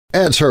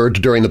Ads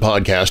heard during the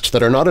podcast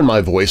that are not in my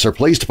voice are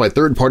placed by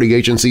third-party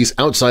agencies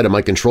outside of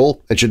my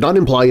control and should not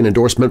imply an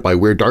endorsement by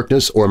Weird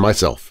Darkness or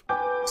myself.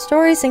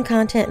 Stories and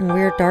content in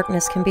Weird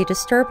Darkness can be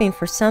disturbing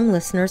for some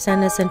listeners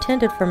and is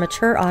intended for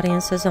mature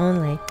audiences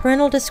only.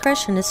 Parental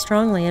discretion is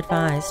strongly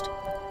advised.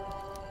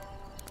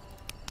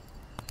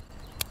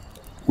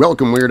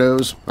 Welcome,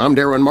 Weirdos! I'm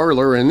Darren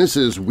Marlar, and this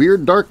is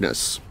Weird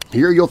Darkness.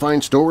 Here you'll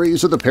find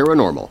stories of the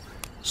paranormal,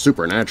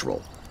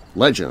 supernatural,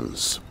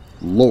 legends,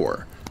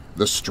 lore,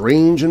 the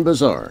strange and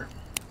bizarre,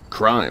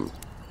 crime,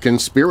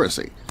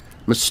 conspiracy,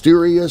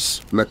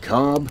 mysterious,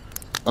 macabre,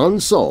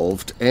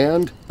 unsolved,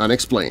 and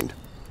unexplained.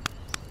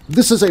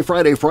 This is a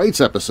Friday Frights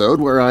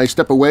episode where I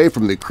step away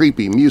from the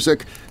creepy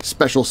music,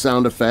 special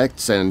sound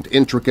effects, and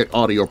intricate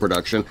audio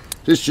production.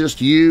 It's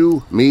just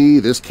you, me,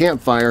 this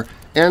campfire,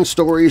 and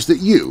stories that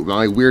you,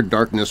 my Weird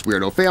Darkness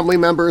Weirdo family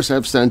members,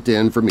 have sent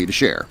in for me to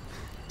share.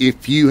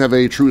 If you have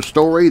a true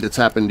story that's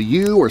happened to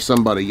you or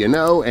somebody you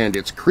know and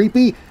it's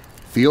creepy,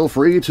 feel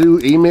free to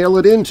email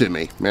it in to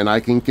me, and I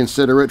can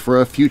consider it for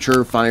a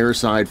future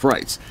Fireside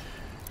Frights.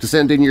 To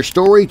send in your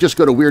story, just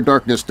go to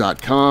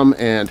WeirdDarkness.com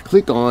and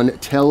click on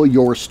Tell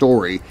Your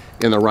Story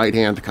in the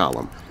right-hand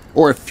column.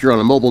 Or if you're on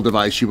a mobile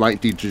device, you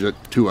might need to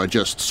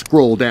just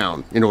scroll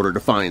down in order to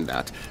find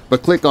that.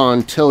 But click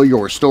on Tell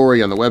Your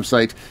Story on the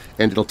website,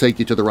 and it'll take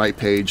you to the right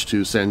page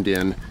to send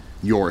in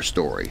your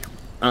story.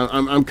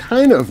 I'm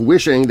kind of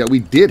wishing that we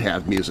did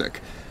have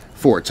music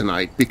for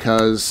tonight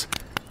because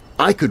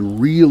I could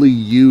really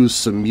use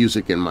some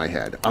music in my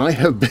head. I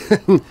have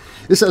been.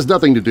 This has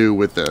nothing to do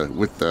with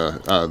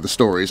the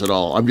stories at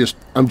all. I'm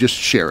just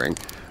sharing,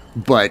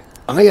 but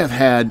I have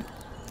had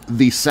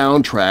the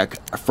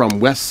soundtrack from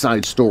West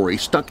Side Story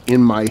stuck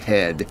in my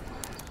head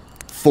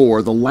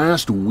for the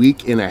last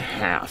week and a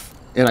half,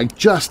 and I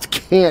just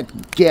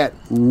can't get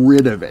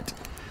rid of it.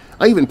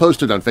 I even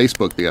posted on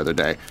Facebook the other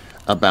day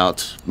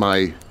about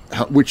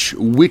which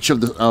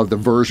of the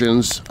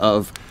versions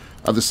of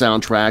the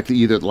soundtrack,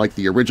 either like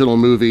the original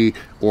movie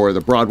or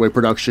the Broadway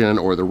production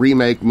or the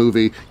remake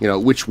movie,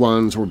 which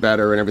ones were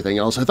better and everything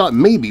else. I thought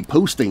maybe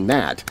posting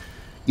that,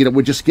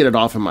 would just get it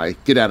out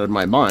of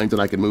my mind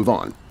and I could move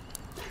on.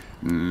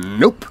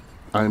 Nope.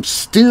 I'm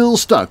still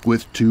stuck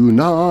with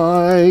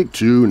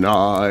tonight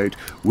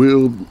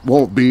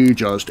won't be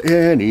just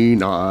any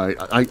night.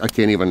 I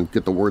can't even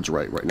get the words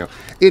right now.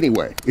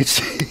 Anyway,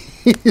 it's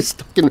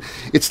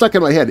stuck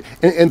in my head,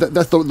 and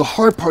the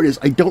hard part is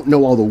I don't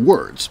know all the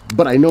words,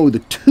 but I know the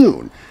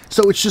tune.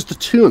 So it's just the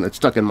tune that's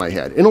stuck in my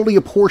head, and only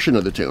a portion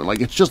of the tune.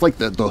 Like it's just like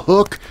the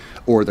hook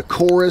or the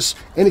chorus,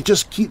 and it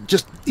just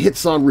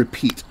hits on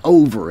repeat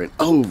over and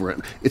over.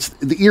 And it's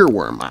the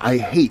earworm. I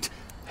hate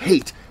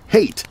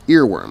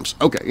earworms.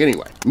 Okay,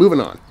 anyway, moving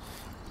on.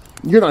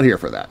 You're not here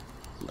for that.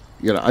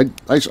 I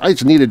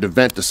just needed to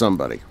vent to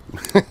somebody.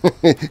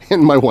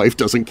 And my wife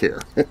doesn't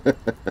care.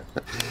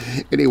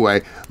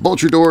 Anyway,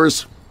 bolt your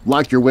doors,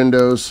 lock your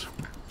windows,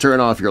 turn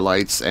off your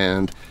lights,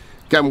 and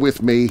come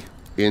with me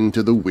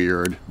into the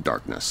Weird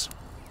Darkness.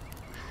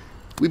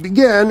 We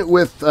begin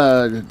with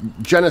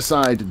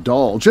Genocide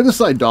Doll.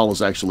 Genocide Doll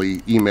has actually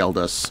emailed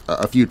us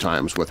a few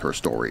times with her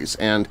stories,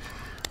 and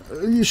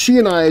she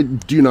and I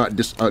do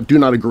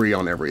not agree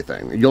on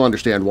everything. You'll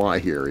understand why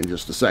here in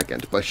just a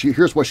second, but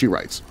here's what she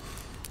writes.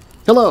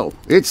 Hello,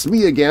 it's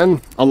me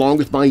again, along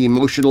with my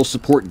emotional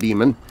support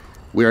demon.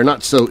 We are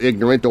not so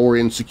ignorant or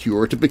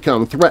insecure to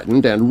become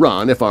threatened and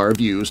run if our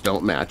views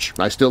don't match.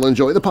 I still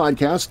enjoy the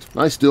podcast.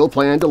 I still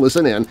plan to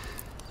listen in.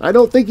 I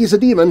don't think he's a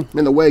demon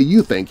in the way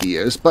you think he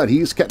is, but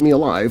he's kept me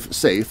alive,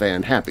 safe,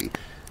 and happy.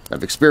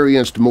 I've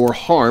experienced more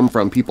harm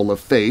from people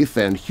of faith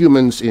and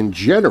humans in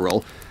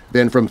general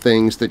than from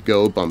things that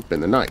go bump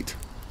in the night.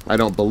 I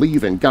don't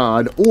believe in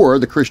God or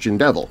the Christian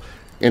devil.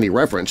 Any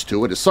reference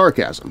to it is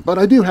sarcasm, but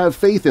I do have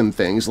faith in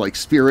things like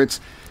spirits,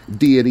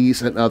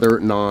 deities, and other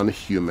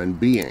non-human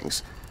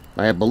beings.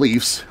 I have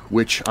beliefs,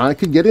 which I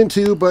could get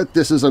into, but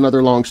this is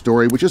another long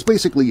story, which is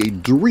basically a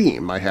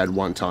dream I had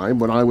one time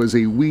when I was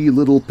a wee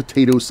little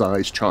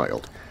potato-sized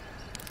child.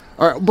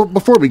 All right, but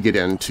before we get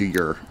into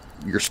your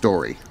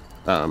story,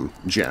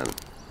 Jen,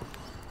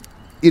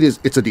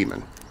 it's a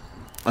demon.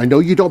 I know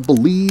you don't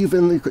believe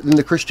in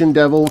the Christian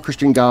devil,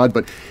 Christian God,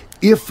 but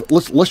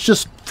let's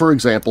just, for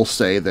example,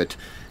 say that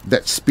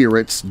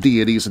spirits,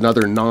 deities, and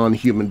other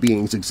non-human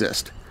beings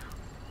exist.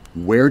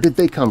 Where did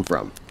they come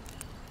from?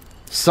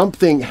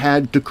 Something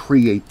had to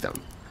create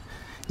them.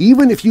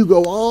 Even if you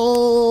go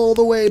all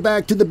the way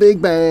back to the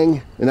Big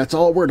Bang, and that's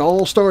all where it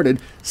all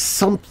started,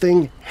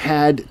 something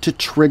had to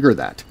trigger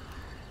that.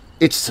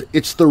 It's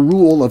the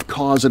rule of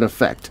cause and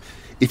effect.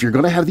 If you're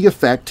going to have the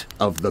effect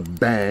of the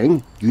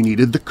bang, you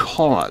needed the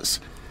cause.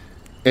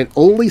 And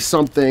only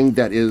something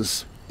that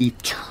is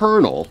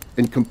eternal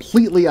and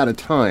completely out of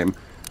time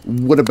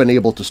would have been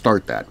able to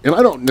start that. And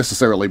I don't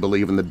necessarily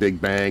believe in the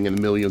Big Bang and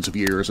the millions of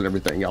years and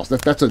everything else.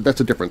 That's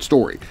a different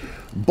story.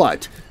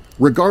 But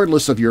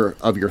regardless of your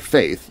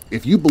faith,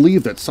 if you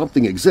believe that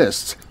something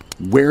exists,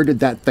 where did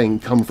that thing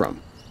come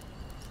from?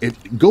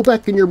 Go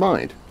back in your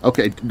mind.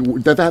 Okay,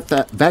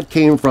 that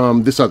came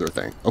from this other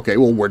thing. Okay,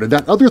 well, where did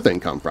that other thing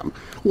come from?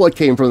 Well, it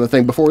came from the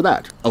thing before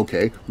that.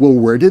 Okay, well,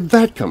 where did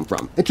that come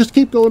from? And just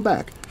keep going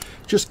back.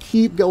 Just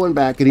keep going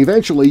back, and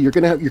eventually you'll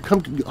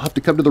have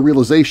to come to the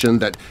realization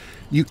that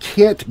you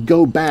can't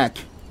go back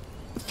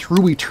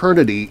through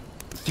eternity,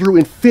 through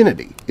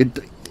infinity.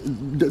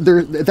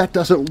 That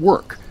doesn't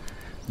work.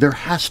 There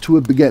has to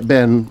have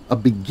been a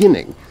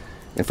beginning.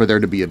 And for there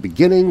to be a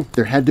beginning,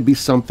 there had to be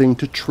something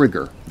to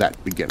trigger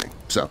that beginning.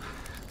 So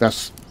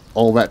that's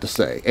all that to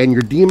say. And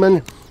your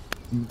demon,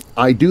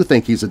 I do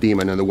think he's a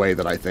demon in the way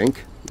that I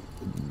think.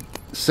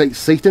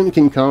 Satan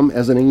can come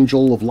as an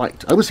angel of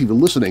light. I was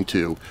even listening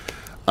to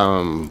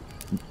one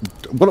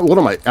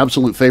of my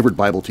absolute favorite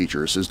Bible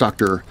teachers is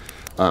Dr.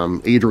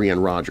 Adrian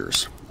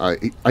Rogers.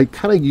 I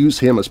kind of use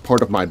him as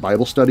part of my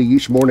Bible study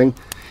each morning.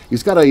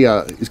 He's got a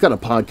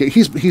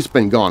podcast. He's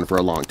been gone for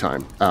a long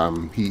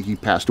time. He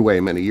passed away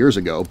many years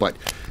ago, but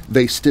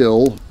they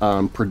still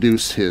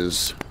produce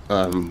his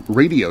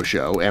radio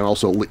show and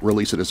also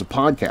release it as a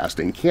podcast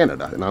in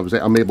Canada. And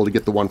I'm able to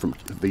get the one from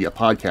the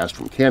podcast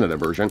from Canada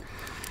version.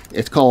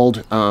 It's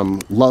called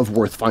Love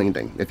Worth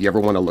Finding. If you ever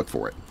want to look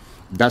for it,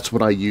 that's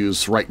what I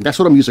use That's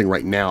what I'm using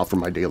right now for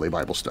my daily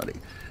Bible study.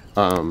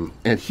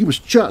 And he was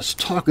just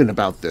talking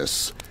about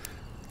this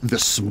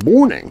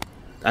morning.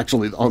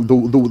 Actually, on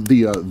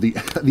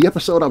the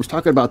episode I was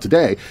talking about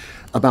today,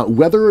 about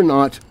whether or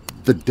not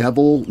the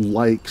devil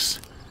likes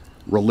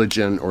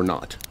religion or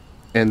not.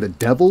 And the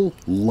devil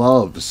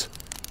loves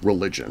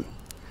religion.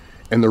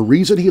 And the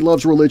reason he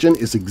loves religion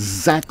is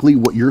exactly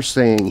what you're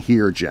saying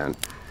here, Jen.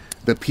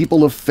 The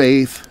people of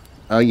faith,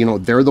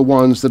 they're the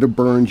ones that have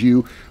burned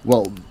you.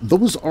 Well,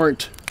 those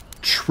aren't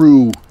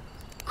true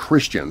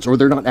Christians, or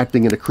they're not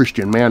acting in a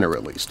Christian manner,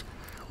 at least.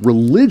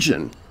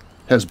 Religion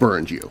has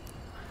burned you.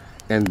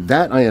 And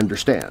that I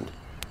understand.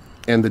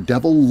 And the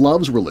devil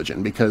loves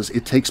religion because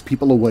it takes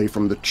people away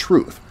from the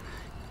truth.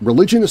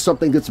 Religion is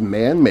something that's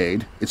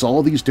man-made. It's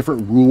all these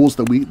different rules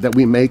that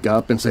we make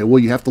up and say, well,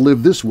 you have to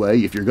live this way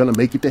if you're going to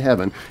make it to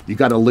heaven. You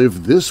got to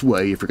live this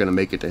way if you're going to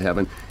make it to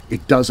heaven.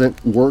 It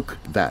doesn't work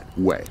that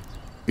way.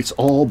 It's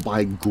all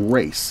by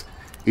grace.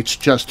 It's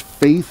just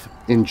faith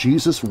in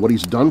Jesus, what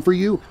he's done for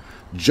you,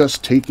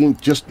 just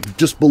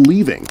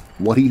believing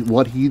what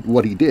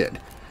he did,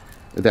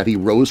 that he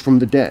rose from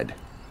the dead.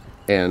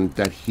 And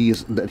that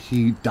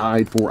he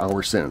died for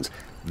our sins.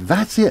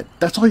 That's it.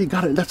 That's all you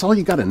got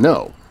to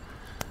know.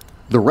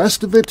 The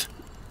rest of it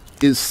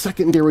is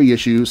secondary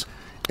issues,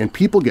 and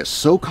people get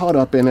so caught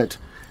up in it,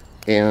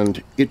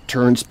 and it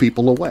turns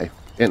people away.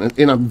 And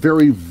I'm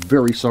very,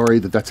 very sorry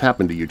that that's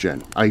happened to you,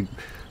 Jen. I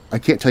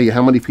can't tell you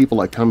how many people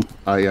I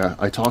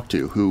talk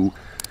to who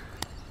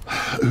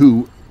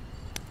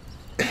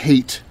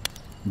hate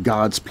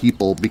God's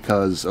people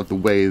because of the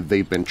way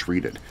they've been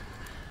treated.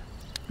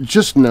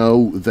 Just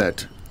know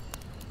that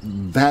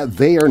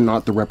they are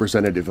not the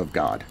representative of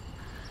God.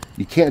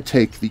 You can't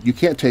take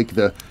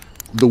the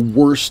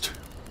worst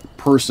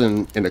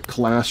person in a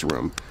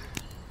classroom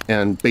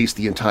and base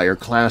the entire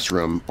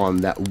classroom on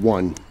that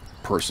one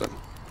person.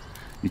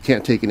 You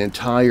can't take an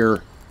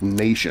entire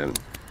nation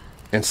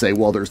and say,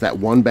 well, there's that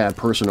one bad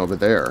person over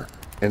there,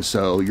 and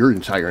so your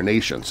entire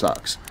nation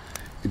sucks.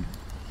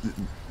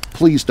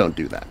 Please don't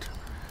do that.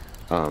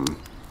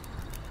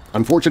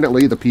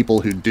 Unfortunately, the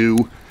people who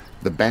do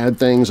the bad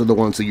things are the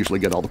ones that usually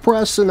get all the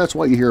press, and that's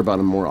why you hear about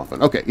them more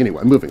often. Okay,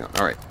 anyway, moving on.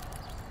 All right.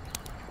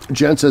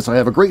 Jen says, I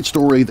have a great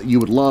story that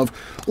you would love,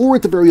 or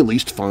at the very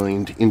least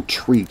find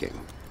intriguing.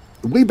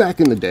 Way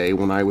back in the day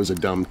when I was a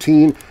dumb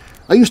teen,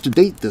 I used to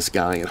date this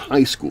guy in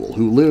high school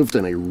who lived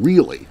in a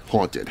really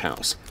haunted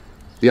house.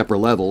 The upper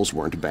levels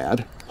weren't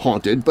bad.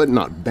 Haunted, but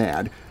not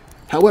bad.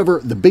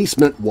 However, the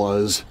basement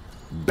was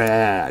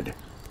bad.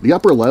 The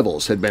upper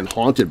levels had been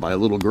haunted by a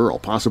little girl,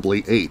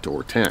 possibly 8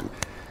 or 10.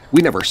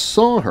 We never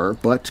saw her,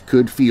 but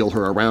could feel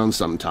her around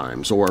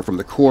sometimes, or from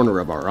the corner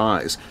of our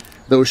eyes.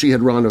 Though she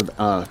had run of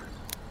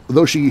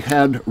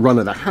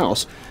the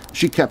house,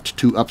 she kept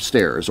to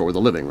upstairs or the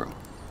living room.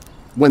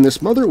 When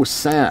this mother was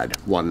sad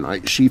one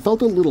night, she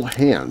felt a little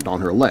hand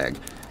on her leg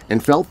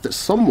and felt that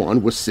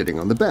someone was sitting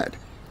on the bed.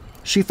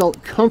 She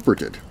felt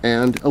comforted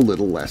and a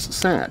little less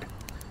sad.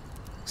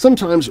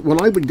 Sometimes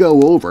when I would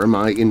go over,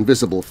 my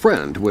invisible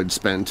friend would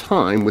spend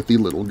time with the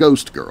little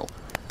ghost girl.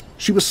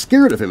 She was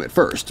scared of him at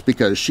first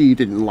because she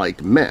didn't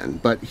like men,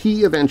 but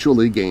he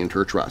eventually gained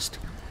her trust.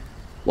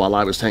 While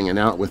I was hanging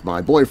out with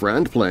my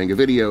boyfriend playing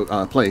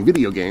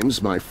video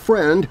games, my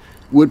friend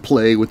would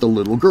play with the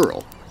little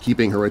girl,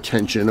 keeping her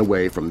attention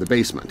away from the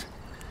basement.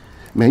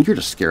 Man, you're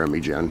just scaring me,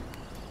 Jen.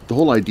 The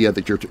whole idea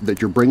that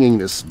you're bringing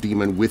this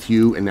demon with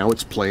you and now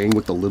it's playing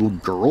with the little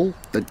girl?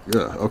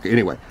 Okay,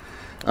 anyway.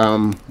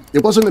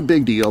 It wasn't a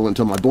big deal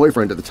until my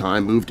boyfriend at the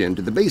time moved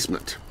into the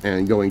basement,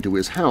 and going to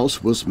his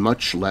house was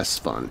much less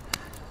fun.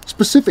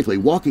 Specifically,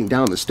 walking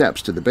down the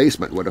steps to the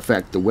basement would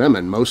affect the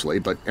women mostly,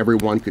 but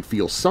everyone could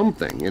feel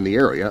something in the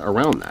area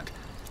around that.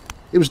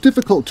 It was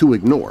difficult to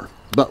ignore,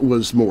 but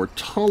was more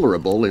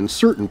tolerable in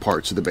certain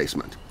parts of the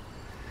basement.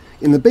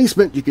 In the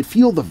basement, you could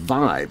feel the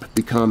vibe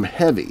become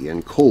heavy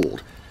and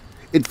cold.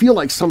 It'd feel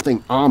like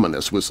something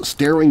ominous was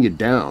staring you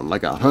down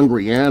like a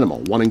hungry animal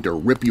wanting to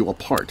rip you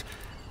apart,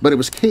 but it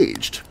was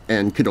caged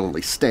and could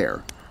only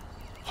stare.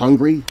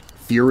 Hungry,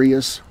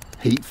 furious,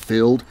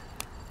 hate-filled.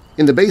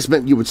 In the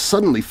basement, you would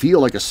suddenly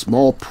feel like a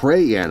small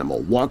prey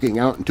animal walking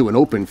out into an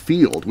open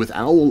field with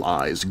owl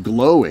eyes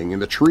glowing in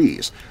the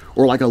trees,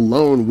 or like a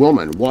lone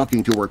woman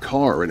walking to her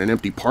car in an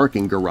empty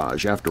parking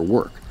garage after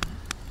work.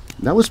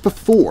 That was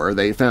before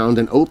they found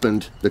and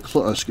opened the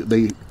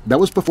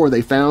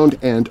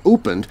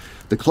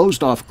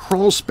closed-off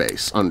crawl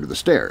space under the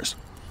stairs.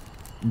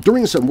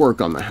 Doing some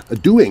work on the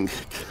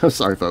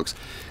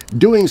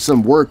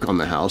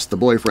house, the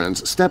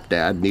boyfriend's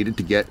stepdad needed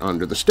to get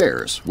under the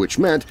stairs, which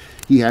meant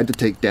he had to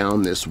take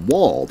down this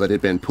wall that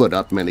had been put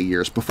up many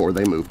years before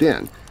they moved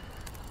in.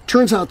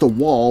 Turns out the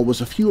wall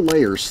was a few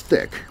layers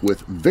thick, with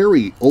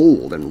very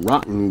old and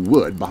rotten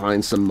wood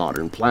behind some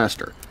modern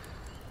plaster.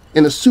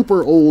 In the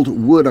super old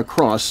wood, a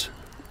cross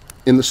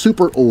had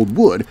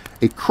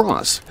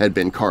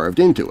been carved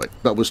into it,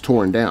 but was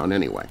torn down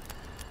anyway.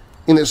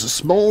 In this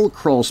small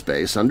crawl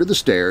space under the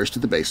stairs to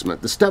the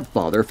basement, the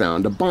stepfather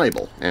found a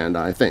Bible and,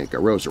 I think, a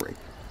rosary.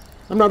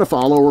 I'm not a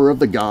follower of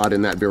the God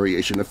in that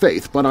variation of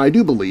faith, but I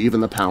do believe in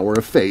the power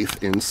of faith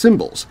in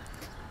symbols.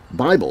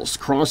 Bibles,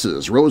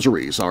 crosses,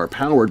 rosaries are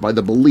powered by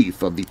the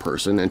belief of the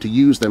person, and to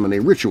use them in a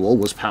ritual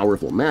was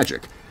powerful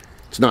magic.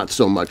 It's not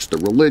so much the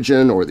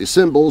religion or the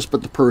symbols,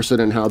 but the person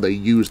and how they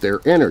use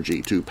their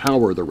energy to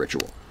power the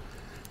ritual.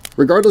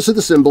 Regardless of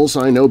the symbols,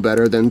 I know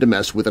better than to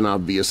mess with an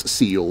obvious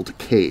sealed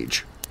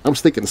cage. I was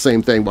thinking the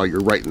same thing while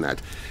you're writing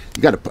that.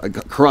 You got a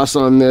cross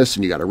on this,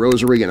 and you got a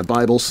rosary and a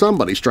Bible.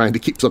 Somebody's trying to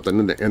keep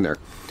something in there.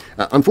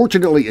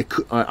 Unfortunately,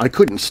 I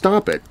couldn't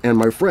stop it, and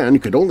my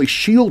friend could only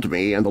shield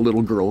me and the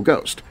little girl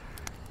ghost.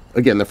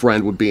 Again, the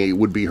friend would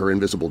be her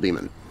invisible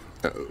demon.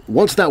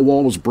 Once that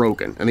wall was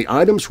broken and the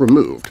items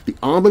removed, the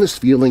ominous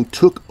feeling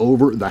took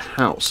over the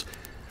house.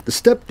 The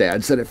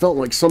stepdad said it felt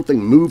like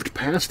something moved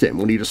past him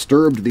when he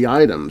disturbed the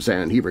items,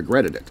 and he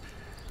regretted it.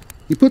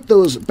 He put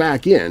those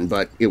back in,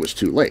 but it was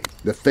too late.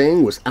 The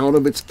thing was out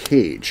of its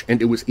cage,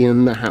 and it was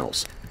in the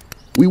house.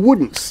 We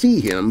wouldn't see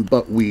him,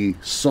 but we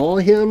saw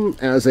him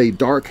as a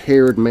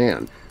dark-haired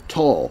man,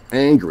 tall,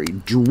 angry,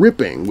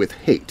 dripping with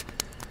hate.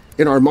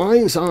 In our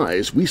mind's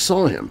eyes, we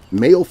saw him,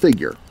 male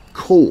figure,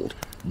 cold,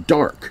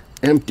 dark,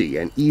 empty,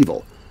 and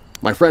evil.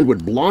 My friend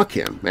would block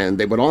him, and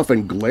they would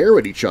often glare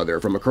at each other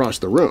from across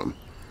the room.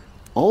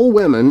 All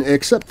women,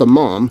 except the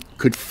mom,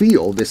 could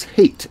feel this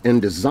hate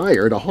and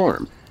desire to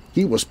harm.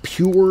 He was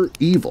pure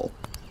evil.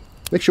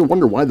 Makes you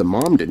wonder why the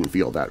mom didn't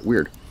feel that.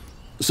 Weird.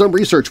 Some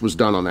research was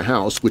done on the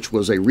house, which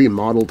was a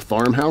remodeled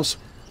farmhouse.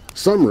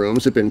 Some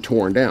rooms had been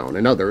torn down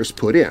and others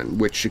put in,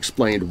 which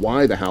explained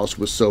why the house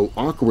was so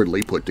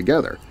awkwardly put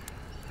together.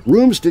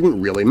 Rooms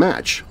didn't really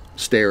match.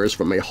 Stairs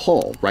from a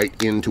hall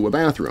right into a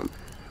bathroom.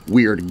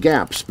 Weird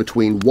gaps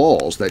between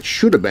walls that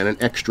should have been an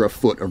extra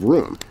foot of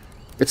room.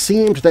 It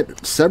seemed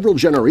that several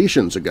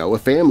generations ago a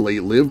family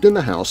lived in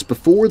the house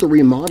before the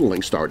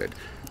remodeling started,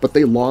 but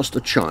they lost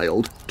a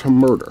child to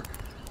murder.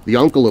 The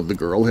uncle of the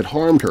girl had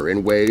harmed her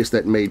in ways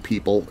that made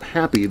people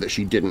happy that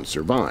she didn't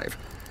survive.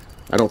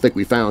 I don't think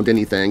we found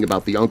anything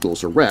about the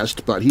uncle's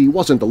arrest, but he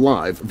wasn't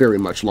alive very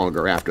much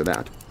longer after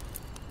that.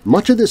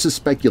 Much of this is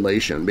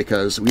speculation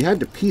because we had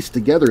to piece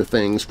together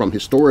things from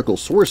historical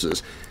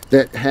sources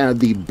that had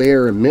the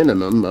bare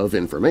minimum of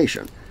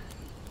information.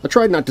 I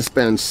tried not to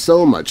spend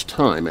so much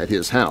time at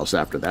his house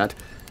after that,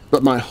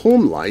 but my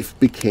home life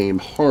became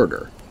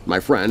harder. My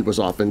friend was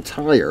often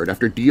tired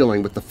after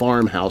dealing with the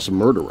farmhouse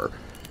murderer.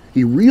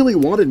 He really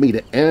wanted me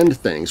to end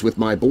things with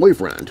my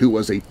boyfriend, who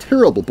was a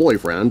terrible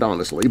boyfriend,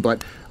 honestly,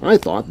 but I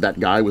thought that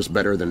guy was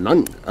better than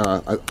none.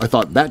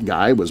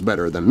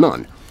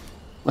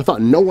 I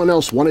thought no one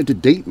else wanted to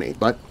date me,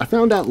 but I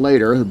found out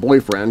later the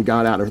boyfriend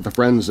got out of the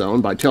friend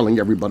zone by telling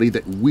everybody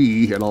that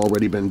we had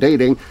already been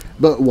dating,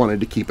 but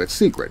wanted to keep it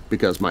secret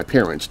because my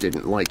parents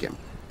didn't like him.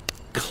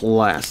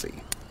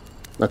 Classy.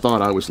 I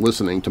thought I was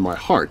listening to my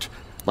heart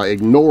by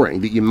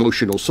ignoring the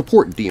emotional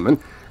support demon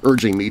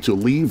urging me to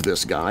leave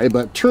this guy,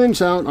 but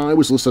turns out I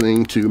was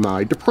listening to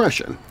my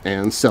depression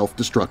and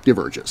self-destructive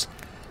urges.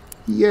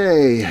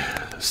 Yay!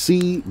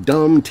 See,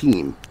 dumb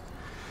teen.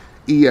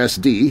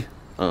 ESD,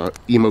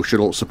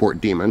 emotional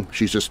support demon,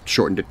 she's just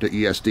shortened it to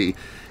ESD.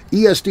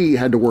 ESD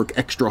had to work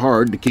extra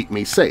hard to keep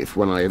me safe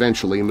when I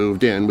eventually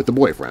moved in with the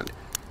boyfriend.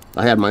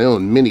 I had my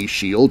own mini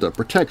shield of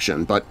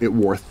protection, but it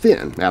wore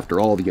thin after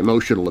all the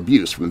emotional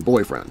abuse from the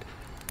boyfriend.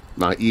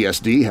 My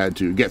ESD had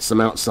to get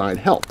some outside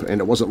help, and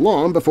it wasn't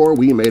long before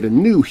we made a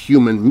new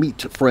human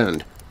meat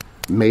friend.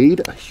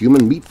 Made a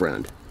human meat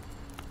friend.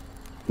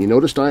 He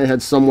noticed I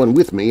had someone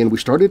with me, and we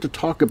started to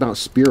talk about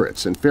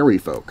spirits and fairy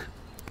folk.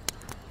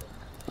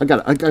 I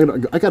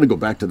gotta go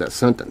back to that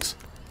sentence.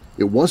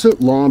 It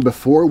wasn't long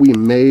before we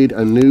made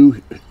a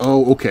new...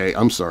 Oh, okay,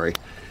 I'm sorry.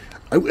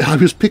 I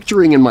was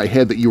picturing in my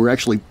head that you were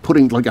actually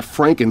putting, like a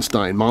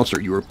Frankenstein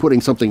monster, you were putting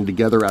something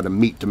together out of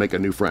meat to make a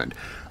new friend.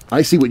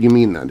 I see what you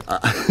mean then.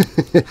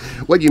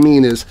 What you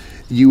mean is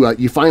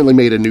you finally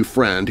made a new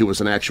friend who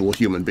was an actual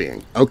human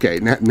being. Okay,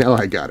 now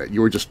I got it.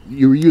 You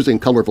were using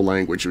colorful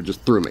language. You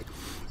just threw me.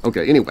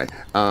 Okay, anyway,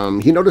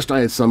 he noticed I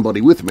had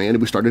somebody with me, and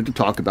we started to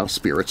talk about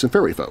spirits and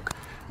fairy folk.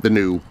 The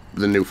new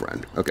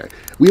friend. Okay.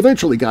 We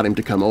eventually got him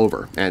to come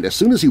over, and as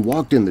soon as he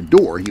walked in the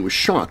door, he was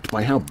shocked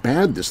by how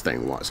bad this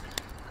thing was.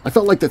 I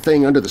felt like the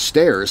thing under the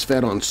stairs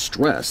fed on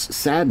stress,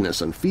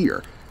 sadness, and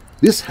fear.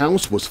 This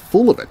house was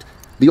full of it.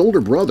 The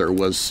older brother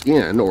was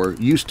in, or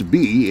used to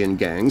be in,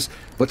 gangs,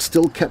 but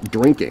still kept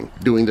drinking,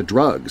 doing the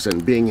drugs,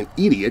 and being an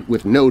idiot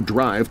with no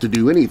drive to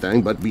do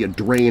anything but be a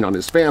drain on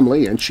his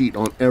family and cheat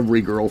on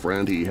every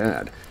girlfriend he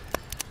had.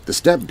 The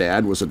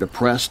stepdad was a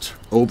depressed,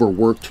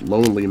 overworked,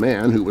 lonely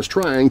man who was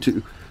trying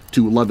to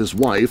love his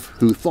wife,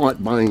 who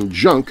thought buying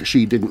junk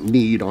she didn't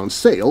need on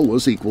sale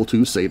was equal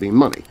to saving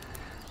money.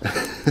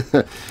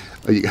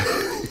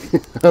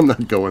 I'm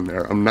not going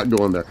there. I'm not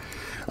going there.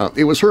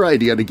 It was her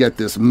idea to get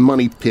this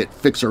money pit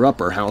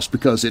fixer-upper house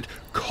because it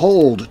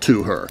called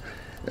to her.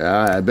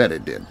 I bet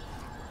it did.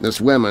 This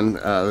woman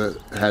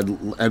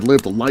had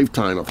lived a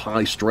lifetime of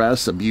high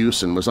stress,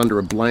 abuse, and was under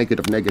a blanket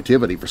of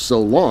negativity for so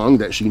long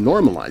that she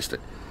normalized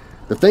it.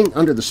 The thing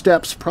under the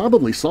steps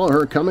probably saw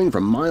her coming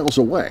from miles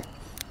away.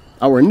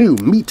 Our new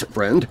meat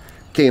friend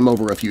came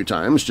over a few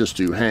times just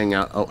to hang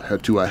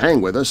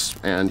with us,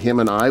 and him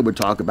and I would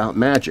talk about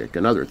magic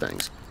and other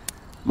things.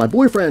 My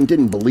boyfriend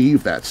didn't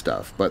believe that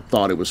stuff, but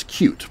thought it was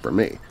cute for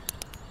me.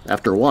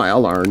 After a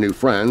while, our new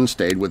friend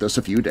stayed with us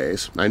a few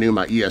days. I knew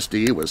my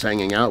ESD was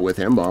hanging out with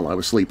him while I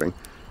was sleeping.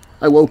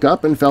 I woke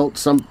up and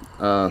felt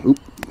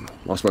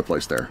lost my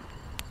place there.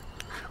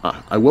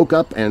 I woke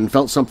up and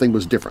felt something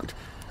was different.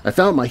 I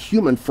found my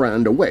human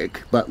friend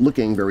awake, but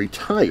looking very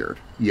tired,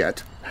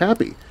 yet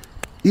happy.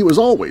 He was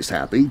always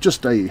happy,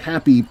 just a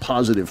happy,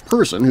 positive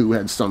person who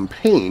had some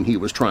pain he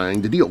was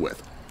trying to deal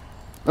with.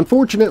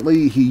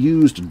 Unfortunately, he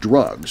used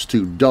drugs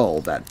to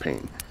dull that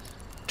pain.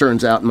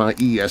 Turns out my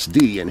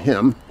ESD and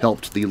him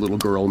helped the little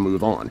girl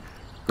move on.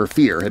 Her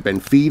fear had been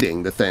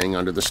feeding the thing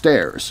under the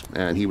stairs,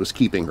 and he was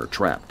keeping her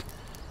trapped.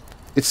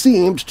 It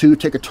seemed to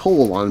take a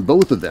toll on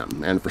both of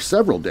them, and for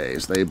several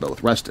days they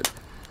both rested.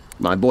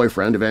 My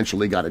boyfriend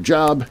eventually got a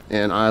job,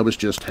 and I was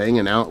just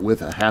hanging out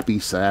with a happy,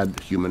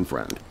 sad human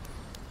friend.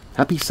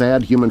 Happy,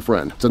 sad human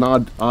friend. It's an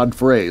odd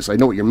phrase. I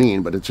know what you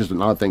mean, but it's just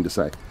an odd thing to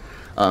say.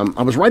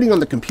 I was writing on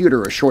the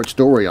computer a short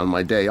story on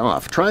my day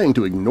off, trying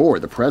to ignore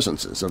the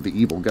presences of the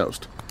evil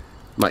ghost.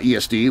 My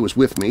ESD was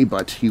with me,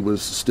 but he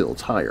was still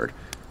tired.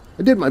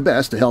 I did my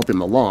best to help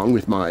him along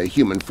with my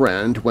human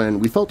friend when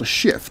we felt a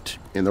shift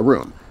in the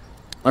room.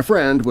 My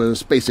friend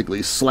was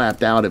basically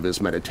slapped out of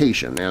his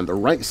meditation, and the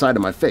right side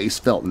of my face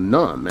felt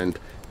numb and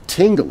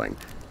tingling,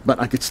 but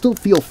I could still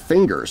feel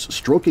fingers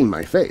stroking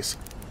my face.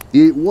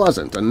 It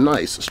wasn't a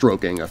nice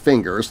stroking of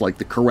fingers like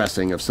the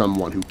caressing of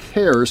someone who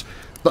cares,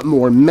 but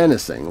more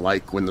menacing,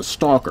 like when the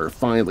stalker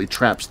finally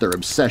traps their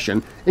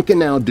obsession and can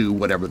now do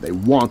whatever they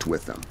want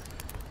with them.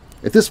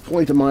 At this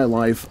point in my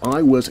life,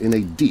 I was in a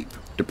deep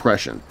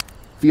depression,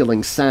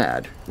 feeling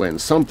sad when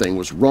something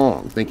was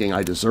wrong, thinking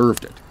I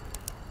deserved it.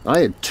 I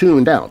had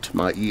tuned out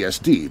my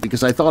ESD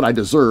because I thought I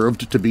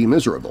deserved to be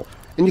miserable,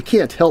 and you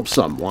can't help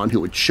someone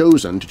who had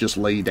chosen to just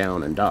lay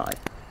down and die.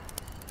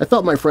 I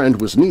thought my friend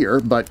was near,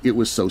 but it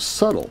was so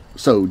subtle,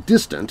 so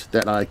distant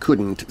that I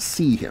couldn't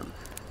see him.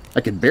 I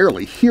could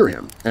barely hear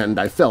him, and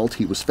I felt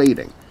he was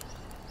fading.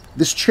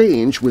 This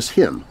change was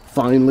him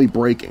finally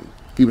breaking.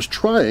 He was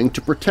trying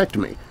to protect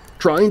me,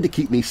 trying to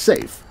keep me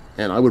safe,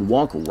 and I would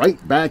walk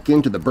right back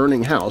into the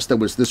burning house that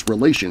was this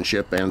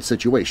relationship and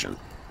situation.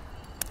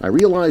 I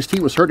realized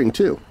he was hurting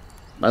too.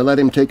 I let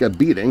him take a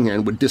beating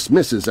and would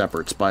dismiss his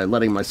efforts by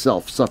letting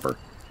myself suffer.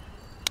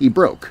 He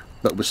broke,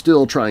 but was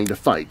still trying to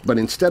fight, but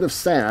instead of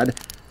sad,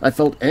 I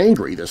felt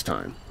angry this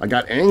time. I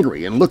got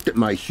angry and looked at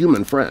my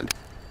human friend.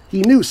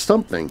 He knew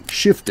something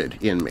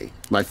shifted in me.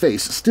 My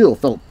face still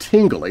felt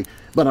tingly,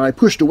 but I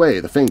pushed away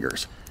the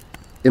fingers.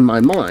 In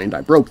my mind,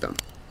 I broke them.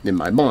 In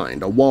my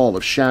mind, a wall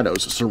of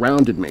shadows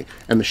surrounded me,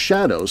 and the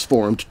shadows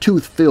formed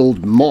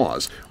tooth-filled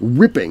maws,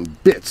 ripping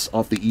bits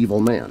off the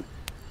evil man.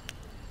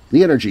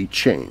 The energy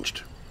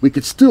changed. We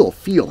could still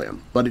feel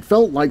him, but it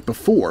felt like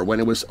before when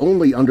it was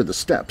only under the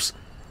steps.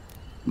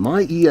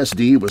 My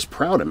ESD was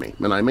proud of me,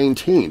 and I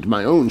maintained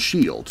my own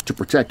shield to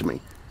protect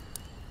me.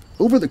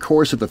 Over the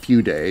course of a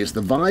few days,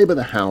 the vibe of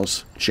the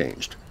house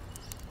changed.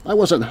 I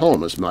wasn't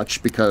home as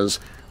much because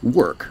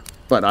work,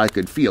 but I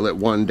could feel it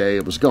one day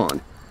it was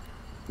gone.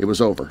 It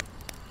was over.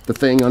 The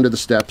thing under the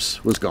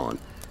steps was gone.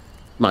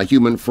 My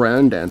human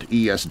friend and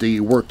ESD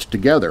worked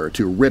together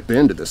to rip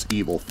into this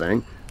evil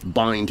thing,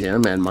 bind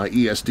him, and my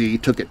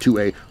ESD took it to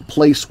a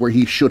place where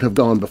he should have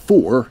gone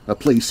before, a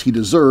place he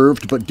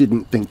deserved but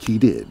didn't think he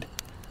did.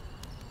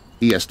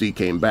 ESD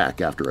came back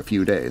after a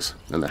few days,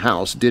 and the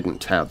house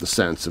didn't have the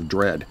sense of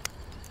dread.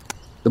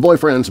 The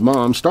boyfriend's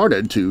mom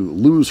started to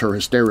lose her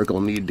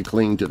hysterical need to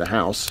cling to the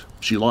house.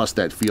 She lost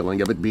that feeling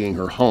of it being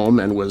her home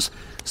and was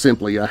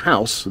simply a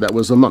house that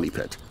was a money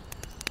pit.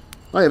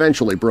 I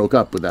eventually broke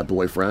up with that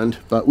boyfriend,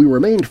 but we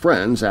remained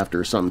friends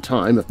after some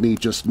time of me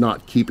just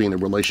not keeping the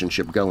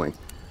relationship going.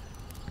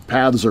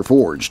 Paths are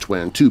forged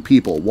when two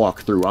people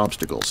walk through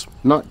obstacles,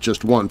 not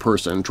just one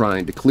person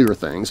trying to clear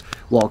things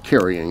while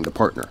carrying the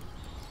partner.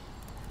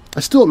 I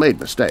still made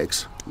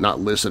mistakes, not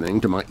listening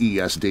to my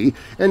ESD,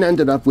 and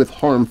ended up with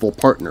harmful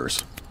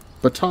partners,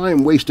 but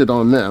time wasted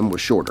on them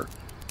was shorter.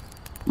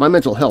 My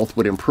mental health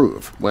would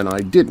improve when I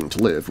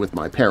didn't live with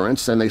my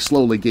parents and they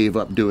slowly gave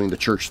up doing the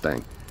church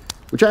thing,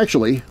 which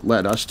actually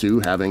led us to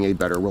having a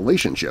better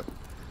relationship.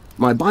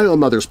 My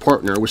bio-mother's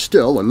partner was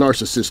still a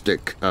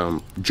narcissistic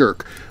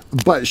jerk,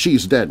 but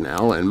she's dead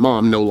now, and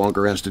Mom no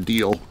longer has to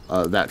deal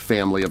with that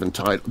family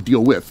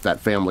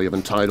of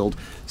entitled,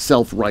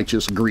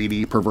 self-righteous,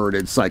 greedy,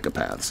 perverted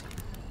psychopaths.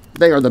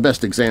 They are the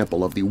best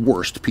example of the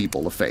worst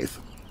people of faith.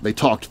 They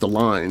talked the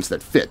lines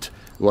that fit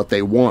what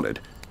they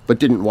wanted, but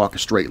didn't walk a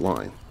straight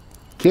line.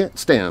 Can't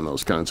stand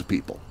those kinds of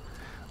people.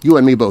 You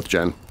and me both,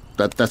 Jen.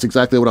 That's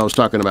exactly what I was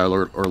talking about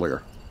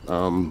earlier.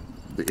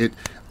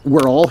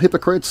 We're all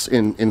hypocrites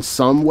in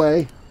some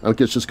way. I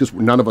guess just because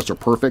none of us are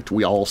perfect,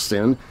 we all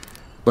sin.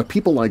 But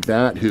people like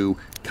that who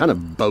kind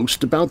of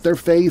boast about their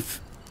faith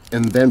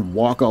and then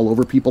walk all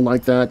over people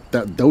like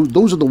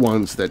those are the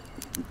ones that...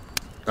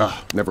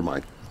 never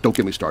mind. Don't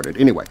get me started.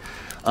 Anyway,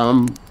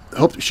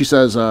 she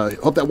says,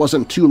 hope that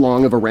wasn't too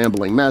long of a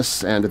rambling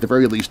mess and at the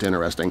very least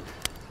interesting.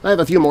 I have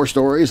a few more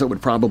stories that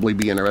would probably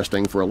be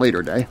interesting for a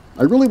later day.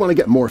 I really want to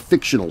get more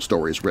fictional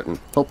stories written.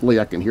 Hopefully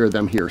I can hear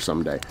them here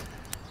someday.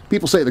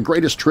 People say the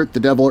greatest trick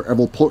the devil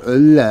ever pulled...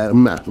 Let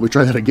me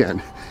try that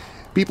again.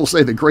 People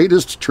say the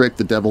greatest trick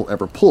the devil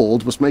ever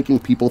pulled was making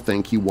people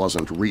think he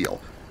wasn't real.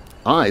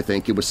 I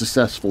think it was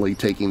successfully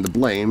taking the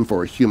blame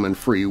for human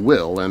free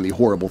will and the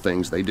horrible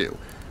things they do,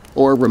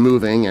 or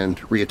removing and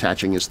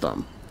reattaching his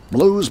thumb.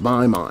 Blows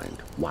my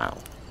mind. Wow.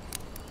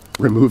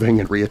 Removing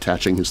and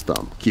reattaching his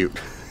thumb. Cute.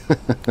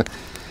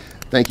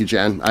 Thank you,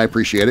 Jen. I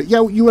appreciate it.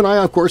 Yeah, you and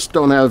I, of course,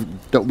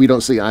 we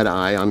don't see eye to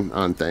eye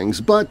on things,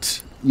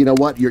 but you know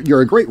what?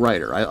 You're a great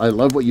writer. I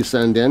love what you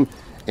send in,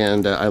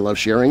 and I love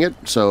sharing it.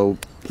 So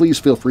please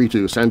feel free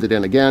to send it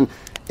in again.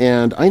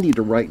 And I need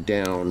to write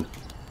down.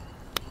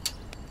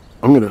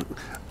 I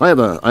have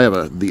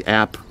the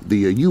app,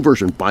 the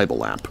YouVersion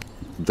Bible app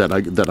that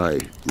I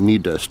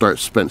need to start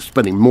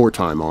spending more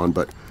time on.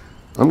 But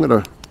I'm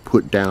gonna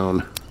put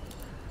down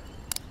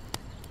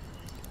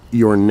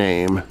your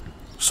name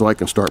so I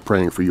can start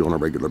praying for you on a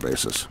regular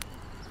basis.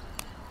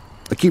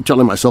 I keep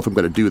telling myself I'm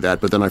going to do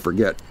that, but then I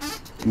forget.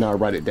 Now I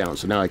write it down,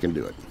 so now I can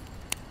do it.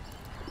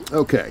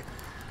 Okay.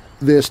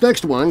 This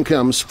next one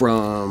comes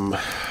from,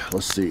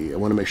 let's see, I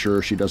want to make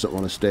sure she doesn't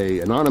want to stay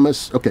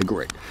anonymous. Okay,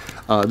 great.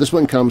 This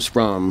one comes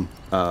from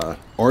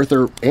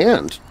Arthur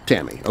and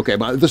Tammy. Okay,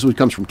 but this one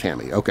comes from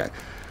Tammy. Okay.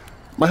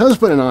 My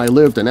husband and I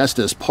lived in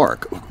Estes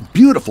Park.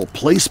 Beautiful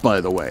place, by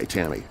the way,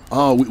 Tammy.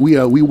 Oh,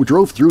 we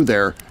drove through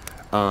there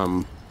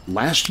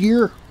last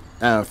year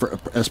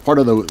as part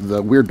of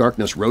the Weird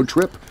Darkness road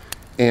trip,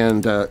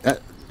 and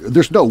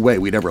there's no way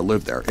we'd ever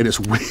live there. It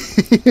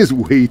is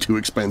way too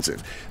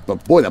expensive.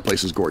 But boy, that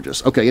place is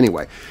gorgeous. Okay,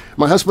 anyway,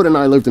 my husband and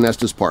I lived in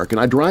Estes Park,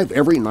 and I drive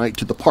every night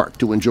to the park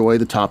to enjoy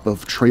the top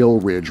of Trail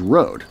Ridge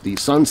Road. The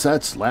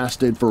sunsets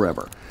lasted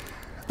forever.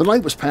 The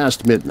night was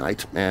past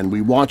midnight, and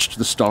we watched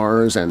the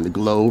stars, and the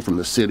glow from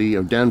the city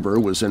of Denver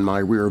was in my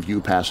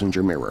rear-view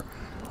passenger mirror.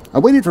 I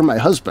waited for my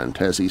husband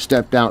as he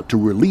stepped out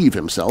to relieve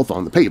himself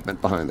on the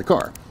pavement behind the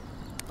car.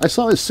 I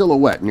saw his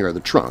silhouette near the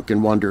trunk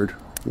and wondered,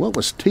 what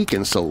was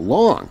taking so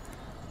long?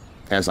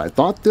 As I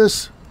thought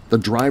this, the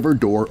driver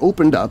door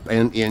opened up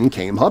and in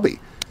came hubby.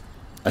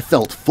 I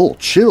felt full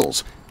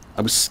chills.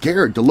 I was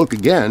scared to look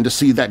again to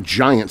see that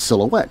giant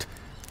silhouette.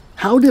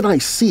 How did I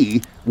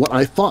see what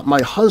I thought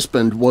my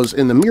husband was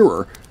in the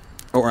mirror,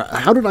 or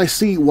how did I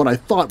see what I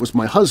thought was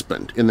my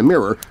husband in the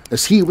mirror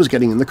as he was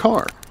getting in the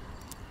car?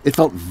 It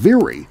felt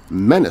very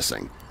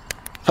menacing.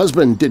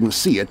 Husband didn't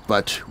see it,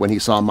 but when he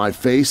saw my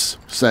face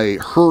say,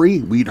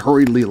 "Hurry," we'd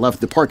hurriedly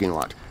left the parking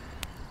lot.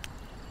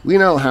 We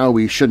know how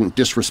we shouldn't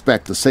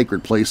disrespect the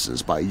sacred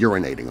places by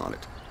urinating on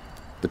it.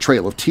 The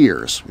Trail of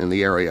Tears in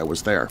the area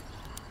was there.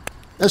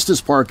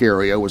 Estes Park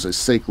area was a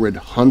sacred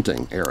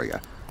hunting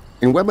area,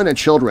 and women and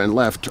children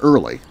left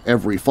early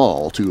every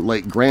fall to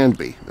Lake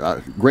Granby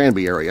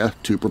area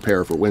to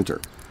prepare for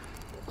winter.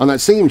 On that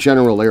same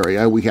general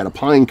area, we had a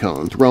pine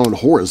cone thrown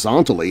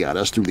horizontally at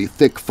us through the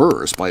thick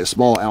firs by a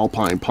small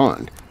alpine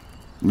pond.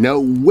 No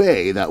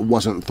way that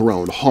wasn't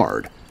thrown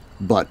hard.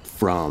 But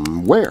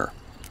from where?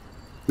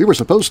 We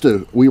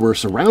were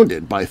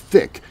surrounded by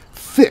thick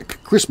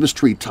Christmas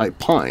tree-type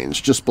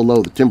pines just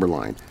below the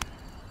timberline.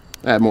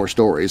 I have more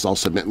stories I'll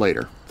submit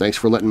later. Thanks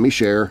for letting me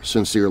share.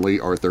 Sincerely,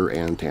 Arthur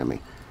and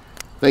Tammy.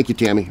 Thank you,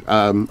 Tammy.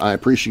 I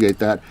appreciate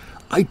that.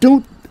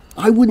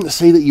 I wouldn't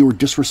say that you were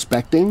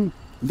disrespecting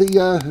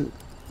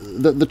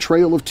the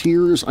Trail of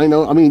Tears. I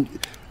mean,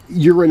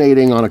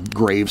 urinating on a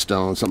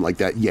gravestone, something like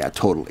that, yeah,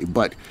 totally.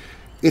 But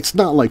it's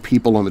not like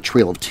people on the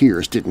Trail of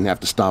Tears didn't have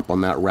to stop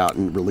on that route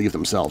and relieve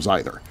themselves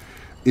either.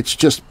 It's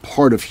just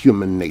part of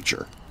human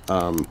nature.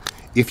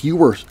 If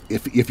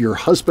your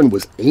husband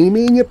was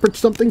aiming at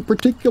something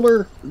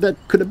particular that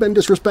could have been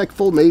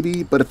disrespectful,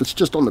 maybe, but if it's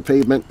just on the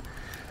pavement,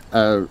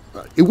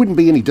 it wouldn't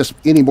be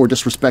any more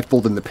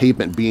disrespectful than the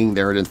pavement being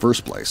there in the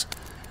first place.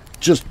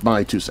 Just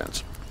my 2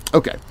 cents.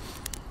 Okay,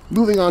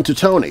 moving on to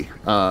Tony.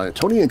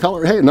 Tony in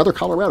Colorado. Hey, another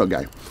Colorado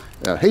guy.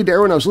 Hey,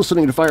 Darren, I was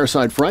listening to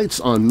Fireside Frights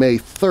on May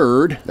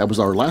 3rd. That was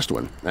our last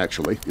one,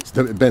 actually. It's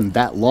been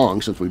that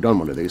long since we've done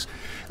one of these.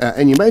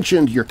 And you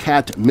mentioned your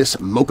cat, Miss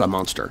Mocha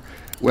Monster.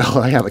 Well,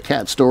 I have a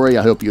cat story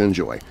I hope you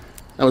enjoy.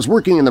 I was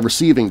working in the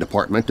receiving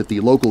department at the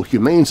local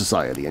Humane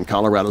Society in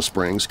Colorado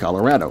Springs,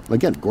 Colorado.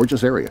 Again,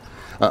 gorgeous area.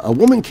 A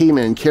woman came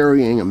in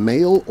carrying a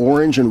male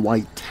orange and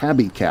white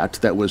tabby cat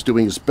that was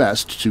doing his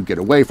best to get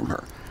away from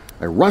her.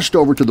 I rushed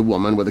over to the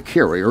woman with a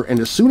carrier, and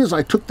as soon as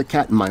I took the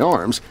cat in my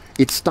arms,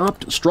 it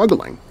stopped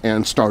struggling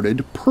and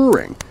started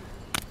purring.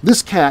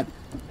 This cat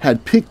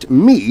had picked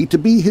me to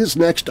be his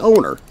next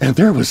owner, and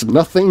there was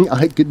nothing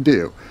I could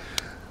do.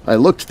 I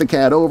looked the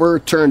cat over.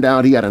 Turned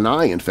out he had an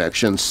eye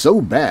infection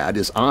so bad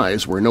his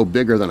eyes were no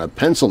bigger than a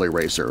pencil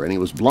eraser, and he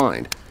was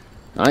blind.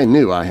 I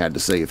knew I had to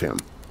save him.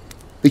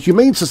 The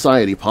Humane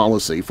Society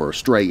policy for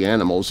stray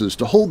animals is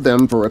to hold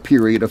them for a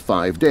period of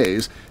 5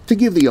 days to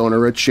give the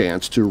owner a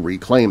chance to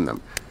reclaim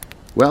them.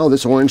 Well,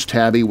 this orange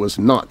tabby was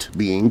not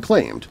being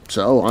claimed,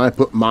 so I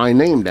put my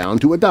name down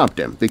to adopt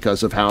him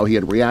because of how he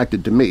had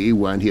reacted to me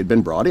when he had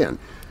been brought in.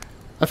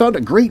 I found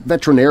a great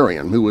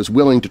veterinarian who was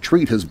willing to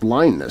treat his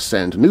blindness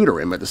and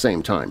neuter him at the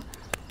same time.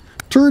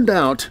 Turned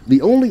out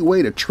the only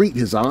way to treat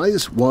his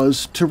eyes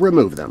was to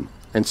remove them,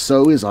 and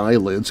so his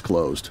eyelids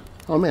closed.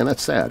 Oh man,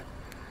 that's sad.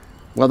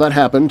 While that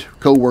happened,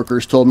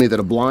 co-workers told me that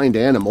a blind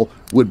animal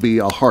would be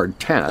a hard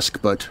task,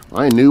 but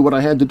I knew what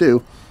I had to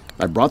do.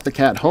 I brought the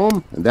cat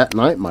home, and that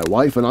night my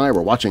wife and I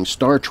were watching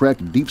Star Trek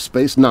Deep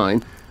Space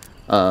Nine,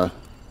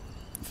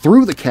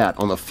 threw the cat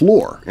on the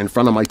floor in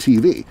front of my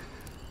TV.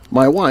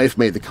 My wife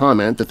made the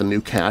comment that the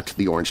new cat,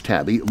 the orange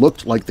tabby,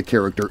 looked like the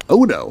character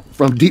Odo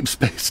from Deep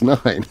Space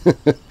Nine.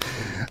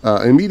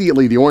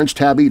 Immediately, the orange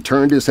tabby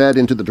turned his head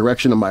into the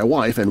direction of my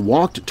wife and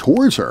walked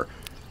towards her.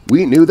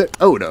 We knew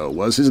that Odo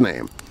was his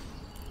name.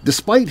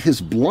 Despite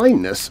his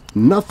blindness,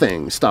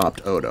 nothing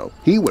stopped Odo.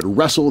 He would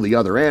wrestle the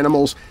other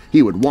animals,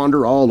 he would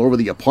wander all over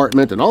the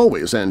apartment and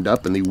always end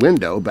up in the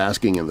window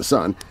basking in the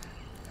sun.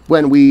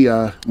 When we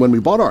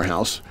bought our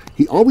house,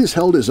 he always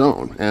held his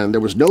own, and there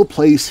was no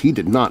place he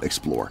did not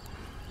explore.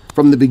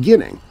 From the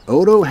beginning,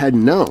 Odo had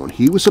known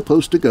he was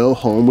supposed to go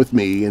home with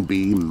me and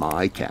be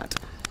my cat.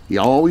 He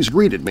always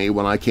greeted me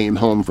when I came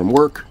home from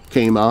work,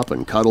 came up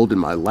and cuddled in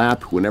my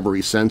lap whenever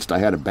he sensed I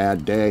had a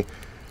bad day.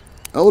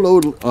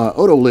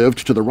 Odo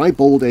lived to the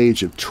ripe old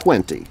age of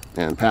 20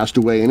 and passed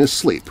away in his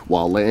sleep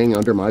while laying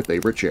under my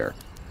favorite chair.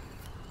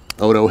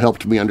 Odo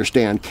helped me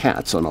understand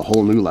cats on a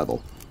whole new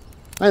level.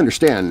 I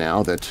understand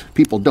now that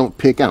people don't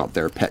pick out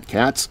their pet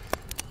cats.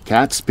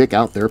 Cats pick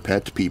out their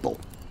pet people.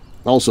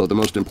 Also, the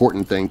most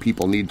important thing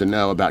people need to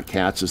know about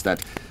cats is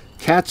that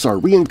cats are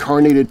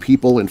reincarnated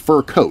people in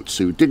fur coats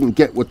who didn't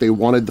get what they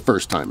wanted the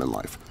first time in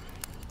life.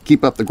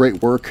 Keep up the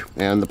great work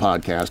and the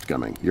podcast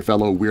coming. Your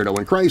fellow weirdo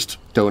in Christ,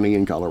 Tony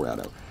in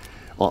Colorado.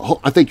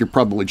 I think you're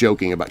probably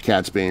joking about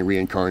cats being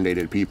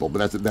reincarnated people,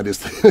 but that is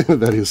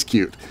that is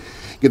cute.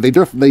 Yeah, they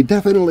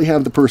definitely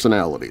have the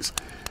personalities.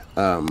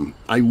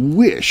 I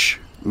wish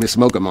Miss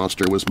Mocha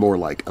Monster was more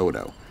like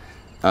Odo.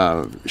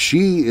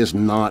 She is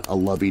not a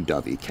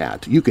lovey-dovey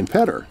cat. You can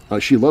pet her.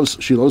 She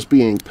loves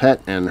being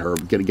pet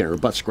and getting her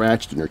butt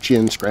scratched and her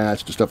chin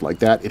scratched and stuff like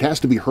that. It has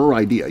to be her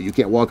idea. You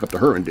can't walk up to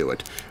her and do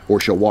it, or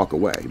she'll walk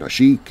away. You know,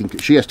 she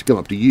has to come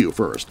up to you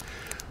first.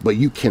 But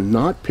you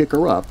cannot pick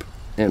her up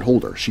and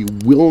hold her. She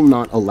will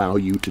not allow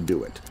you to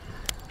do it.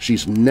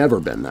 She's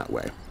never been that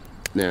way,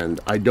 and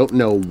I don't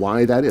know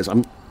why that is.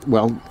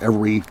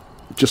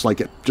 Just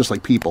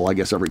like people, I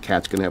guess every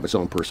cat's gonna have its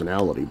own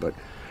personality, but.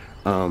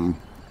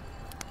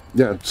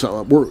 Yeah,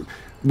 so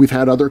we've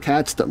had other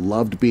cats that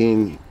loved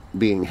being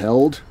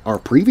held. Our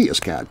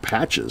previous cat,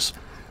 Patches,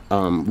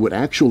 would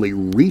actually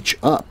reach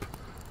up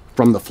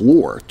from the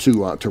floor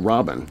to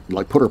Robin,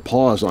 like put her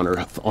paws on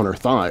her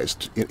thighs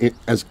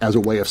as a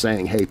way of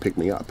saying, "Hey, pick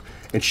me up,"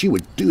 and she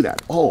would do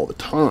that all the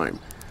time.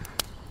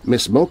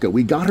 Miss Mocha,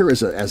 we got her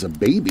as a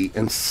baby,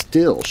 and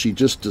still she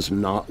just does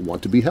not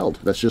want to be held.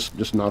 That's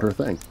just not her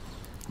thing.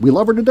 We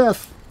love her to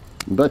death,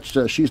 but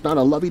she's not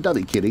a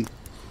lovey-dovey kitty.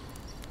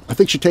 I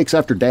think she takes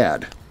after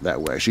Dad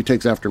that way. She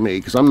takes after me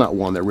because I'm not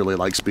one that really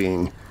likes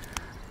being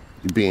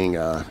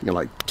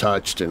like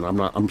touched, and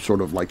I'm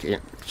sort of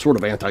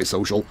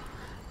antisocial.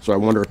 So I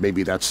wonder if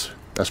maybe that's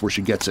where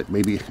she gets it.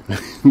 Maybe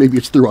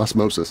it's through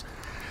osmosis.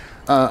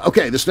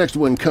 Okay, this next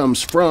one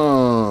comes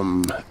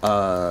from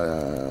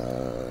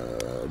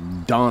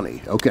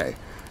Donnie. Okay.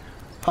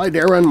 Hi,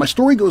 Darren. My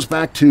story goes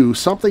back to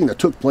something that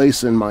took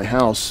place in my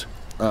house.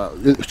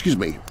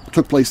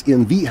 Took place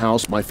in the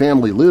house my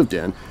family lived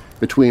in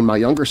between my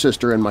younger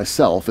sister and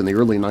myself in the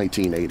early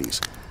 1980s.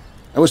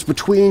 I was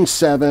between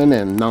 7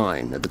 and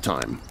 9 at the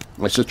time.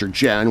 My sister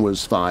Jen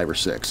was 5 or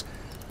 6.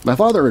 My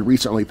father had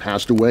recently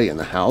passed away in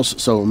the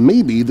house, so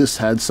maybe this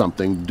had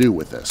something to do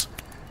with this.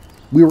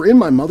 We were in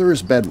my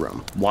mother's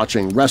bedroom,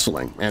 watching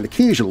wrestling and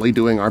occasionally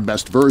doing our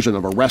best version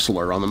of a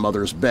wrestler on the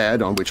mother's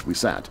bed on which we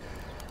sat.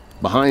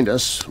 Behind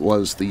us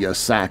was the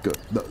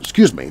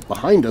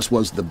behind us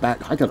was the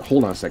back.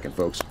 Hold on a second,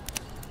 folks.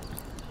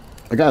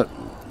 I got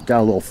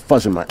a little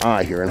fuzz in my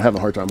eye here and I have a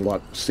hard time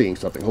seeing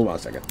something. Hold on a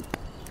second.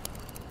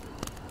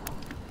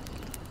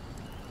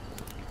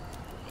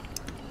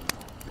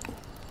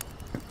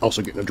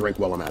 Also getting a drink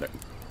while I'm at it.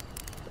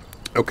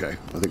 Okay,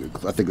 I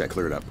think that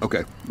cleared up.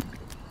 Okay.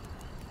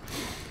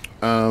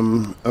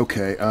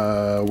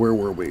 Where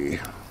were we?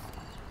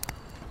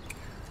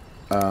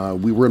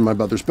 We were in my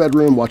mother's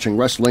bedroom watching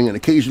wrestling and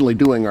occasionally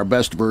doing our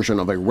best version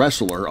of a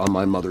wrestler on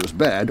my mother's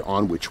bed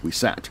on which we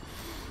sat.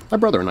 My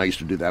brother and I used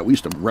to do that. We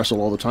used to wrestle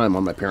all the time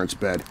on my parents'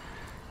 bed.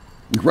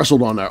 We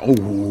wrestled on their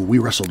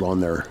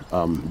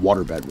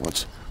water bed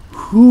once.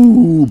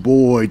 Whoo,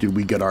 boy, did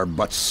we get our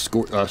butts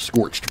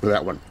scorched for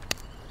that one.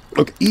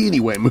 Okay,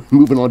 anyway,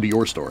 moving on to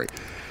your story.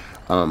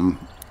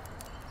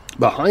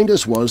 Behind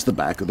us was the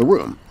back of the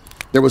room.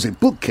 There was a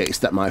bookcase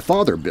that my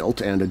father built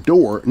and a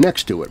door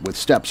next to it with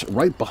steps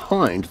right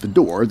behind the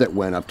door that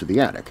went up to the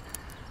attic.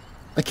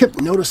 I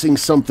kept noticing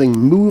something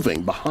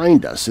moving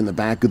behind us in the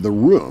back of the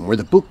room where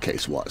the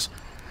bookcase was.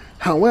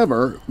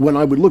 However, when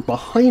I would look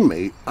behind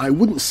me, I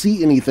wouldn't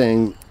see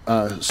anything,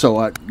 so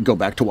I'd go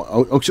back to what...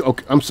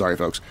 Okay, I'm sorry,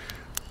 folks.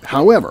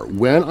 However,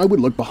 when I would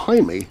look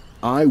behind me,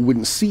 I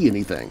wouldn't see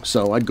anything,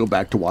 so I'd go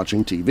back to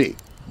watching TV.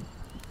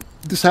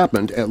 This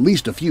happened at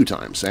least a few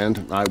times,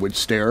 and I would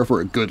stare for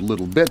a good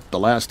little bit the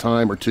last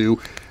time or two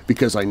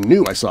because I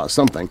knew I saw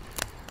something.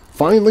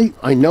 Finally,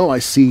 I know I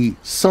see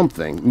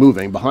something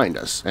moving behind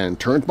us and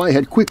turned my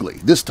head quickly,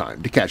 this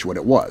time, to catch what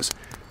it was.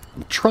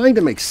 I'm trying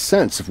to make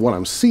sense of what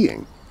I'm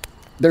seeing.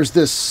 There's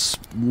this,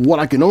 what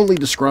I can only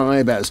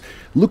describe as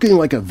looking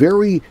like a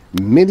very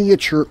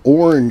miniature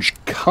orange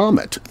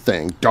comet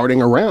thing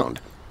darting around.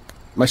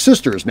 My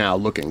sister is now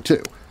looking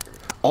too.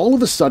 All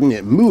of a sudden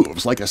it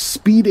moves like a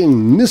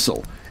speeding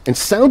missile, and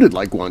sounded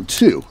like one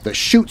too, that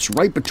shoots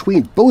right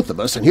between both of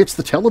us and hits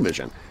the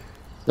television.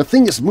 The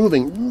thing is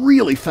moving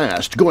really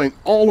fast, going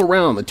all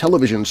around the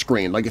television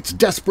screen like it's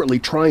desperately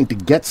trying to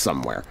get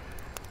somewhere.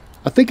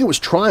 I think it was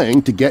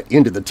trying to get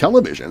into the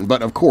television,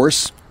 but of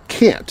course I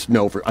can't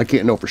know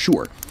for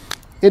sure.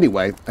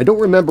 Anyway, I don't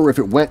remember if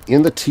it went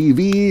in the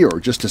TV or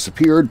just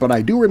disappeared, but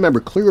I do remember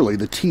clearly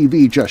the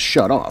TV just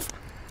shut off.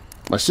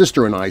 My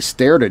sister and I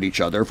stared at each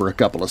other for a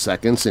couple of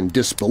seconds in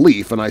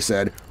disbelief, and I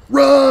said,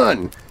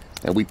 "Run!"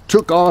 And we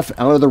took off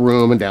out of the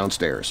room and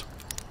downstairs.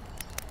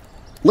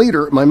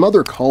 Later, my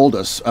mother called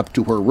us up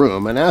to her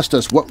room and asked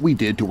us what we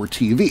did to her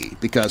TV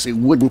because it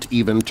wouldn't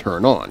even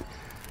turn on.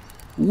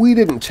 We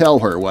didn't tell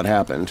her what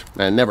happened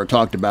and never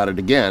talked about it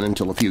again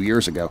until a few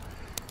years ago.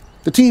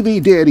 The TV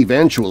did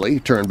eventually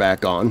turn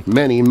back on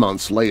many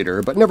months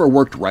later, but never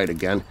worked right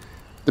again.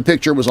 The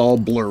picture was all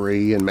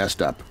blurry and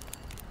messed up.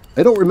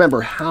 I don't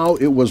remember how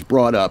it was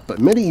brought up, but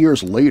many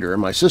years later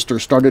my sister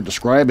started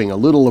describing a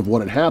little of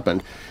what had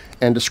happened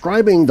and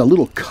describing the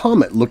little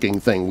comet-looking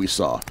thing we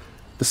saw,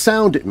 the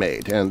sound it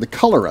made, and the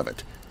color of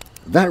it.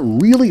 That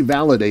really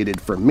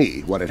validated for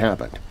me what had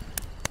happened.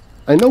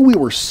 I know we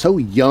were so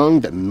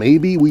young that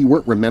maybe we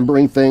weren't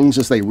remembering things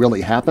as they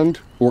really happened,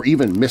 or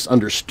even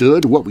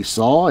misunderstood what we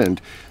saw, and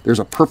there's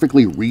a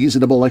perfectly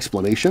reasonable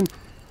explanation.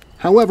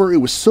 However, it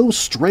was so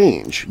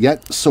strange,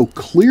 yet so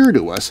clear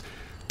to us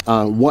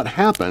what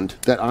happened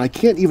that I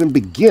can't even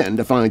begin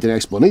to find an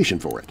explanation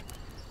for it.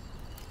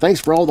 Thanks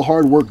for all the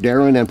hard work,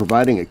 Darren, and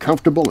providing a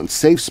comfortable and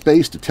safe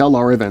space to tell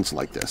our events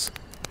like this.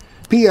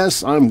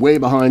 P.S. I'm way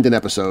behind in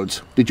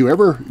episodes. Did you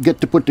ever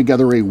get to put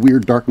together a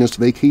Weird Darkness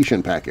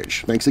vacation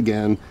package? Thanks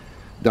again,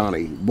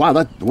 Donnie. Wow,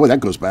 that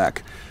goes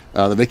back.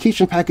 The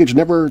vacation package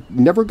never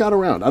got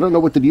around. I don't know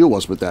what the deal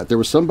was with that. There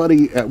was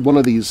somebody at one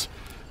of these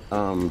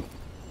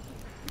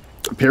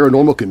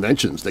paranormal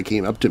conventions that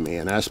came up to me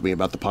and asked me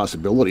about the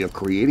possibility of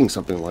creating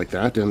something like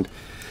that, and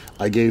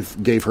I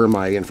gave her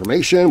my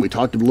information. We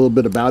talked a little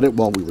bit about it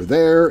while we were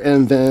there,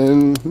 and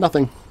then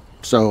nothing.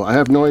 So I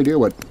have no idea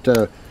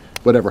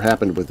whatever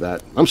happened with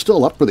that. I'm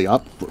still up for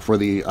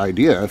the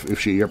idea if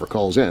she ever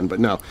calls in, but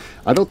no,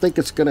 I don't think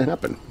it's going to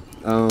happen.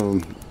 I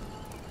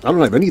don't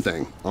have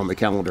anything on the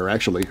calendar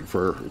actually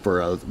for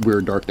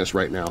Weird Darkness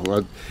right now.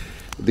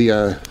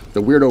 The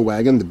Weirdo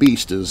Wagon, the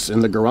Beast, is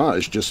in the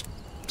garage just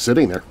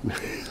sitting there.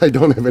 I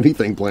don't have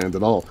anything planned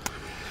at all.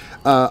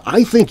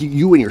 I think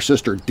you and your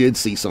sister did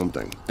see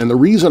something, and the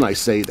reason I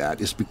say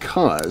that is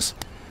because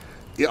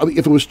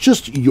if it was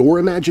just your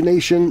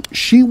imagination,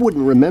 she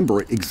wouldn't remember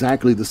it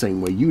exactly the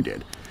same way you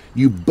did.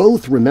 You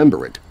both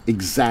remember it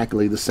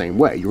exactly the same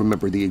way. You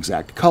remember the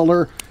exact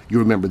color, you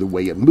remember the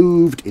way it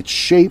moved, its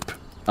shape,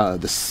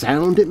 the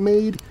sound it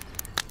made.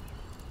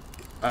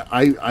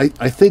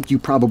 I think you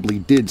probably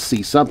did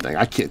see something.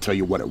 I can't tell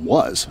you what it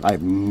was. I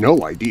have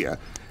no idea.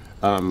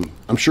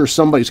 I'm sure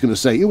somebody's going to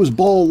say it was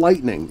ball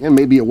lightning, and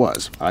maybe it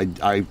was.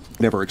 I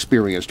never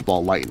experienced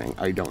ball lightning.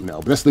 I don't know.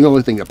 But that's the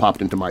only thing that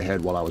popped into my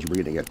head while I was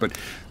reading it. But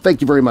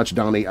thank you very much,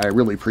 Donnie. I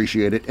really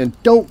appreciate it.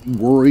 And don't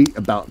worry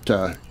about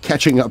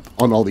catching up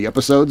on all the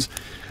episodes.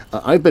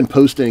 I've been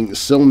posting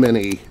so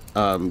many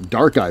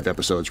Darkive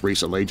episodes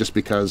recently just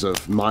because of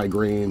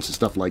migraines and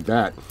stuff like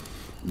that,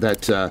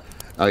 that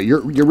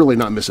you're really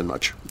not missing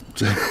much.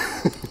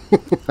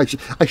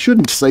 I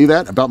shouldn't say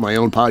that about my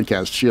own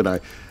podcast, should I?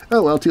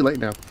 Oh, well, too late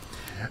now.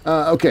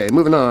 Okay,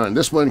 moving on.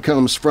 This one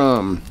comes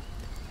from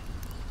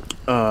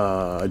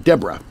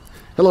Deborah.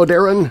 Hello,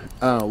 Darren.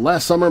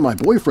 Last summer, my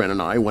boyfriend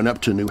and I went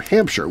up to New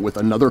Hampshire with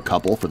another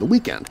couple for the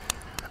weekend.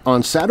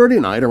 On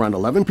Saturday night, around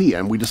 11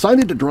 p.m., we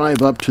decided to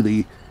drive up to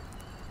the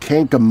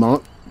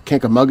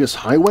Kancamagus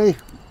Highway?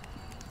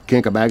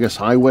 Kancamagus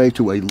Highway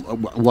to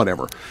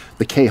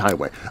the K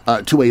Highway,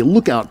 to a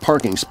lookout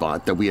parking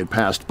spot that we had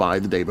passed by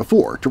the day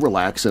before to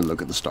relax and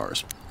look at the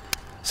stars.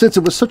 Since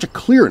it was such a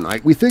clear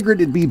night, we figured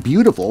it'd be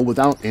beautiful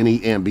without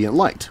any ambient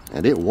light,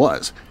 and it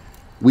was.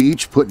 We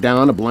each put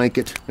down a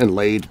blanket and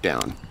laid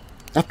down.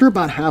 After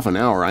about half an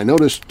hour, I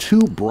noticed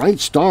two bright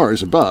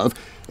stars above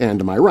and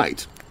to my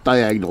right,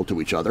 diagonal to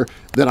each other,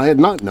 that I had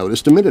not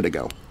noticed a minute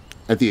ago.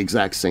 At the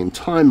exact same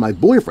time, my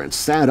boyfriend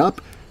sat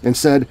up and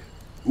said,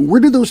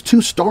 "Where did those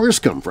two stars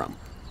come from?"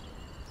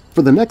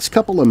 For the next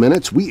couple of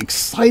minutes, we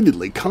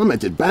excitedly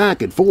commented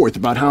back and forth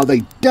about how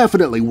they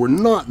definitely were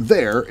not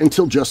there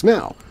until just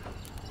now.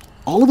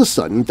 All of a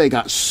sudden, they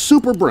got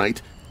super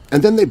bright,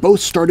 and then they both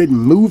started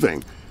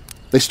moving.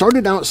 They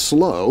started out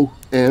slow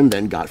and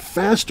then got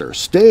faster,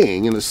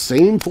 staying in the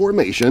same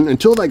formation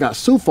until they got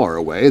so far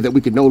away that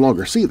we could no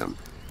longer see them.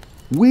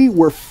 We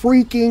were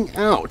freaking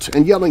out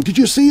and yelling, "Did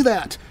you see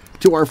that?"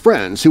 to our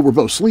friends who were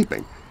both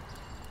sleeping.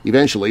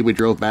 Eventually, we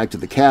drove back to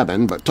the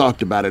cabin, but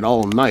talked about it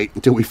all night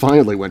until we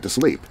finally went to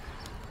sleep.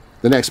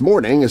 The next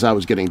morning, as I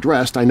was getting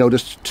dressed, I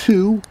noticed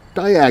two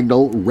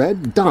diagonal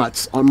red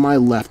dots on my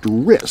left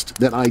wrist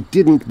that I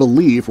didn't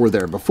believe were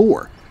there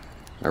before.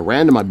 I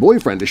ran to my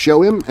boyfriend to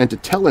show him and to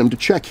tell him to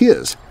check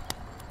his.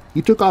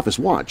 He took off his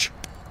watch,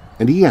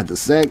 and he had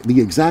the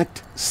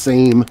exact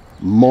same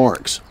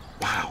marks.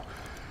 Wow.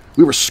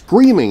 We were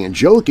screaming and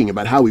joking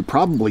about how we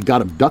probably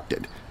got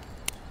abducted.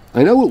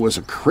 I know it was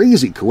a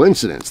crazy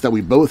coincidence that we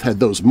both had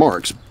those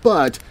marks,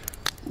 but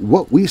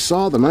what we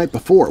saw the night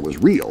before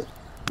was real,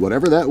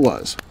 whatever that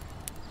was.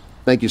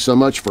 Thank you so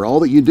much for all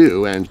that you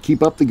do, and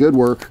keep up the good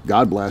work.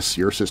 God bless,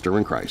 your sister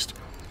in Christ.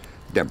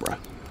 Deborah.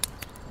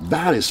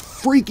 That is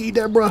freaky,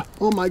 Deborah.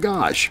 Oh my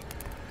gosh.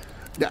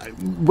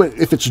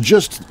 If it's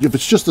just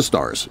the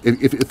stars,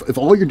 if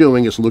all you're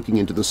doing is looking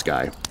into the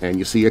sky and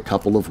you see a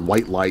couple of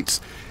white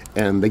lights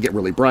and they get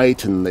really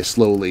bright and they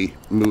slowly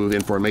move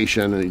in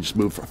formation and they just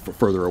move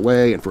further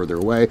away and further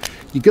away,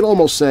 you could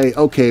almost say,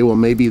 okay, well,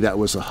 maybe that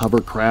was a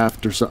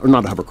hovercraft or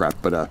not a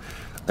hovercraft, but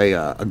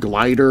a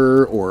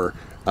glider or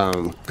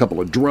a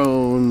couple of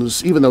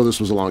drones, even though this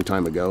was a long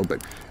time ago,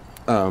 but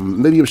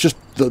maybe it was just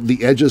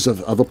the edges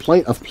of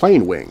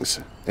plane wings,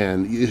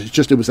 and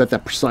it was at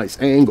that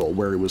precise angle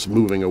where it was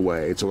moving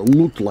away, so it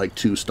looked like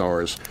two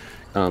stars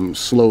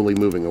slowly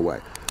moving away.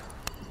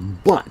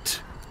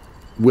 But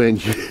when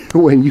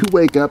you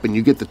wake up and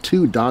you get the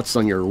two dots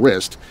on your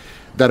wrist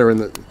that are in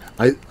the,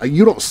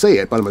 you don't say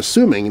it, but I'm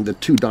assuming the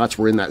two dots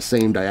were in that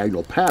same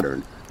diagonal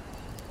pattern.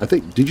 I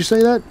think, did you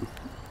say that?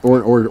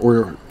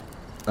 Or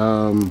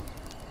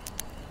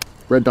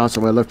red dots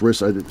on my left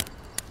wrist. I did.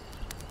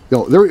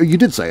 No, there, you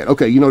did say it.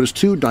 Okay, you noticed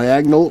two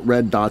diagonal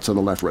red dots on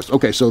the left wrist.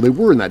 Okay, so they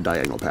were in that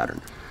diagonal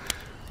pattern.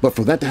 But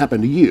for that to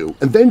happen to you,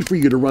 and then for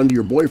you to run to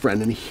your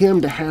boyfriend and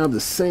him to have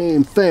the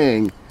same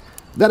thing,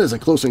 that is a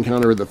close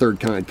encounter of the third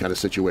kind of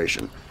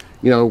situation.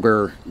 You know,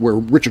 where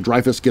Richard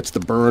Dreyfuss gets the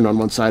burn on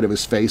one side of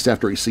his face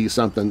after he sees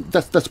something.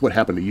 That's what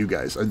happened to you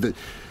guys.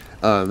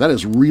 That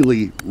is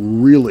really,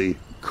 really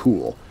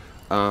cool.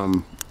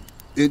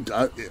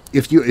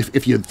 If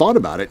you had thought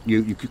about it,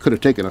 you could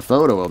have taken a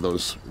photo of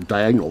those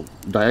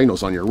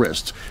diagonals on your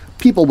wrists.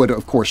 People would,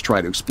 of course,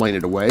 try to explain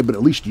it away, but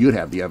at least you'd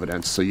have the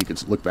evidence so you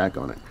could look back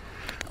on it.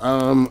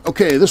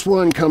 Okay, this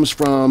one comes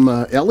from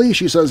Ellie.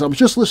 She says, I was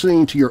just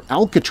listening to your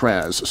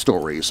Alcatraz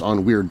stories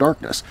on Weird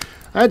Darkness.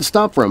 I had to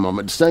stop for a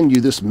moment to send you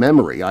this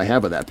memory I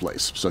have of that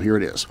place, so here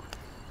it is.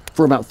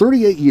 For about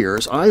 38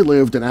 years, I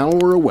lived an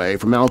hour away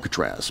from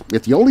Alcatraz,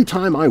 yet the only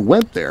time I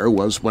went there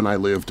was when I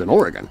lived in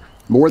Oregon,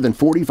 more than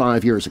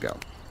 45 years ago.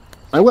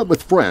 I went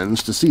with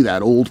friends to see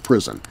that old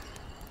prison.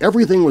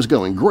 Everything was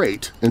going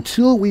great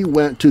until we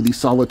went to the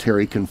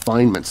solitary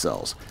confinement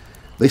cells.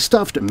 They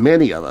stuffed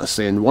many of us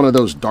in one of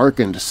those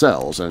darkened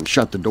cells and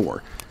shut the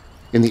door.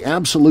 In the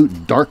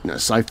absolute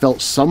darkness, I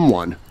felt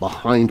someone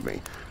behind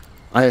me.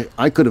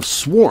 I could have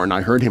sworn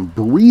I heard him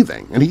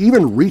breathing, and he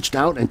even reached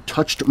out and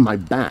touched my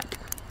back.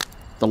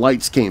 The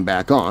lights came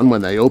back on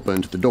when they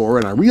opened the door,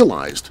 and I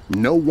realized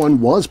no one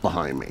was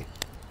behind me.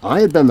 I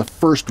had been the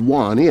first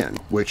one in,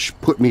 which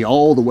put me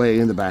all the way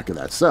in the back of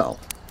that cell.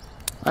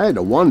 I had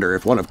to wonder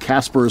if one of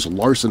Casper's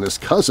larcenous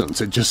cousins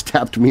had just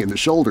tapped me in the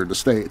shoulder to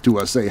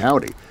say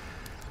howdy.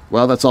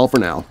 Well, that's all for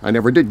now. I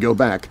never did go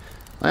back.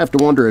 I have to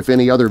wonder if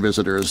any other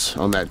visitors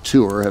on that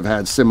tour have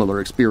had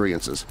similar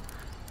experiences.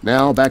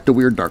 Now, back to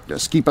Weird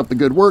Darkness. Keep up the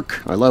good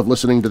work. I love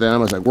listening to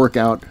them as I work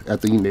out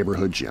at the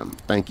neighborhood gym.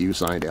 Thank you,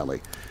 signed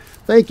Ellie.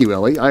 Thank you,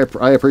 Ellie. I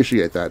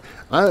appreciate that.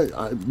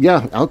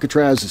 Yeah,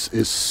 Alcatraz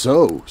is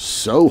so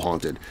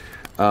haunted.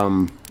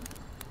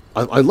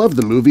 I love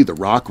the movie The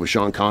Rock with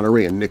Sean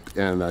Connery and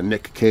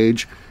Nick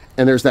Cage.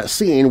 And there's that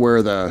scene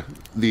where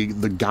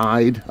the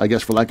guide, I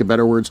guess for lack of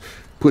better words,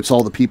 puts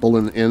all the people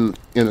in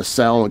a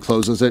cell and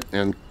closes it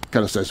and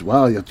kind of says,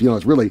 "Wow, it's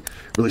really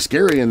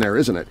scary in there,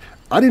 isn't it?"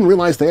 I didn't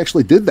realize they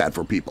actually did that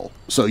for people.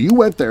 So you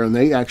went there and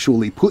they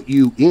actually put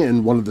you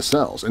in one of the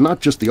cells, and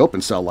not just the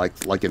open cell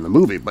like in the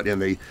movie, but in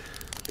the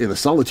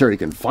solitary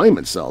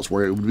confinement cells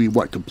where it would be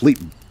what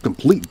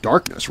complete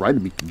darkness, right?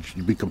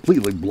 It'd be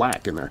completely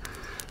black in there.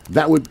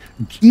 That would,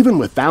 even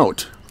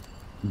without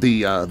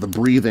the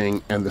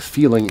breathing and the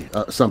feeling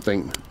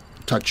something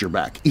touch your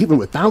back, even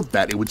without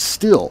that, it would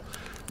still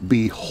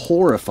be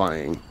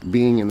horrifying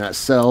being in that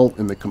cell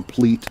in the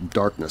complete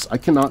darkness. I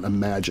cannot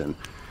imagine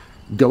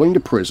going to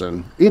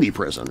prison, any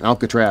prison,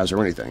 Alcatraz or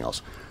anything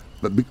else,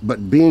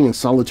 but being in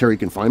solitary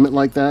confinement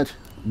like that,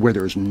 where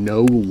there's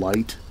no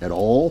light at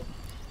all,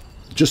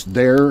 just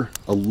there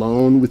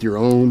alone with your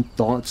own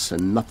thoughts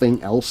and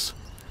nothing else,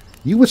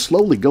 you would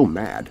slowly go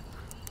mad.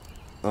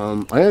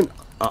 I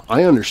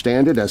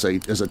understand it as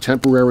a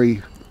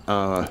temporary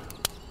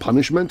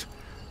punishment,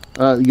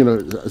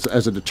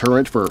 as a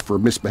deterrent for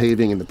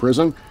misbehaving in the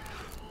prison.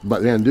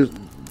 But man, there's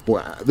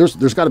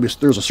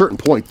a certain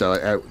point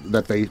though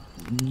that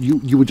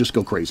you would just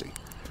go crazy.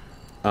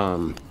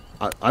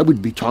 I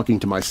would be talking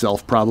to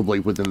myself probably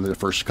within the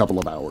first couple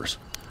of hours,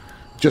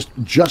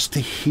 just to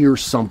hear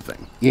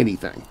something,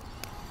 anything.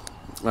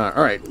 All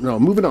right, no,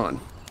 moving on.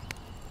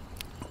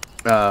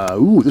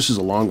 Ooh, this is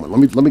a long one.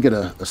 Let me get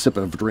a sip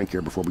of a drink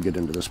here before we get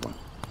into this one.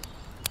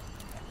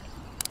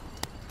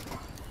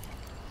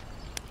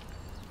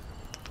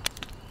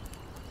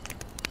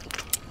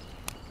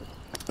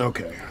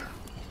 Okay.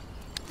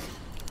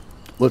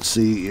 Let's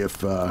see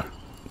if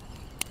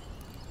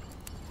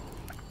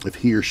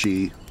he or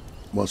she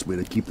wants me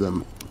to keep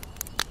them.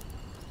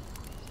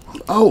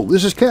 Oh,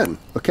 this is Ken.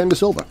 Ken Da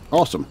Silva.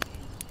 Awesome.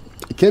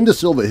 Ken Da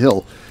Silva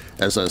Hill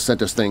has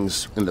sent us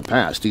things in the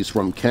past. He's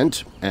from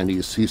Kent, and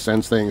he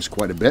sends things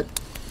quite a bit.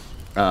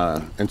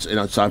 So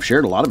I've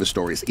shared a lot of his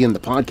stories in the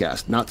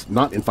podcast,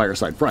 not in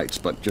Fireside Frights,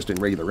 but just in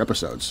regular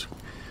episodes.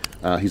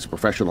 He's a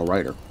professional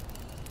writer.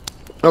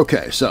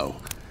 Okay, so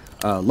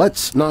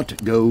let's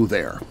not go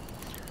there.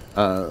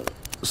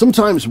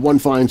 Sometimes one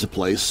finds a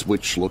place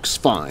which looks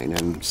fine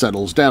and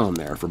settles down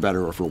there for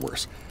better or for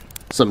worse.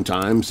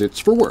 Sometimes it's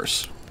for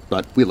worse,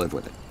 but we live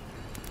with it.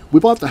 We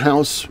bought the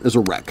house as a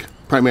wreck,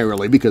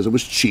 primarily because it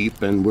was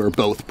cheap and we're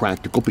both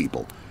practical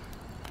people.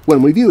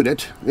 When we viewed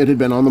it, it had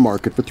been on the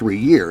market for 3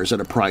 years at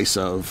a price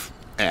of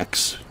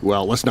X.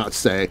 Well, let's not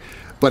say,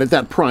 but at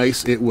that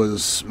price it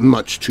was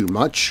much too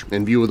much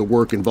in view of the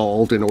work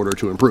involved in order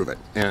to improve it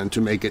and to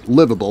make it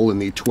livable in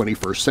the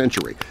 21st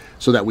century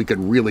so that we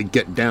could really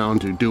get down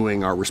to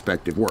doing our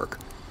respective work.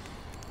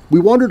 We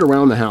wandered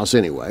around the house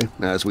anyway,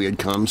 as we had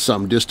come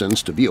some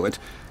distance to view it,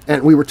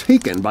 and we were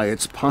taken by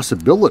its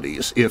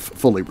possibilities if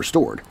fully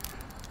restored.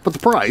 But the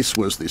price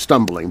was the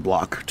stumbling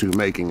block to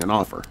making an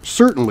offer,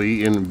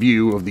 certainly in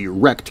view of the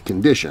wrecked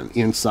condition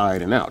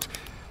inside and out.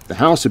 The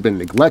house had been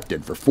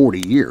neglected for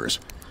 40 years.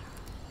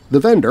 The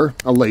vendor,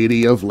 a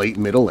lady of late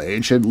middle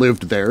age, had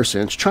lived there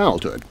since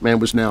childhood and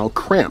was now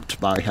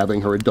cramped by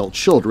having her adult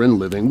children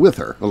living with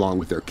her, along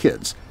with their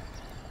kids.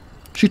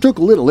 She took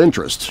little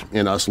interest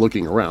in us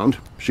looking around.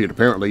 She had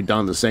apparently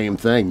done the same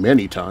thing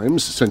many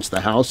times since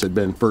the house had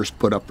been first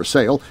put up for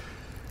sale.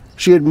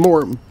 She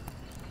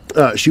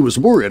was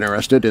more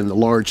interested in the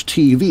large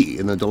TV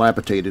in the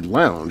dilapidated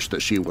lounge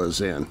that she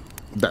was in,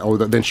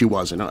 than she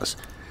was in us.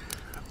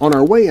 On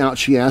our way out,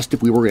 she asked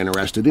if we were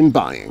interested in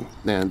buying,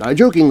 and I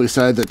jokingly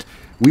said that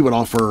we would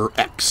offer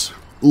X,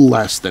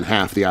 less than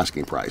half the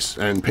asking price,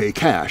 and pay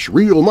cash,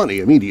 real money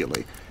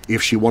immediately,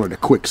 if she wanted a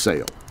quick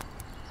sale.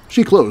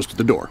 She closed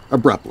the door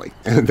abruptly,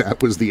 and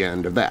that was the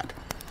end of that.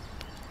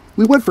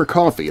 We went for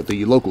coffee at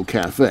the local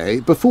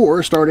cafe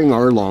before starting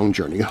our long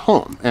journey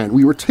home, and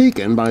we were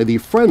taken by the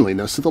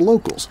friendliness of the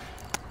locals.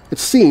 It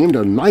seemed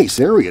a nice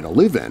area to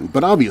live in,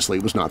 but obviously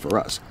it was not for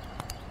us.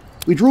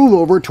 We drove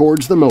over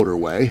towards the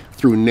motorway,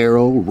 through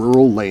narrow,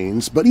 rural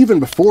lanes, but even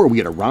before we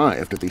had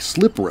arrived at the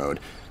slip road,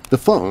 the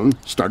phone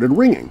started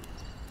ringing.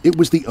 It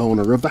was the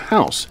owner of the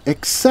house,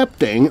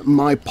 accepting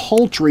my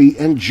paltry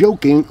and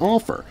joking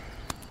offer.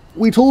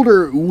 We told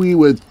her we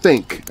would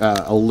think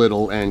a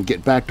little and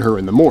get back to her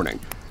in the morning,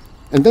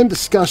 and then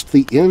discussed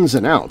the ins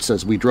and outs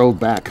as we drove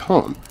back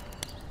home.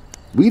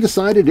 We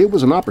decided it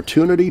was an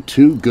opportunity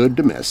too good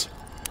to miss.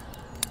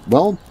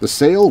 Well, the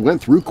sale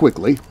went through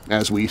quickly,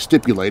 as we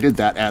stipulated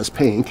that as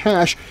paying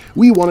cash,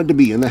 we wanted to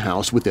be in the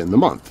house within the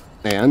month,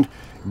 and,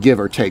 give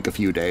or take a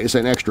few days,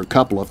 an extra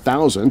couple of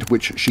thousand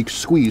which she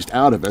squeezed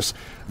out of us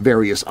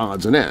various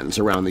odds and ends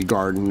around the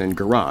garden and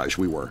garage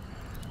we were.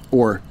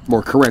 Or,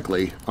 more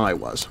correctly, I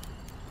was.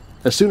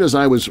 As soon as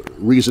I was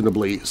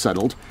reasonably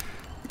settled,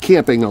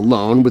 camping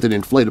alone with an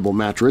inflatable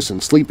mattress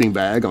and sleeping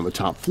bag on the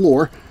top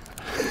floor.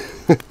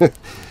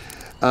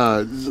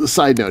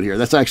 Side note here,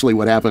 that's actually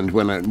what happened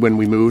when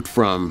we moved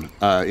from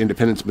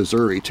Independence,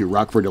 Missouri to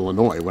Rockford,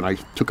 Illinois. When I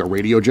took a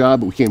radio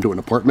job, we came to an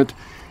apartment,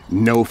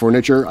 no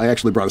furniture. I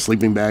actually brought a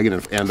sleeping bag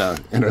and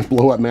a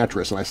blow-up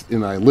mattress,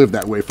 and I lived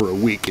that way for a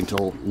week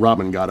until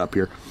Robin got up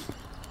here.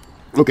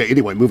 Okay,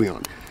 anyway, moving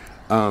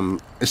on.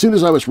 As soon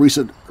as I was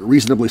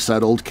reasonably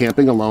settled,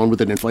 camping alone with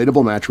an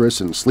inflatable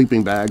mattress and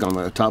sleeping bag on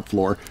the top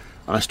floor,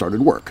 I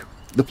started work.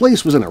 The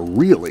place was in a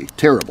really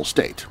terrible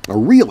state, a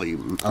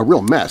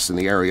real mess in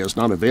the areas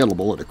not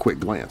available at a quick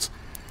glance.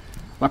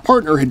 My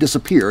partner had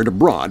disappeared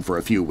abroad for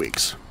a few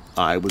weeks.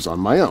 I was on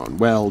my own,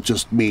 well,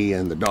 just me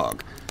and the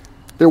dog.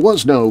 There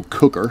was no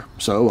cooker,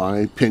 so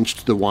I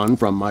pinched the one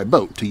from my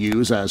boat to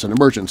use as an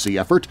emergency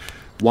effort,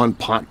 one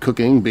pot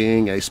cooking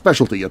being a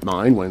specialty of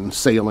mine when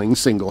sailing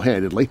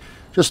single-handedly.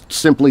 Just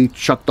simply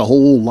chuck the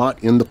whole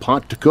lot in the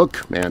pot to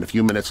cook, and a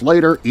few minutes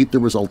later eat the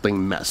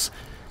resulting mess.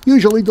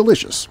 Usually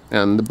delicious,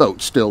 and the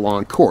boat still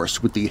on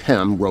course with the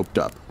helm roped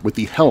up.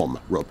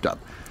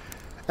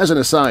 As an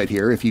aside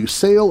here, if you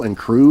sail and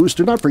cruise,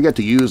 do not forget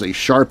to use a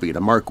Sharpie to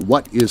mark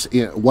what is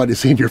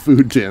in your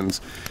food tins.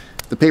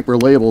 The paper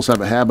labels have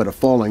a habit of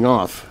falling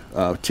off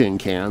tin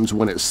cans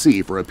when at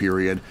sea for a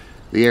period,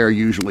 the air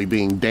usually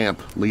being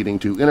damp, leading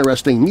to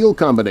interesting meal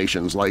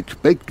combinations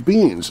like baked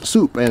beans,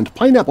 soup, and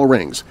pineapple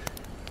rings.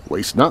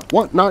 Waste not,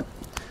 want not.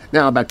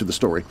 Now back to the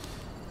story.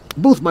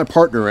 Both my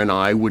partner and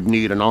I would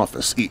need an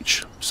office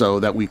each, so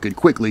that we could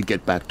quickly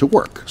get back to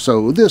work,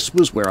 so this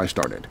was where I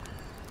started.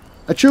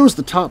 I chose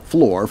the top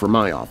floor for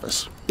my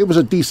office. It was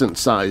a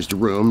decent-sized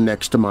room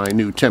next to my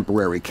new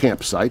temporary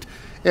campsite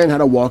and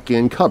had a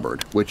walk-in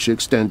cupboard, which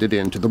extended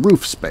into the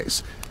roof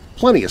space,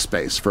 plenty of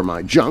space for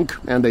my junk,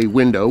 and a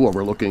window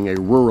overlooking a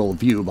rural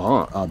view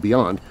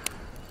beyond.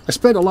 I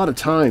spent a lot of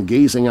time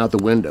gazing out the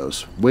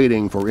windows,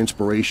 waiting for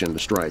inspiration to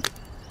strike.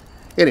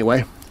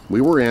 Anyway, we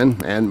were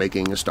in and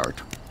making a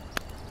start.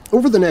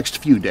 Over the next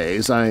few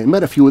days, I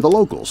met a few of the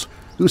locals,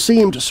 who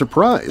seemed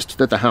surprised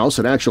that the house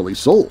had actually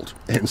sold,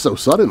 and so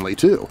suddenly,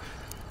 too.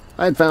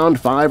 I had found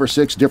 5 or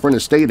 6 different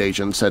estate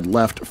agents had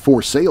left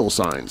for sale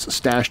signs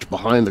stashed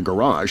behind the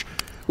garage,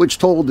 which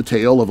told the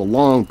tale of a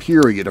long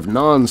period of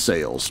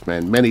non-sales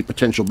and many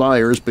potential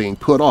buyers being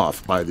put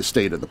off by the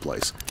state of the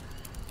place.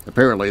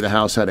 Apparently the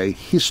house had a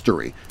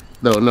history,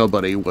 though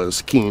nobody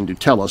was keen to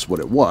tell us what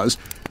it was,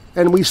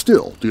 and we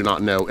still do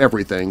not know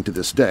everything to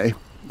this day,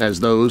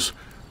 as those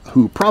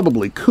who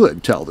probably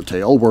could tell the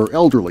tale were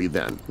elderly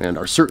then and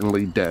are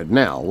certainly dead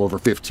now, over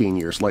 15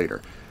 years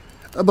later.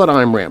 But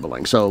I'm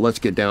rambling, so let's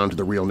get down to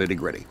the real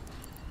nitty-gritty.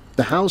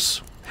 The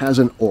house has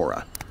an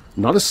aura.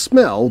 Not a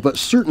smell, but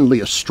certainly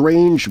a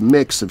strange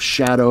mix of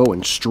shadow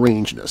and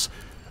strangeness,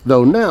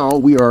 though now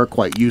we are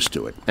quite used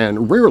to it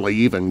and rarely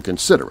even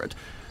consider it.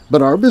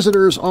 But our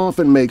visitors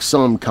often make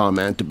some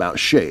comment about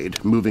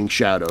shade, moving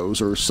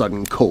shadows, or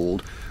sudden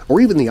cold, or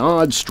even the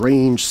odd,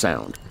 strange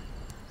sound.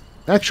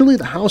 Actually,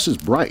 the house is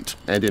bright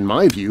and, in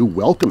my view,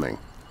 welcoming,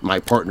 my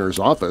partner's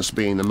office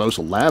being the most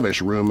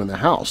lavish room in the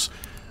house,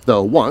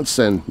 though once,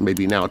 and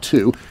maybe now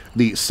too,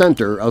 the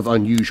center of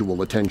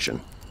unusual attention.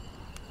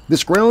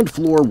 This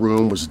ground-floor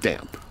room was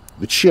damp,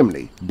 the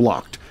chimney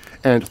blocked,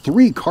 and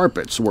 3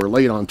 carpets were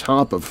laid on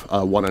top of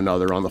one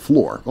another on the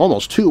floor,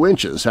 almost 2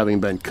 inches having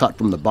been cut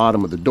from the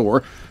bottom of the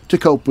door to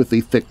cope with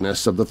the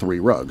thickness of the 3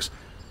 rugs.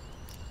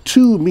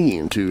 Too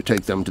mean to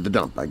take them to the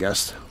dump, I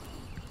guess.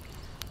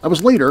 I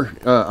was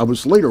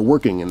later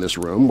working in this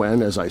room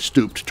when, as I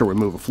stooped to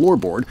remove a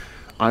floorboard,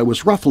 I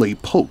was roughly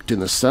poked in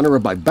the center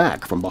of my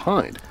back from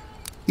behind.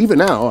 Even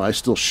now, I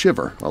still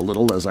shiver a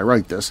little as I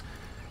write this.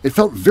 It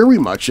felt very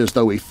much as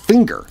though a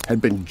finger had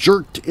been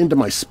jerked into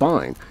my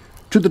spine,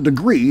 to the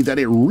degree that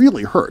it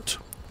really hurt.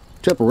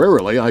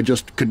 Temporarily, I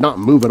just could not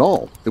move at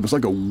all. It was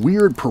like a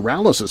weird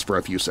paralysis for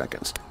a few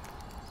seconds.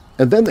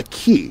 And then the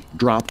key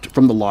dropped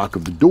from the lock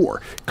of the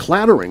door,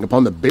 clattering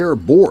upon the bare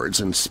boards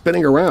and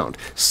spinning around,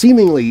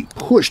 seemingly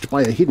pushed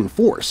by a hidden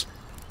force.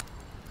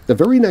 The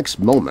very next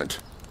moment,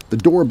 the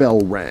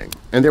doorbell rang,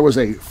 and there was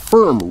a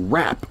firm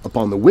rap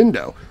upon the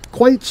window,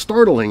 quite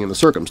startling in the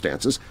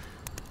circumstances.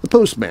 The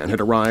postman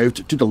had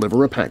arrived to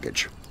deliver a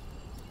package.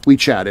 We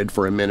chatted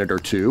for a minute or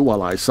two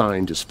while I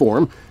signed his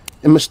form,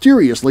 and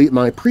mysteriously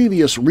my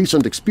previous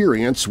recent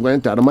experience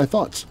went out of my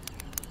thoughts.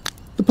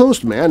 The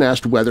postman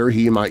asked whether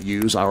he might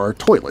use our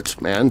toilet,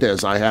 and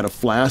as I had a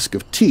flask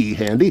of tea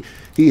handy,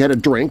 he had a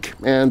drink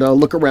and a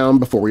look around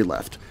before he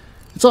left.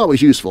 It's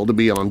always useful to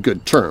be on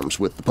good terms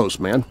with the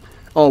postman,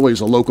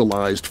 always a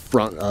localized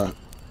front of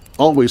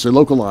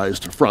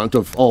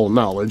all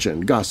knowledge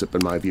and gossip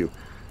in my view.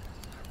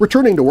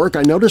 Returning to work,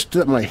 I noticed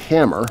that my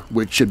hammer,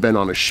 which had been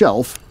on a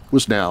shelf,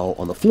 was now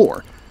on the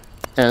floor,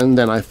 and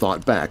then I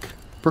thought back.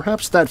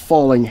 Perhaps that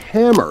falling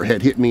hammer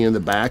had hit me in the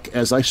back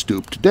as I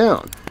stooped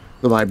down,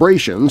 the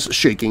vibrations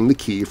shaking the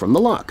key from the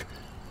lock.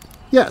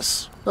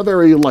 Yes, a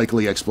very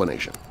likely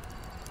explanation.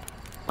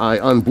 I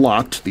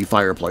unblocked the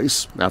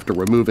fireplace after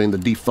removing the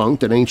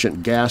defunct and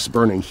ancient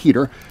gas-burning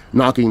heater,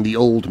 knocking the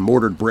old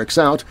mortared bricks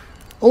out,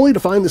 only to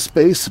find the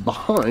space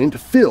behind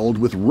filled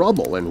with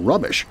rubble and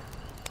rubbish.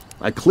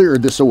 I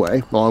cleared this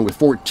away, along with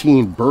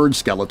 14 bird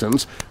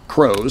skeletons,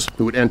 crows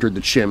who had entered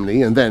the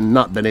chimney and then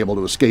not been able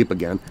to escape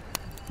again.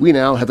 We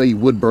now have a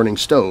wood-burning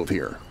stove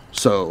here,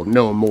 so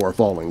no more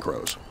falling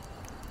crows.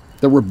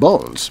 There were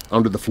bones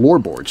under the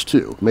floorboards,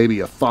 too, maybe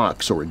a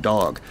fox or a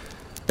dog.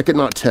 I could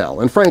not tell,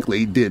 and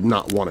frankly did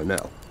not want to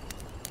know.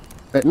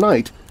 At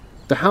night,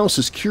 the house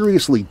is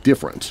curiously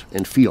different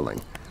in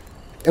feeling,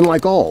 and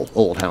like all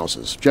old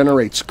houses,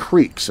 generates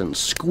creaks and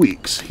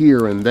squeaks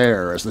here and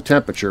there as the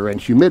temperature and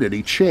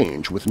humidity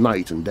change with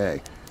night and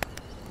day.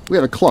 We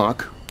had a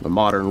clock, a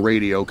modern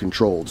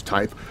radio-controlled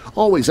type,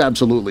 always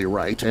absolutely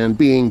right, and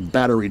being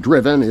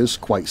battery-driven is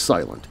quite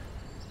silent.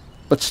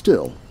 But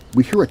still,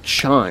 we hear a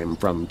chime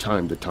from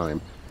time to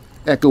time,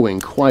 echoing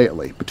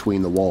quietly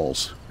between the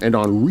walls, and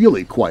on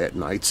really quiet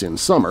nights in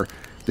summer,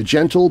 the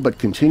gentle but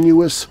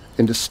continuous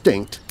and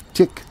distinct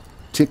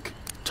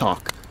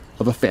tick-tick-tock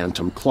of a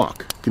phantom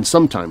clock can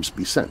sometimes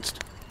be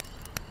sensed.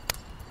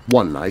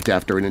 One night,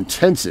 after an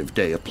intensive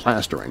day of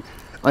plastering,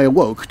 I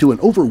awoke to an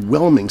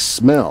overwhelming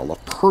smell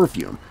of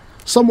perfume,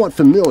 somewhat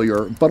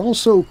familiar but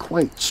also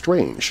quite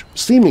strange,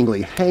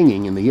 seemingly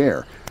hanging in the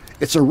air.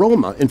 Its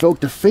aroma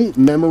invoked a faint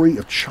memory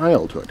of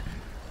childhood,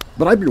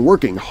 but I'd been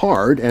working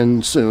hard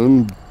and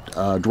soon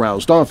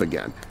drowsed off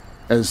again,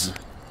 as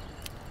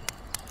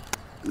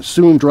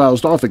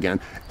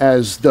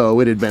though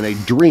it had been a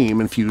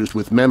dream infused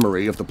with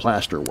memory of the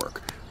plaster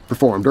work,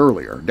 performed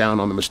earlier down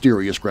on the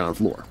mysterious ground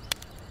floor.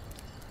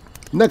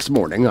 Next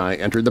morning I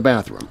entered the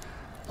bathroom,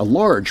 a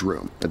large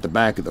room at the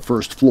back of the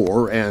first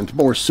floor and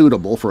more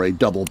suitable for a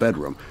double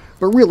bedroom,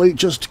 but really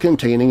just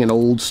containing an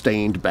old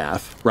stained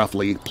bath,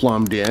 roughly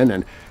plumbed in,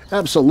 and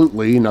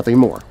absolutely nothing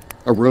more.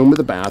 A room with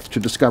a bath to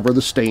discover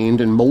the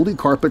stained and moldy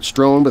carpet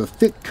strewn with a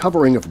thick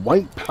covering of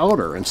white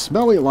powder and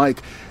smelling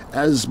like,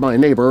 as my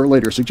neighbor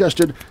later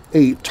suggested,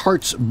 a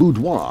tart's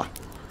boudoir.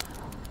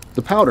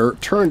 The powder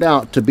turned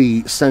out to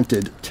be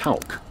scented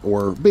talc,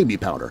 or baby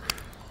powder.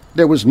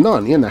 There was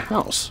none in the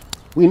house.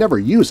 We never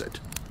use it,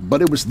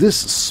 but it was this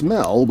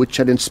smell which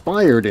had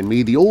inspired in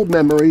me the old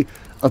memory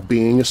of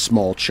being a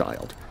small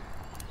child.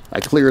 I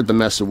cleared the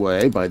mess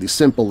away by the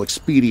simple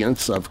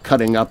expedients of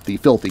cutting up the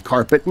filthy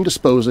carpet and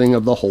disposing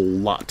of the whole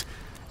lot,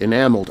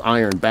 enameled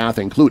iron bath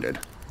included.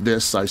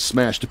 This I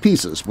smashed to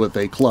pieces with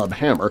a club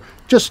hammer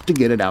just to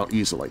get it out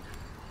easily.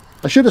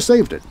 I should have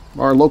saved it.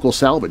 Our local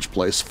salvage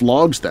place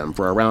flogs them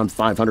for around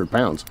 500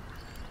 pounds.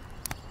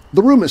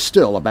 The room is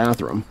still a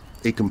bathroom,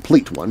 a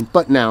complete one,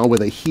 but now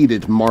with a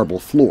heated marble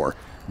floor,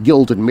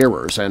 gilded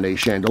mirrors, and a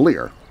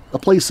chandelier, a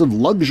place of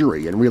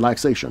luxury and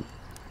relaxation.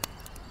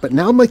 But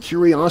now my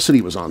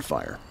curiosity was on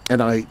fire,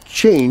 and I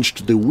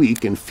changed the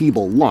weak and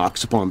feeble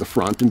locks upon the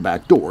front and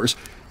back doors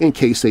in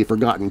case a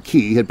forgotten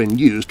key had been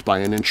used by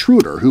an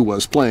intruder who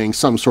was playing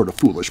some sort of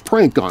foolish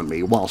prank on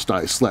me whilst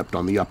I slept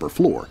on the upper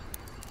floor.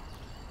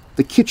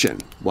 The kitchen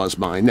was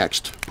my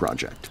next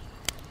project.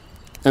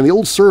 And the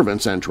old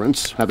servants'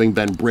 entrance having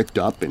been bricked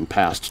up in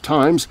past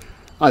times,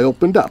 I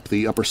opened up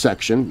the upper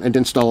section and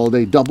installed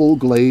a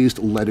double-glazed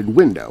leaded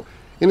window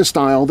in a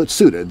style that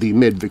suited the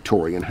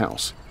mid-Victorian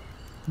house.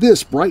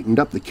 This brightened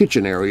up the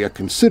kitchen area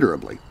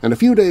considerably, and a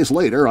few days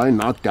later I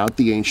knocked out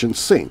the ancient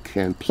sink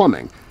and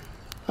plumbing.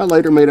 I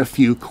later made a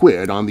few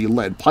quid on the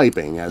lead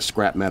piping as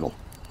scrap metal.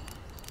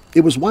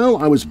 It was while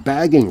I was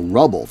bagging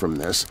rubble from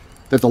this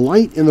that the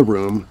light in the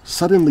room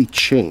suddenly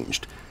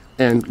changed,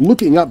 and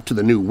looking up to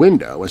the new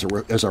window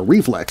as a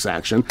reflex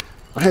action,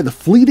 I had the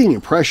fleeting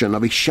impression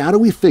of a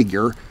shadowy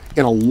figure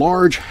in a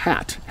large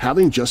hat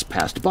having just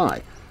passed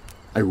by.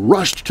 I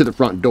rushed to the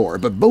front door,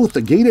 but both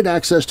the gated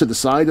access to the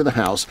side of the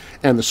house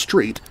and the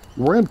street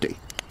were empty.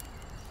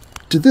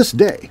 To this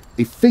day,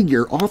 a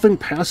figure often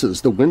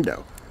passes the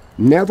window,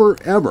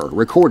 never ever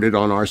recorded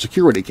on our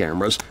security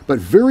cameras, but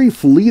very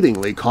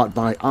fleetingly caught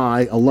by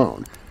eye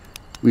alone.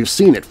 We've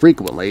seen it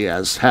frequently,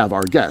 as have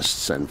our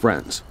guests and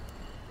friends.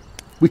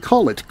 We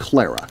call it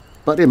Clara,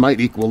 but it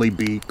might equally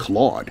be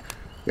Claude.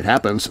 It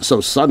happens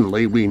so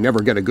suddenly we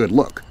never get a good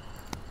look.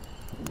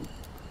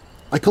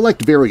 I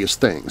collect various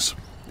things,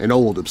 an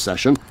old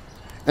obsession,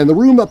 and the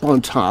room up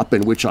on top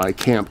in which I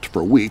camped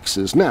for weeks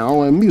is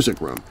now a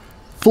music room,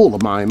 full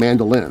of my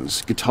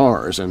mandolins,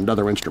 guitars, and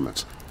other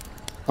instruments.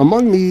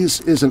 Among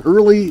these is an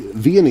early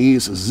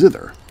Viennese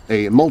zither,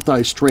 a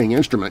multi-string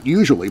instrument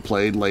usually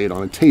played laid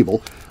on a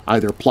table,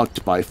 either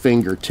plucked by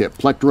finger-tip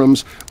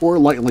plectrums or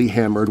lightly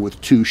hammered with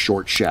two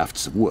short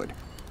shafts of wood.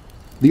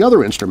 The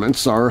other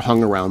instruments are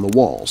hung around the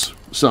walls,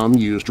 some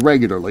used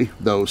regularly,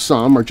 though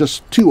some are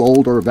just too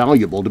old or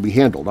valuable to be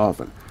handled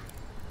often.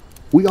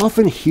 We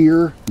often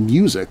hear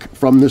music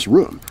from this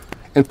room,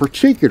 and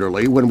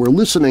particularly when we're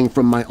listening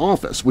from my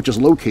office, which is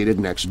located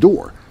next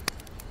door.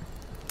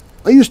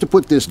 I used to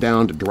put this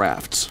down to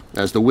drafts,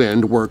 as the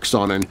wind works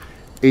on an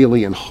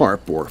alien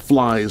harp, or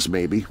flies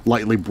maybe,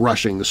 lightly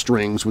brushing the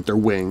strings with their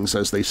wings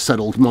as they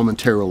settled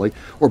momentarily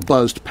or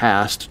buzzed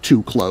past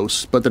too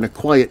close, but then a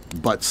quiet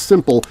but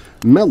simple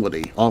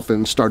melody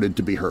often started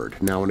to be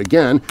heard. Now and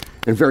again,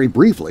 and very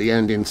briefly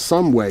and in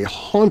some way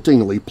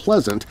hauntingly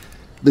pleasant,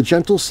 the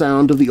gentle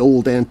sound of the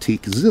old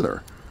antique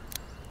zither.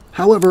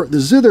 However, the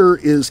zither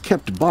is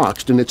kept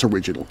boxed in its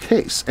original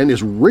case and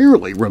is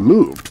rarely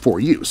removed for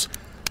use.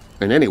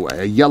 And anyway,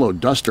 a yellow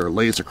duster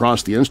lays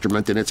across the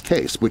instrument in its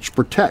case, which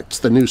protects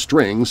the new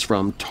strings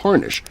from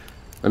tarnish,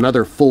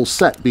 another full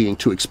set being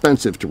too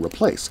expensive to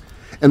replace,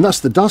 and thus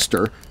the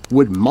duster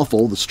would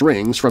muffle the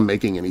strings from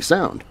making any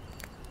sound.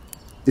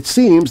 It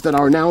seems that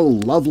our now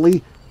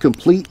lovely,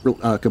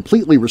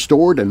 completely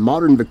restored and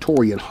modern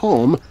Victorian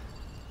home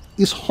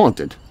is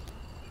haunted.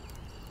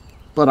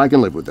 But I can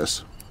live with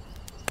this.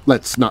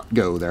 Let's not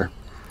go there.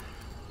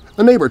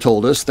 A neighbor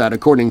told us that,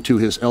 according to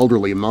his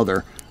elderly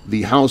mother,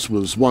 the house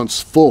was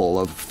once full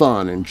of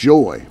fun and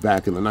joy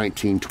back in the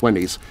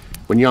 1920s,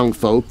 when young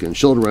folk and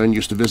children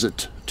used to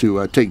visit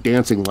to take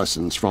dancing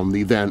lessons from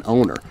the then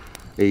owner,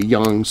 a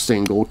young,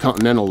 single,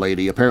 continental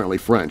lady, apparently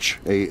French,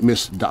 a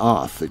Miss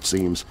D'Ath, it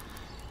seems.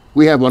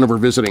 We have one of her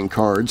visiting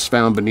cards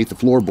found beneath the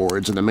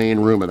floorboards in the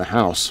main room of the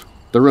house.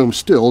 The room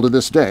still, to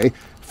this day,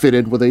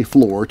 fitted with a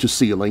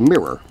floor-to-ceiling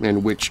mirror,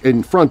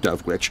 in front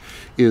of which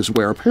is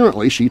where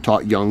apparently she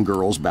taught young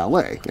girls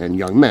ballet and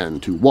young men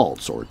to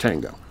waltz or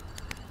tango.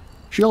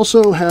 She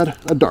also had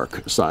a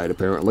dark side,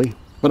 apparently,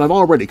 but I've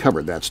already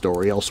covered that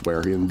story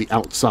elsewhere in The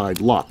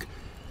Outside Lock.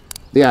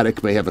 The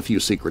attic may have a few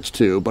secrets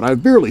too, but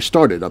I've barely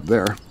started up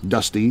there,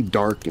 dusty,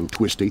 dark, and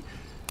twisty.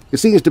 It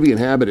seems to be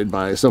inhabited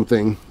by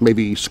something,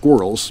 maybe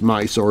squirrels,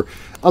 mice, or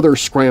other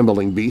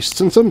scrambling beasts,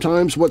 and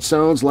sometimes what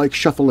sounds like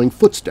shuffling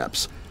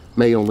footsteps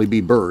may only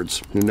be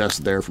birds who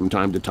nest there from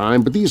time to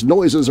time, but these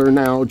noises are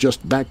now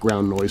just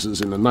background noises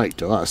in the night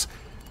to us.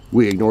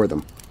 We ignore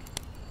them.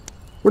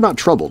 We're not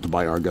troubled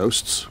by our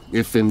ghosts,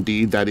 if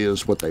indeed that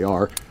is what they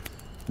are.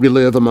 We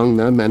live among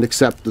them and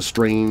accept the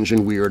strange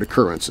and weird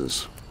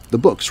occurrences. The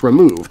books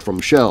removed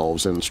from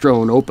shelves and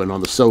strewn open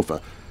on the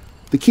sofa.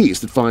 The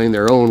keys that find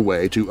their own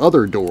way to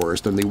other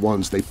doors than the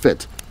ones they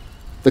fit.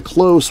 The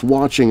close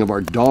watching of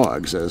our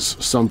dogs as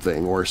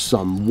something or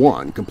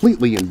someone,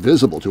 completely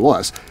invisible to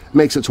us,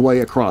 makes its way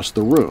across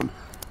the room.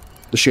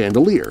 The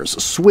chandeliers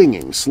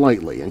swinging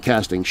slightly and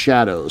casting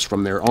shadows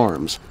from their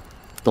arms.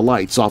 The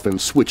lights often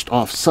switched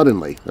off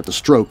suddenly at the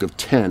stroke of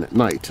 10 at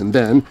night and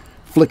then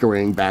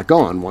flickering back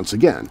on once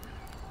again.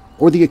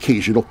 Or the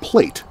occasional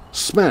plate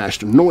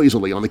smashed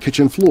noisily on the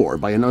kitchen floor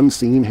by an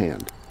unseen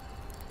hand.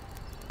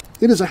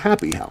 It is a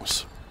happy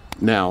house,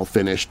 now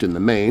finished in the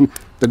main,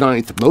 the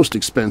 9th most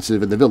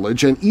expensive in the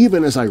village, and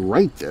even as I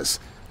write this,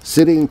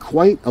 sitting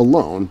quite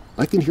alone,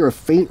 I can hear a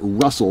faint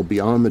rustle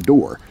beyond the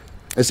door,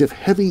 as if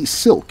heavy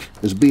silk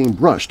is being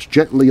brushed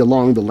gently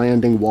along the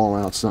landing wall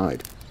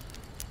outside.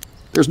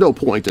 There's no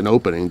point in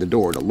opening the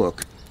door to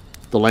look.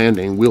 The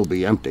landing will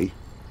be empty.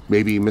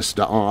 Maybe Miss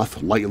D'Ath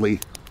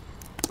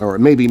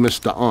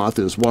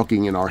is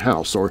walking in our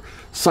house or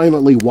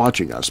silently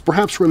watching us,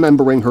 perhaps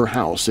remembering her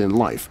house in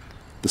life,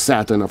 the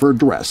satin of her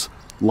dress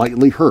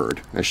lightly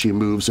heard as she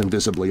moves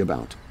invisibly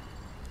about.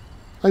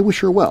 I wish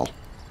her well.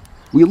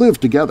 We live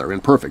together in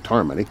perfect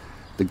harmony,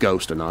 the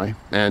ghost and I,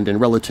 and in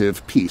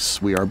relative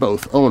peace we are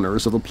both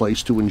owners of a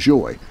place to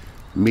enjoy,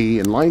 me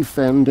in life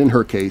and, in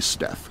her case,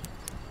 death.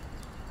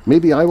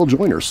 Maybe I will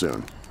join her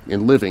soon,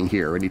 in living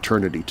here in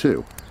eternity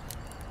too.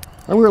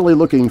 I'm really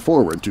looking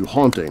forward to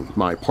haunting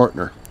my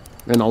partner,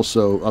 and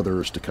also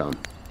others to come.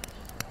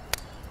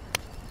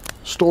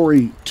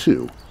 Story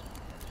 2.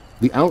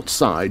 The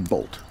Outside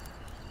Bolt.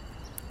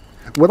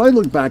 When I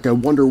look back, I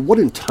wonder what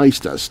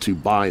enticed us to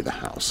buy the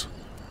house.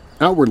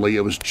 Outwardly,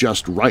 it was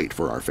just right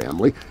for our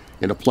family,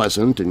 in a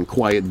pleasant and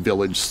quiet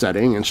village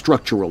setting and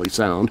structurally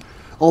sound,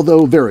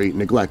 although very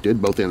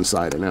neglected both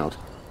inside and out.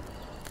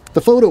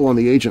 The photo on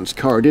the agent's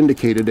card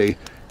indicated a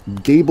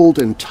gabled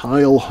and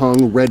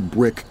tile-hung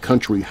red-brick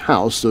country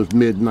house of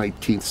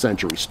mid-19th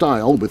century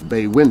style with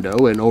bay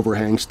window and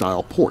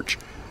overhang-style porch,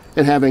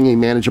 and having a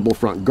manageable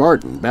front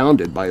garden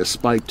bounded by a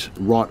spiked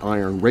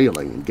wrought-iron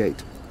railing and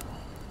gate.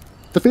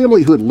 The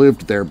family who had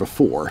lived there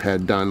before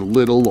had done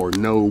little or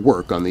no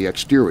work on the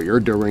exterior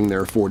during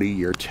their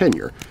 40-year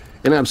tenure,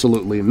 and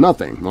absolutely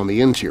nothing on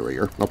the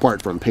interior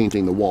apart from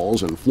painting the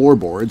walls and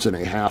floorboards in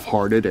a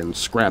half-hearted and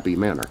scrappy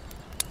manner.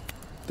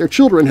 Their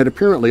children had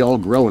apparently all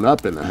grown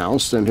up in the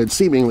house and had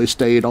seemingly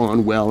stayed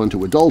on well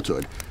into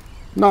adulthood,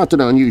 not an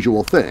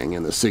unusual thing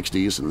in the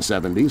 60s and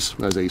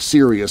 70s, as a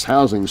serious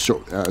housing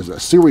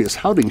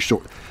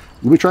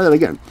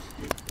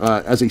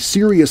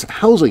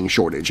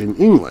shortage in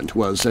England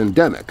was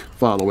endemic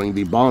following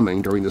the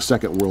bombing during the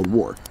Second World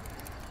War.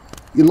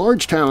 In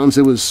large towns,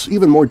 it was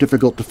even more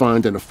difficult to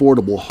find an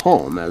affordable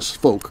home as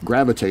folk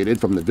gravitated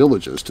from the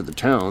villages to the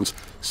towns,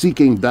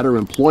 seeking better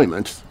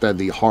employment than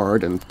the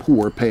hard and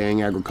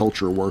poor-paying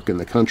agriculture work in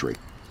the country.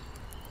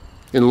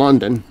 In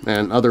London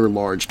and other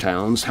large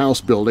towns, house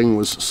building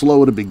was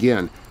slow to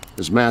begin,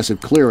 as massive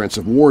clearance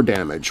of war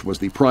damage was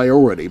the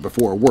priority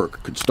before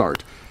work could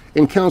start,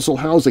 and council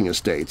housing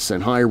estates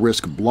and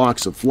high-risk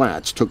blocks of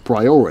flats took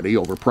priority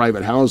over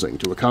private housing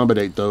to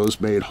accommodate those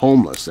made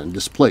homeless and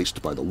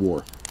displaced by the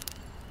war.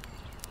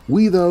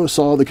 We, though,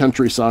 saw the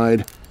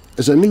countryside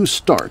as a new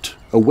start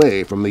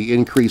away from the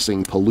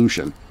increasing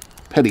pollution,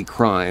 petty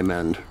crime,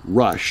 and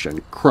rush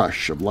and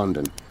crush of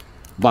London,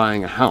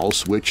 buying a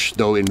house which,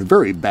 though in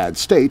very bad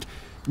state,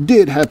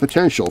 did have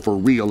potential for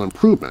real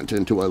improvement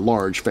into a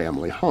large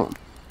family home.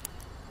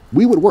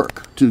 We would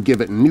work to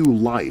give it new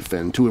life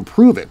and to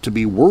improve it to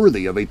be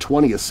worthy of a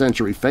 20th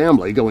century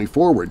family going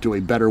forward to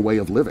a better way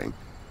of living.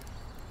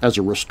 As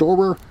a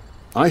restorer,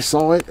 I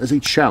saw it as a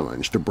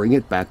challenge to bring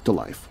it back to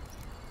life.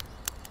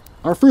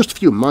 Our first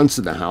few months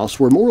in the house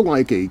were more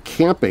like a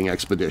camping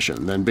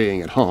expedition than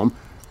being at home,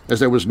 as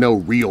there was no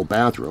real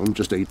bathroom,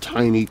 just a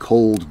tiny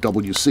cold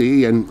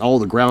WC and all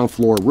the ground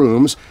floor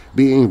rooms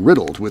being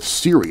riddled with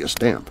serious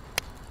damp.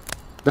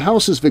 The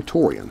house is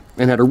Victorian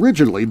and had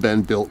originally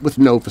been built with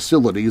no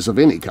facilities of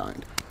any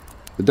kind.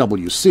 The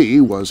WC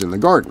was in the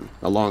garden,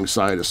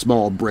 alongside a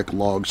small brick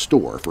log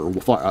store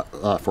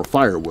for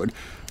firewood,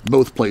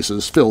 both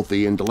places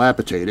filthy and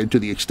dilapidated to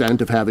the extent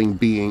of having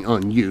been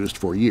unused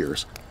for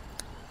years.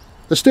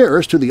 The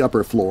stairs to the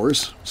upper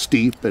floors,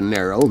 steep and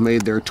narrow,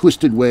 made their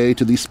twisted way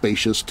to the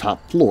spacious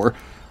top floor,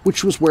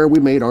 which was where we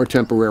made our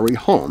temporary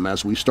home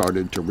as we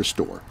started to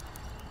restore.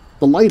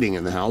 The lighting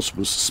in the house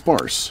was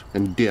sparse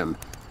and dim,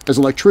 as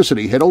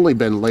electricity had only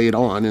been laid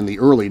on in the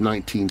early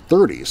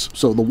 1930s,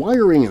 so the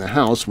wiring in the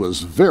house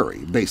was very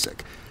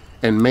basic,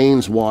 and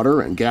mains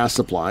water and gas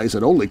supplies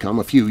had only come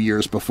a few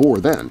years before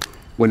then,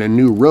 when a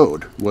new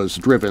road was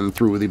driven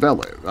through the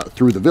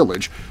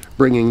village,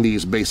 bringing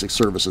these basic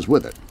services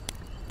with it.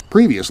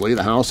 Previously,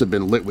 the house had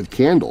been lit with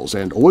candles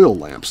and oil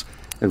lamps,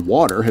 and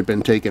water had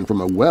been taken from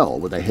a well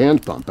with a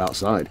hand pump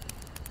outside.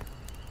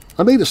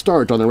 I made a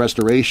start on the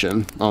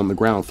restoration on the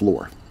ground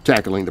floor,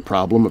 tackling the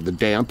problem of the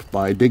damp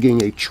by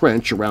digging a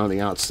trench around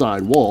the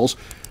outside walls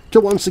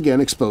to once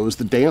again expose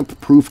the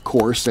damp-proof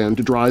course and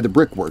to dry the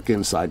brickwork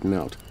inside and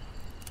out.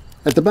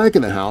 At the back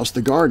of the house,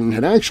 the garden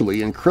had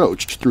actually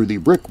encroached through the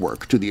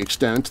brickwork to the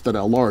extent that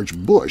a large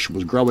bush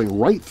was growing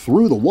right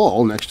through the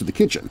wall next to the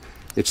kitchen,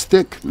 its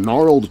thick,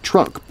 gnarled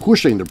trunk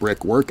pushing the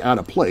brickwork out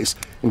of place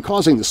and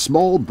causing the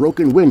small,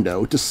 broken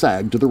window to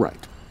sag to the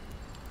right.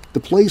 The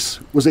place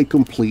was a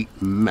complete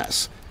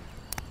mess,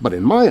 but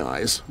in my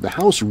eyes, the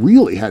house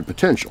really had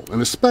potential,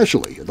 and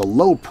especially at the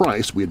low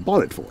price we had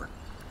bought it for.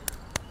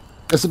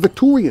 As a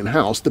Victorian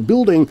house, the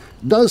building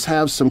does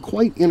have some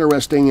quite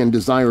interesting and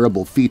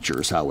desirable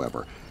features,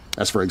 however,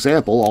 as for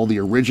example, all the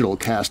original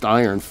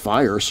cast-iron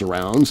fire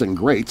surrounds and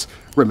grates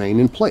remain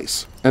in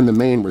place, and the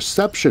main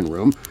reception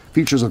room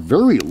features a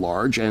very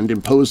large and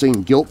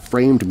imposing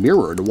gilt-framed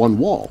mirror to one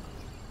wall.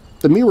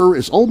 The mirror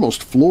is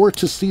almost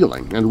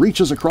floor-to-ceiling and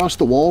reaches across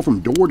the wall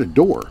from door to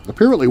door,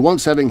 apparently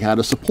once having had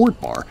a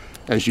support bar,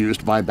 as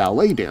used by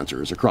ballet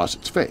dancers across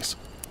its face.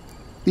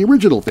 The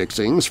original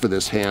fixings for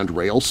this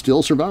handrail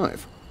still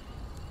survive.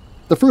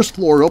 The first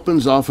floor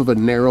opens off of a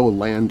narrow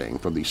landing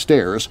from the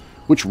stairs,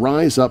 which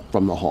rise up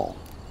from the hall.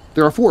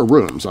 There are 4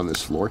 rooms on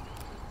this floor.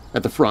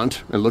 At the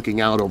front, and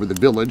looking out over the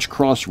village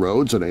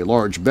crossroads, and a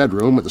large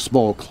bedroom with a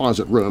small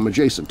closet room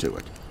adjacent to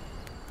it.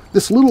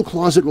 This little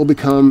closet will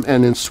become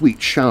an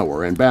ensuite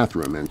shower and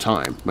bathroom in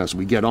time as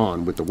we get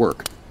on with the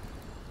work.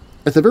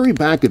 At the very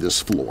back of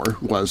this floor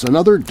was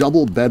another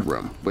double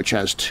bedroom, which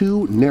has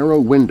 2 narrow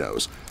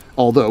windows,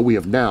 although we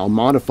have now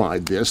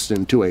modified this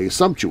into a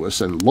sumptuous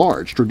and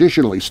large,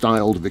 traditionally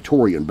styled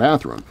Victorian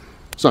bathroom,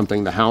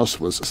 something the house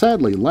was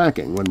sadly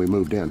lacking when we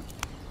moved in.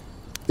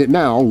 It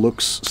now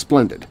looks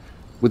splendid,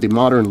 with the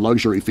modern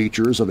luxury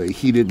features of a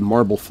heated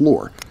marble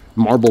floor,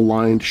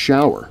 marble-lined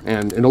shower,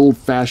 and an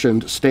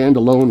old-fashioned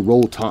stand-alone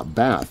roll-top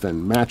bath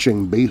and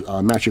matching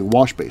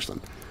wash basin.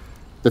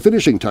 The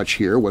finishing touch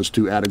here was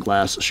to add a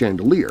glass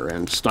chandelier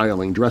and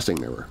styling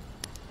dressing mirror.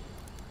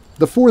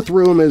 The 4th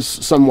room is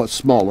somewhat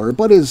smaller,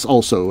 but is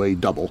also a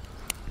double.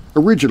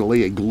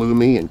 Originally a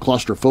gloomy and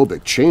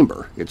claustrophobic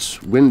chamber,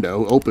 its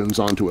window opens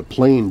onto a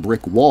plain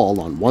brick wall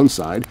on one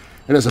side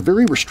and has a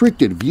very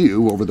restricted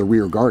view over the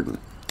rear garden.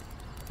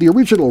 The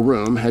original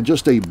room had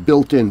just a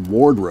built-in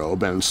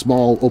wardrobe and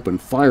small open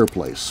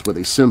fireplace with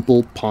a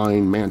simple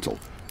pine mantel,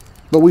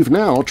 but we've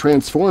now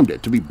transformed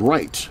it to be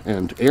bright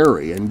and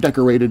airy and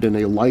decorated in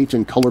a light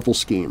and colorful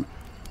scheme.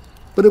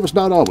 But it was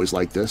not always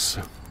like this.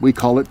 We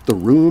call it the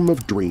Room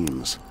of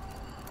Dreams.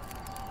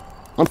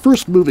 On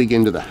first moving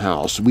into the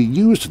house, we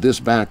used this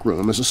back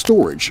room as a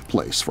storage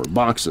place for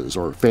boxes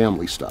or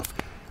family stuff,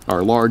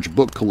 our large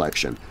book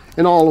collection,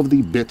 and all of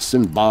the bits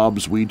and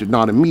bobs we did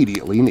not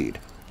immediately need.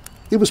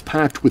 It was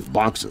packed with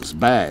boxes,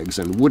 bags,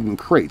 and wooden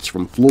crates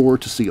from floor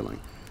to ceiling.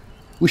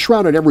 We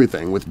shrouded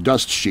everything with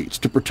dust sheets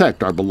to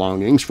protect our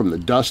belongings from the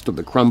dust of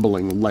the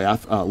crumbling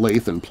lath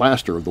and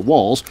plaster of the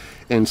walls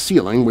and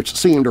ceiling, which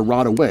seemed to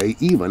rot away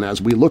even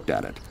as we looked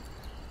at it.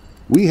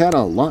 We had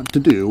a lot to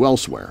do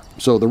elsewhere,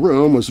 so the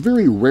room was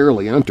very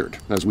rarely entered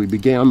as we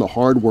began the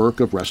hard work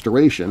of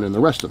restoration in the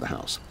rest of the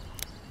house.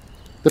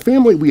 The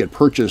family we had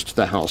purchased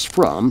the house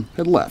from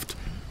had left.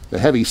 The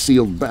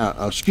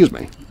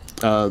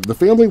The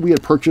family we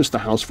had purchased the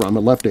house from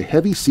had left a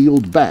heavy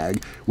sealed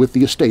bag with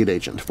the estate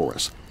agent for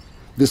us.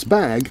 This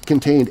bag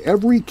contained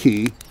every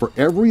key for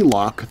every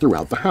lock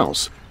throughout the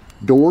house: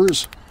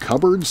 doors,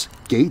 cupboards,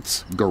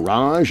 gates,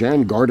 garage,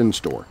 and garden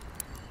store.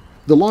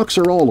 The locks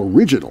are all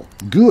original,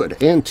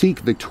 good, antique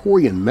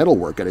Victorian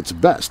metalwork at its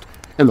best,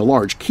 and the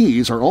large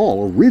keys are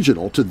all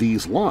original to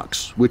these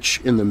locks, which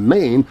in the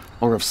main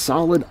are of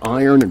solid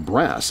iron and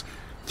brass,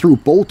 through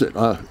bolted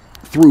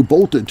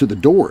to the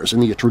doors in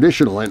the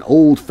traditional and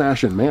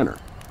old-fashioned manner.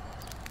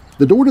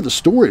 The door to the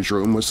storage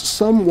room was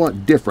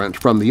somewhat different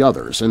from the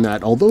others in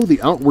that although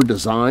the outward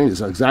design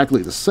is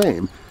exactly the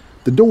same,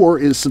 the door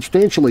is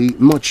substantially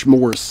much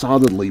more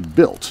solidly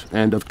built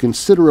and of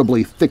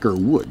considerably thicker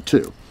wood,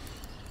 too.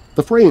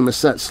 The frame is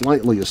set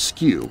slightly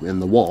askew in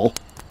the wall.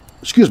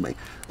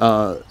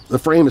 The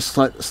frame is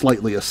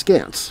slightly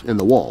askance in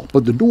the wall,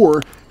 but the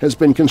door has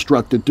been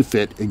constructed to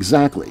fit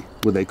exactly,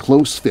 with a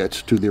close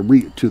fit to the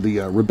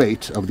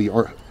rebate of the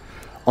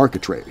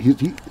architrave.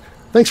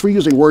 Thanks for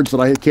using words that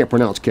I can't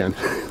pronounce, Ken.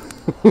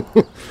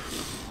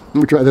 Let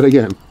me try that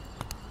again.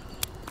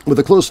 With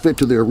a close fit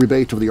to the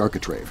rebate of the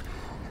architrave.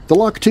 The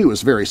lock, too,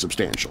 is very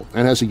substantial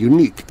and has a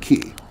unique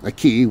key, a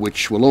key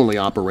which will only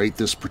operate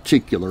this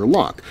particular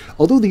lock,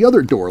 although the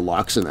other door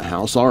locks in the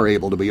house are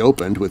able to be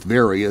opened with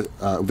various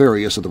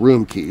of the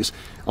room keys,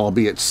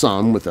 albeit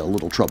some with a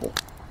little trouble.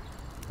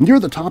 Near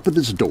the top of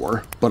this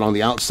door, but on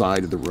the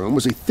outside of the room,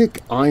 was a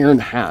thick iron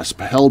hasp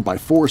held by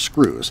 4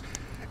 screws,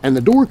 and the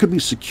door could be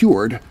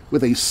secured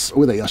with a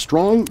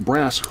strong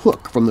brass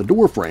hook from the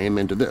door frame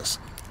into this.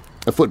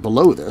 A foot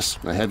below this,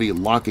 a heavy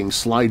locking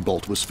slide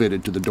bolt was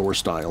fitted to the door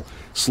stile,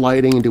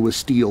 sliding into a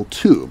steel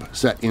tube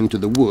set into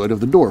the wood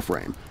of the door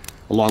frame.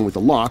 Along with the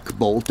lock,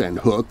 bolt, and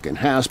hook and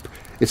hasp,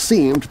 it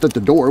seemed that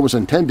the door was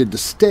intended to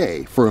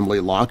stay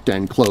firmly locked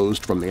and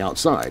closed from the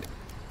outside.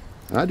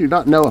 I do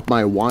not know if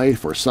my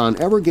wife or son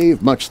ever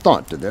gave much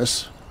thought to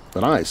this,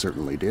 but I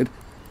certainly did.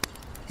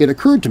 It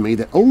occurred to me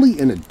that only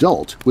an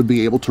adult would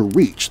be able to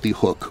reach the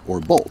hook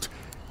or bolt,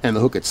 and the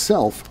hook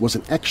itself was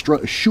an extra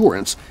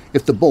assurance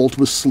if the bolt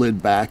was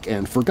slid back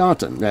and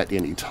forgotten at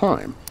any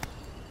time.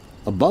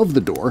 Above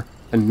the door,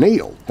 a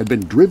nail had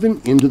been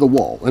driven into the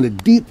wall, and a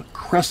deep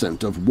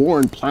crescent of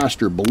worn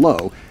plaster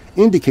below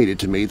indicated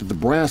to me that the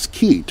brass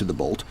key to the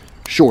bolt,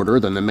 shorter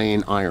than the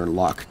main iron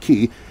lock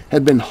key,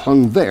 had been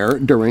hung there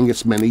during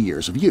its many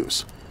years of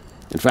use.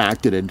 In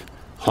fact, it had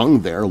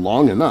hung there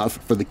long enough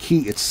for the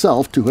key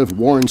itself to have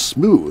worn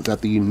smooth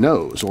at the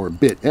nose or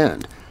bit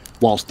end,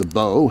 whilst the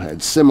bow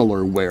had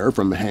similar wear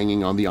from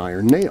hanging on the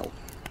iron nail.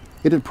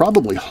 It had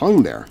probably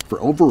hung there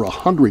for over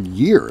 100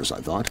 years,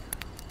 I thought.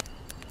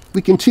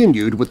 We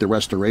continued with the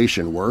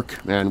restoration work,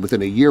 and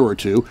within a year or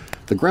two,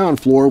 the ground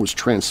floor was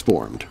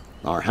transformed.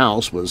 Our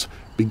house was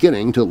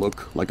beginning to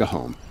look like a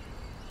home.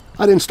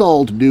 I'd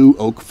installed new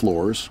oak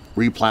floors,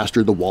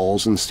 replastered the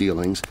walls and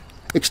ceilings,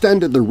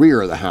 extended the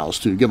rear of the house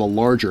to give a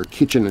larger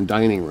kitchen and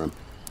dining room,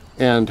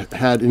 and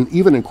had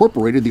even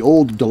incorporated the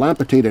old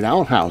dilapidated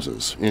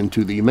outhouses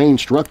into the main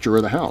structure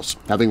of the house,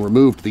 having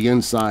removed the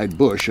inside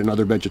bush and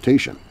other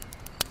vegetation.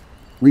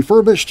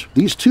 Refurbished,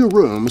 these 2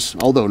 rooms,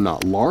 although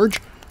not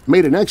large,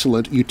 made an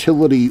excellent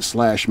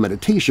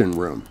utility/meditation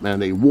room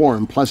and a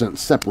warm, pleasant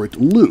separate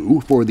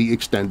loo for the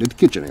extended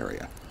kitchen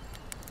area.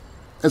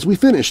 As we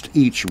finished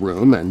each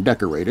room and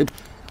decorated,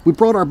 we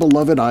brought our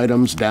beloved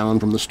items down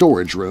from the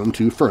storage room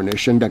to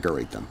furnish and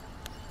decorate them.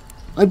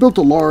 I built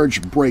a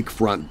large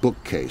break-front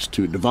bookcase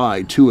to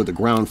divide 2 of the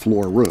ground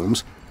floor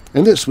rooms,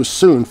 and this was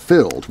soon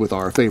filled with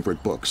our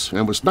favorite books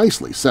and was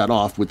nicely set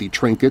off with the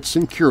trinkets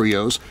and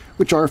curios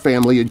which our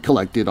family had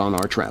collected on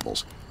our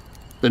travels.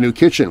 The new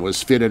kitchen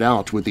was fitted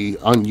out with the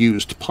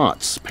unused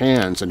pots,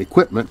 pans, and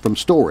equipment from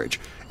storage,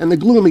 and the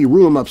gloomy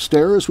room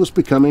upstairs was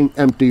becoming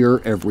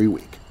emptier every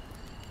week.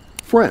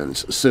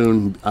 Friends,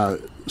 soon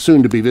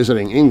to be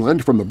visiting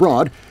England from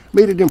abroad,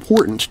 made it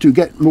important to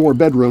get more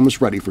bedrooms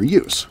ready for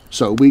use,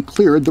 so we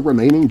cleared the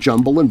remaining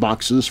jumble and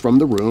boxes from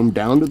the room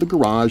down to the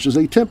garage as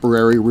a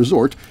temporary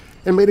resort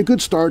and made a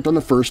good start on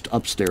the first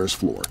upstairs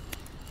floor.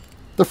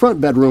 The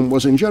front bedroom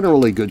was in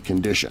generally good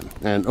condition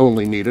and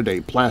only needed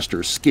a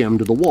plaster skim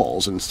to the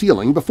walls and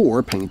ceiling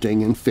before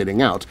painting and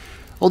fitting out,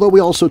 although we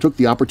also took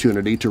the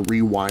opportunity to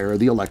rewire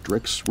the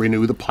electrics,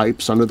 renew the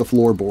pipes under the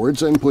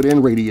floorboards, and put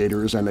in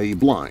radiators and a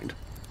blind.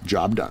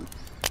 Job done.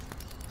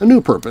 A new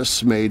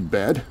purpose-made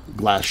bed,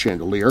 glass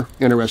chandelier,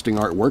 interesting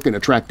artwork, and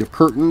attractive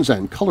curtains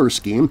and color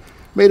scheme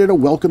made it a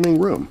welcoming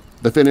room,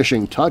 the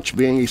finishing touch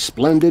being a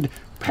splendid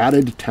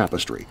padded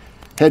tapestry,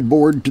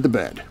 headboard to the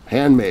bed,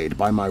 handmade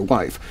by my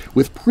wife,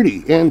 with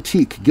pretty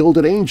antique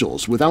gilded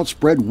angels with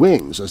outspread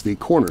wings as the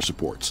corner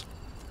supports.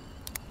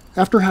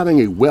 After having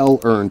a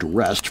well-earned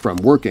rest from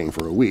working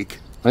for a week,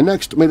 I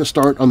next made a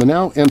start on the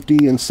now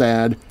empty and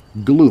sad,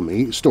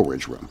 gloomy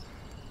storage room.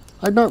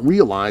 I had not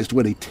realized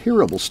what a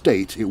terrible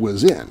state it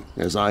was in,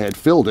 as I had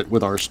filled it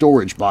with our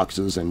storage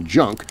boxes and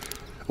junk,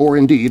 or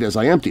indeed as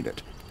I emptied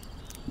it.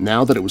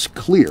 Now that it was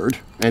cleared,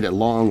 and at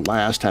long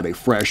last had a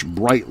fresh,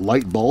 bright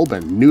light bulb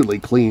and newly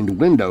cleaned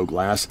window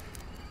glass,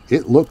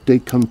 it looked a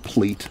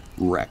complete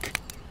wreck.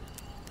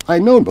 I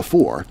had known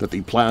before that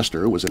the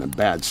plaster was in a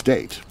bad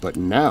state, but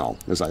now,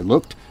 as I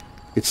looked,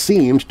 it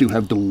seemed to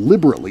have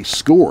deliberately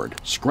scored,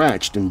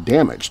 scratched, and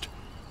damaged.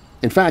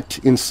 In fact,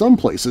 in some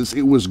places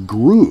it was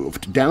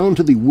grooved down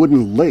to the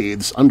wooden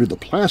lathes under the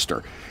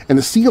plaster, and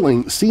the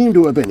ceiling seemed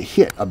to have been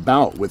hit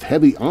about with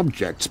heavy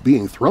objects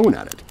being thrown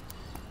at it.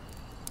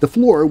 The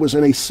floor was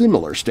in a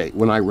similar state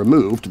when I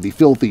removed the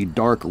filthy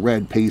dark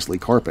red paisley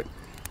carpet.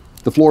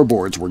 The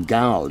floorboards were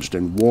gouged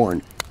and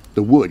worn,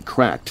 the wood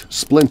cracked,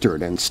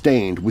 splintered, and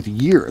stained with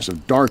years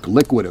of dark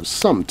liquid of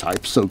some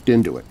type soaked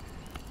into it.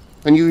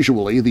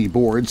 Unusually, the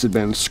boards had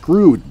been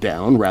screwed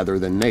down rather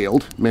than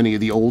nailed, many of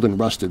the old and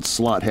rusted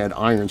slot-head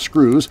iron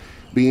screws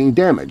being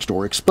damaged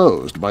or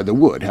exposed by the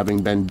wood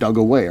having been dug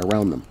away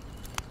around them.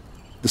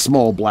 The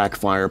small black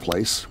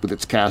fireplace, with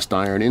its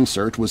cast-iron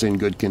insert, was in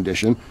good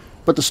condition,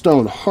 but the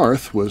stone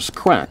hearth was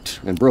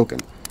cracked and broken.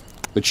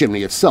 The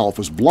chimney itself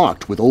was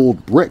blocked with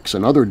old bricks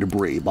and other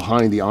debris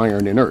behind the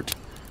iron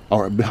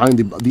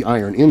the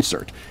iron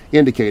insert,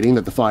 indicating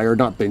that the fire had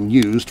not been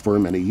used for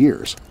many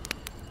years.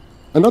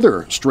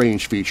 Another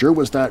strange feature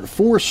was that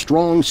 4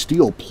 strong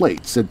steel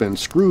plates had been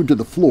screwed to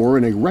the floor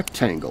in a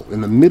rectangle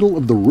in the middle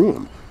of the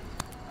room.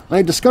 I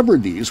had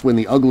discovered these when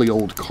the ugly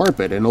old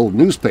carpet and old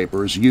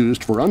newspapers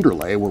used for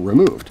underlay were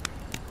removed.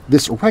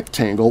 This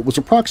rectangle was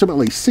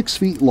approximately 6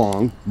 feet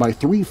long by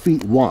 3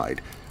 feet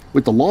wide,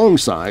 with the long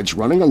sides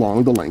running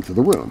along the length of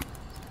the room.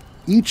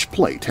 Each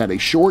plate had a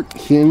short,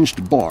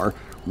 hinged bar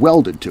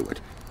welded to it,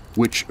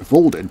 which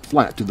folded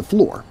flat to the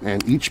floor,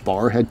 and each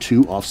bar had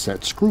 2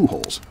 offset screw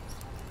holes.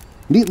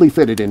 Neatly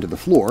fitted into the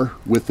floor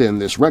within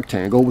this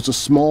rectangle was a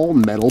small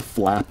metal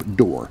flap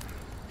door,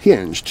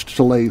 hinged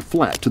to lay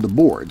flat to the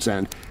boards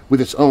and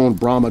with its own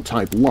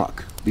Brahma-type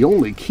lock, the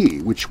only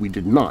key which we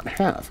did not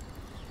have.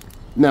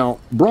 Now,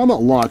 Brahma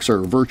locks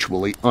are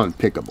virtually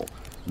unpickable,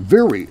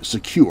 very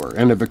secure,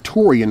 and a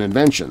Victorian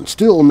invention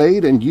still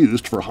made and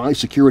used for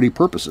high-security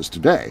purposes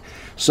today,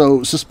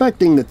 so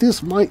suspecting that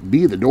this might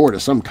be the door to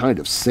some kind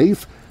of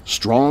safe,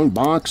 strong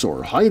box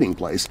or hiding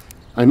place,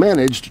 I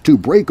managed to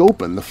break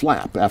open the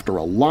flap after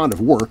a lot of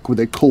work with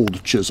a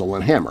cold chisel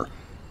and hammer,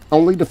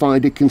 only to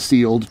find it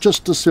concealed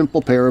just a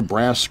simple pair of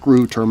brass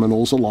screw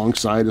terminals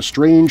alongside a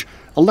strange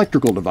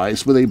electrical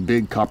device with a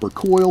big copper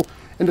coil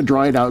and a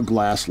dried-out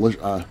glass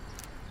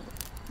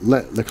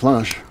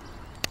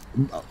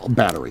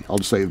battery. I'll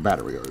just say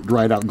battery, or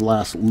dried-out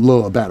glass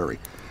battery.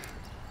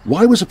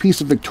 Why was a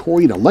piece of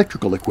Victorian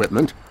electrical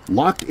equipment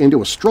locked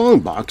into a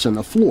strongbox in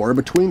the floor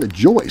between the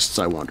joists,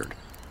 I wondered.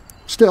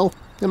 Still,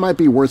 it might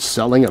be worth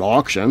selling at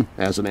auction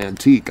as an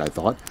antique, I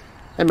thought,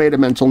 and made a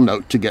mental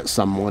note to get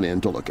someone in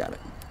to look at it.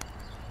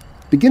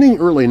 Beginning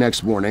early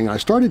next morning, I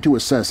started to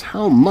assess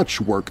how much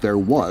work there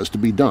was to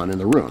be done in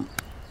the room.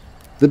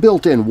 The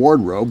built-in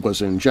wardrobe was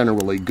in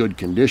generally good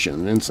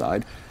condition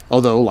inside,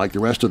 although, like the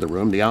rest of the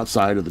room, the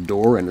outside of the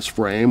door and its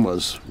frame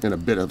was in a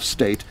bit of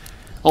state,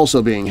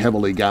 also being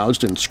heavily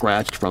gouged and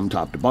scratched from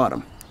top to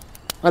bottom.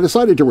 I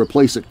decided to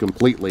replace it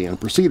completely and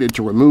proceeded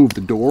to remove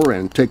the door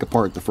and take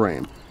apart the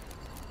frame.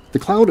 The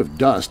cloud of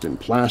dust and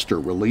plaster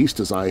released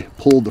as I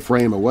pulled the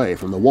frame away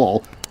from the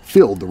wall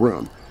filled the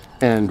room,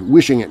 and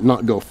wishing it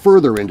not go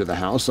further into the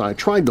house, I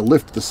tried to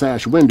lift the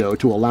sash window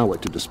to allow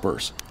it to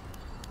disperse.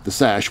 The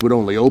sash would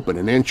only open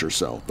an inch or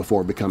so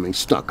before becoming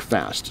stuck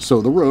fast,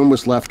 so the room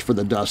was left for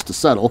the dust to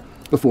settle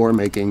before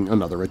making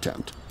another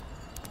attempt.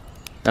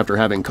 After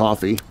having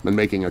coffee and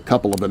making a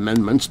couple of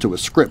amendments to a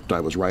script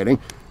I was writing,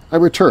 I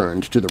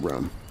returned to the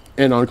room,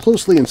 and on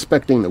closely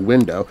inspecting the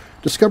window,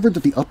 discovered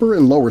that the upper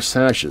and lower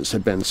sashes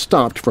had been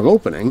stopped from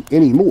opening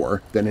any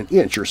more than an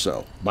inch or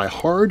so by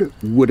hard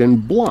wooden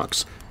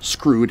blocks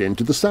screwed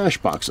into the sash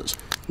boxes,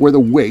 where the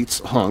weights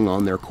hung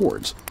on their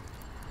cords.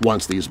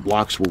 Once these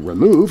blocks were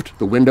removed,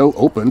 the window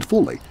opened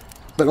fully,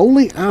 but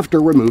only after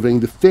removing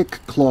the thick,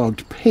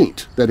 clogged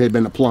paint that had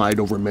been applied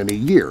over many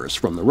years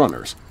from the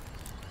runners.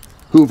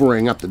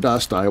 Hoovering up the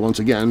dust, I once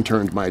again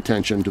turned my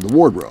attention to the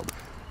wardrobe,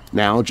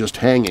 now just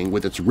hanging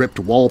with its ripped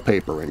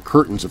wallpaper and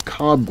curtains of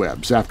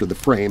cobwebs after the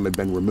frame had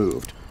been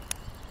removed.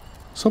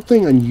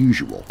 Something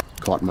unusual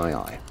caught my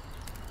eye.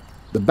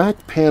 The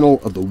back panel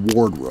of the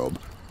wardrobe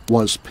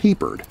was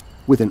papered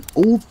with an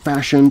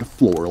old-fashioned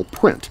floral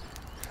print,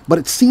 but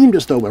it seemed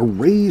as though a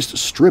raised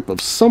strip of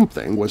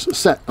something was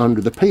set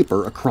under the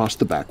paper across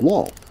the back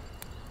wall.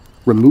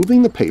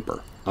 Removing the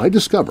paper, I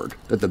discovered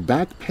that the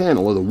back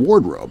panel of the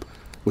wardrobe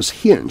was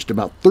hinged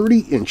about 30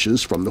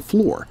 inches from the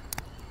floor.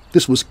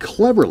 This was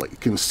cleverly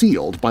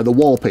concealed by the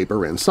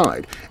wallpaper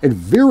inside, and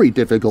very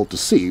difficult to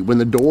see when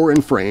the door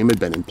and frame had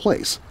been in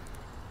place.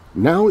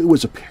 Now it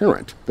was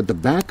apparent that the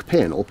back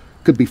panel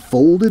could be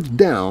folded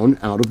down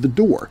out of the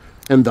door,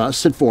 and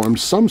thus had formed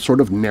some sort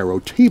of narrow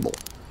table.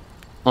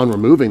 On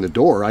removing the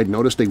door, I'd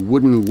noticed a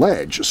wooden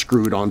ledge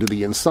screwed onto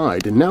the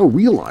inside, and now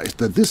realized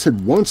that this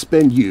had once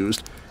been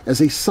used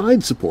as a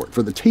side support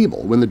for the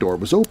table when the door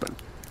was open.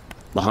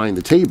 Behind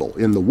the table,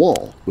 in the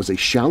wall, was a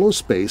shallow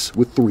space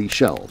with 3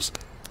 shelves,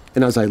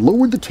 and as I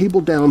lowered the table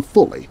down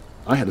fully,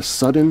 I had a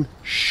sudden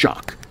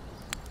shock.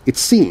 It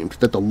seemed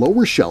that the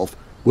lower shelf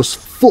was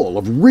full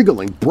of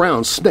wriggling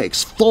brown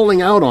snakes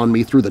falling out on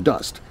me through the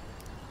dust.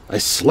 I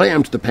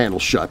slammed the panel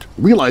shut,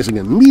 realizing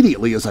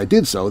immediately as I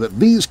did so that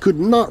these could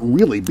not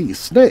really be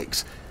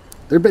snakes.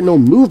 There had been no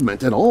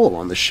movement at all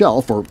on the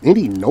shelf or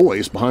any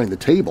noise behind the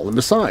table, and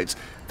besides,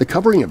 the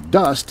covering of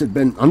dust had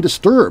been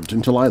undisturbed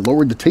until I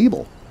lowered the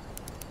table.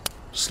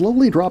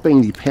 Slowly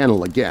dropping the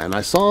panel again,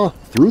 I saw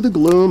through the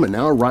gloom and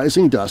now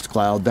rising dust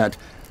cloud that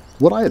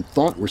what I had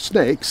thought were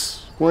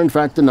snakes were in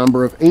fact a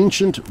number of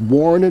ancient,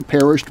 worn and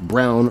perished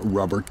brown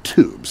rubber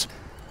tubes,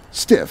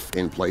 stiff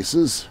in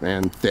places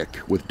and thick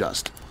with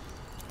dust.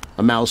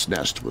 A mouse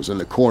nest was in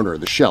the corner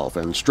of the shelf,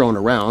 and strewn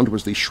around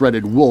was the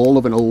shredded wool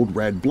of an old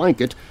red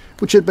blanket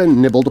which had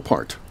been nibbled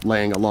apart,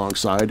 laying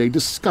alongside a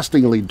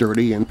disgustingly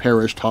dirty and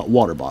perished hot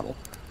water bottle.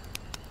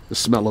 The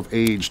smell of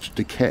aged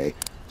decay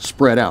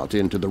spread out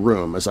into the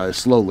room as I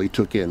slowly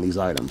took in these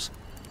items.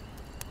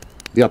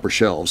 The upper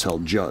shelves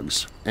held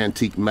jugs,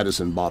 antique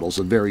medicine bottles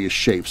of various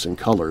shapes and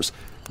colors,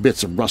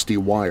 bits of rusty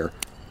wire,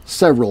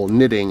 several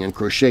knitting and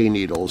crochet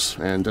needles,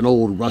 and an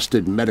old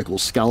rusted medical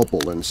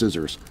scalpel and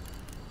scissors.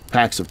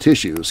 Packs of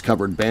tissues,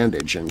 covered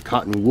bandage, and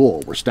cotton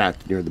wool were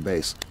stacked near the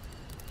base.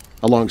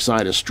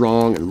 Alongside a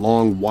strong and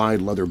long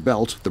wide leather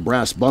belt, the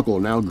brass buckle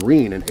now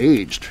green and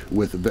aged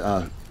with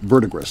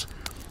verdigris.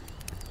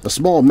 A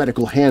small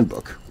medical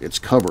handbook, its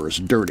covers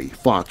dirty,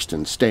 foxed,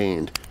 and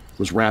stained,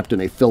 was wrapped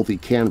in a filthy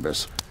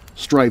canvas,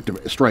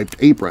 striped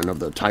apron of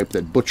the type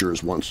that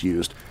butchers once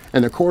used,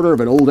 and the corner of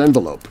an old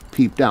envelope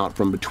peeped out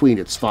from between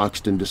its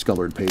foxed and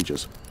discolored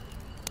pages.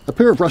 A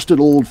pair of rusted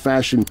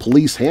old-fashioned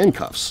police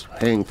handcuffs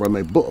hang from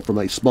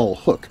a small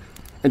hook,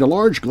 and a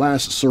large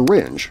glass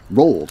syringe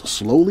rolled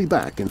slowly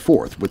back and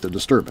forth with the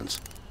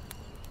disturbance.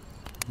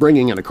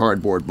 Bringing in a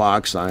cardboard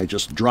box, I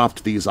just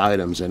dropped these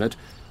items in it,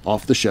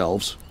 off the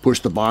shelves,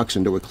 pushed the box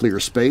into a clear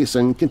space,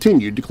 and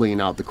continued to clean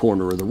out the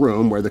corner of the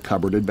room where the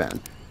cupboard had been.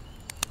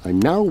 I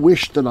now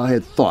wished that I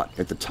had thought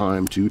at the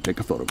time to take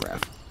a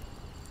photograph.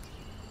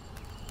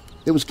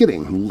 It was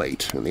getting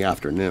late in the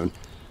afternoon,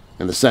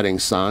 and the setting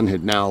sun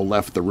had now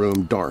left the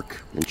room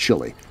dark and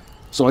chilly,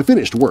 so I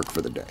finished work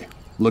for the day,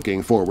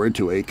 looking forward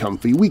to a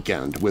comfy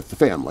weekend with the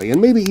family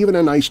and maybe even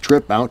a nice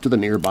trip out to the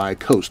nearby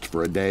coast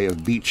for a day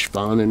of beach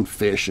fun and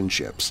fish and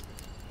chips.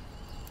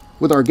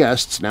 With our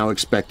guests now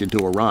expected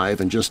to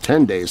arrive in just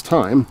 10 days'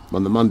 time,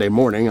 on the Monday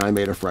morning I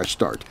made a fresh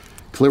start,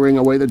 clearing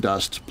away the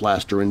dust,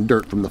 plaster, and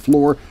dirt from the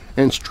floor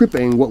and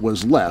stripping what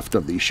was left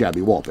of the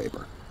shabby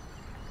wallpaper.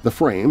 The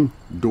frame,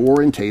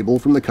 door, and table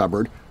from the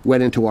cupboard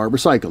went into our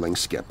recycling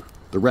skip,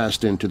 the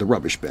rest into the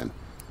rubbish bin.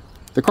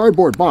 The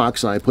cardboard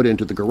box I put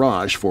into the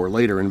garage for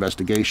later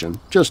investigation,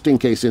 just in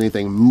case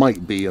anything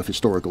might be of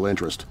historical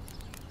interest.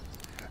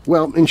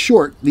 Well, in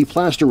short, the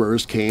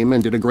plasterers came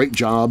and did a great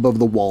job of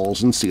the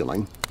walls and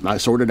ceiling. I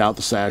sorted out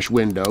the sash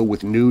window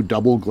with new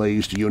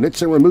double-glazed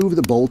units and removed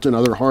the bolt and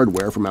other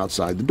hardware from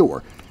outside the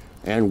door,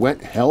 and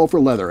went hell for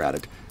leather at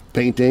it,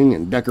 painting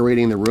and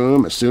decorating the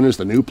room as soon as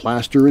the new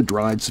plaster had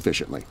dried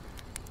sufficiently.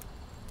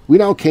 We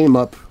now came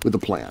up with a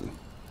plan.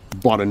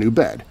 Bought a new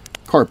bed,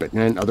 carpet,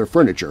 and other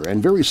furniture,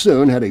 and very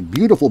soon had a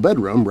beautiful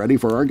bedroom ready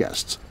for our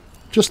guests.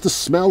 Just the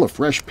smell of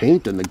fresh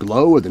paint and the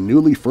glow of the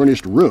newly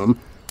furnished room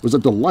was a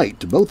delight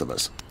to both of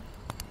us.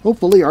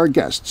 Hopefully our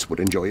guests would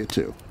enjoy it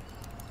too.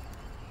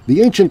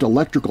 The ancient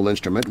electrical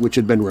instrument which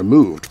had been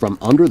removed from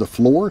under the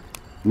floor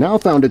now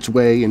found its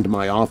way into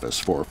my office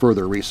for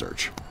further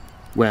research,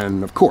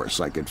 when, of course,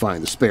 I could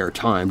find the spare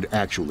time to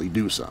actually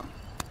do so.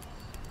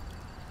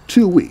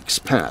 2 weeks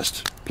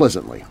passed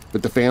pleasantly,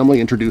 with the family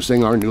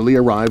introducing our newly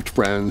arrived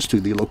friends to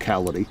the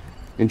locality,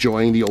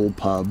 enjoying the old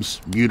pubs,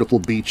 beautiful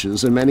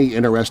beaches, and many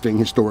interesting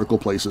historical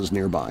places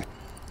nearby.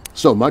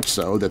 So much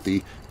so that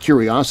the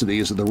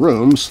curiosities of the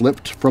room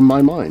slipped from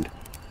my mind.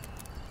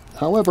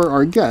 However,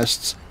 our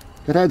guests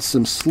had had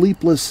some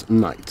sleepless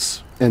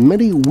nights and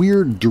many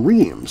weird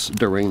dreams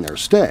during their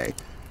stay,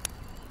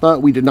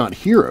 but we did not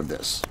hear of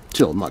this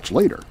till much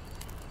later.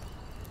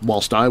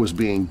 Whilst I was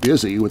being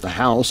busy with the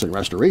house and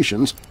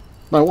restorations,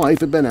 my wife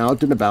had been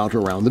out and about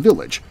around the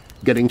village,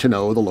 getting to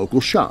know the local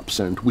shops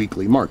and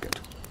weekly market.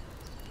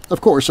 Of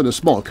course, in a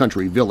small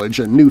country village,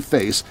 a new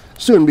face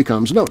soon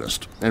becomes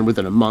noticed, and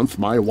within a month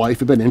my wife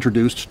had been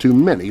introduced to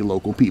many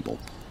local people.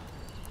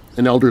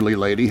 An elderly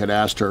lady had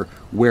asked her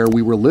where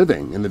we were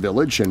living in the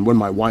village, and when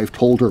my wife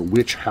told her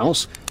which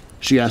house,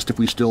 she asked if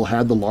we still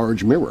had the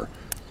large mirror.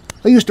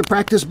 "I used to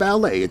practice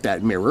ballet at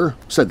that mirror,"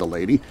 said the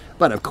lady,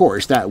 "but of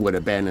course that would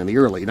have been in the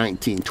early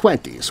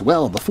 1920s,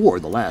 well before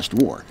the last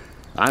war.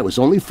 I was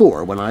only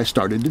 4 when I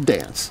started to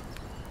dance."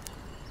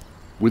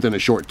 Within a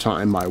short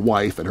time my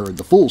wife had heard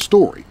the full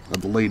story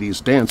of the lady's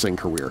dancing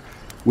career,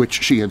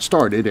 which she had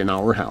started in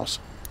our house.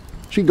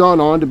 She'd gone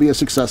on to be a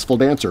successful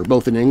dancer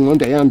both in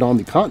England and on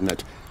the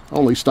continent,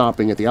 only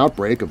stopping at the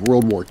outbreak of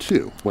World War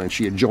II, when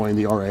she had joined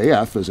the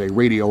RAF as a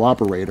radio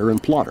operator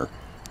and plotter.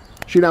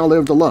 She now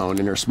lived alone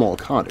in her small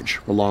cottage,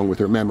 along with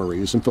her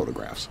memories and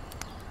photographs.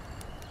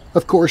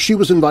 Of course, she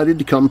was invited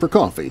to come for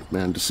coffee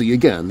and to see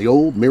again the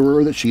old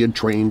mirror that she had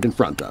trained in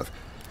front of,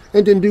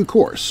 and in due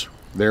course,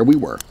 there we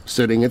were,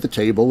 sitting at the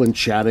table and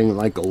chatting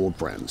like old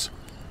friends.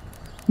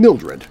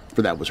 Mildred,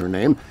 for that was her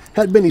name,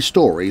 had many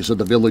stories of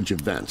the village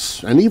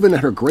events, and even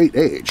at her great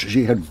age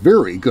she had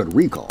very good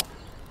recall.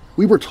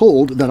 We were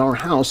told that our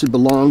house had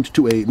belonged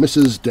to a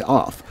Mrs.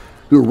 d'Oth,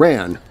 who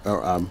ran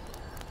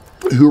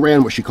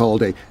what she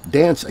called a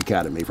dance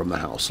academy from the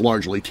house,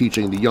 largely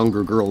teaching the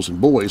younger girls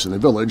and boys in the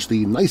village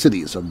the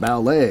niceties of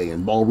ballet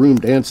and ballroom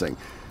dancing,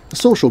 a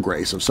social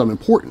grace of some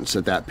importance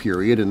at that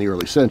period in the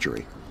early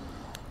century.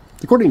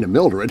 According to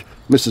Mildred,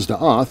 Mrs.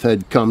 d'Oth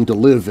had come to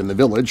live in the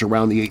village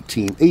around the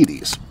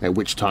 1880s, at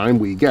which time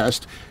we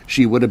guessed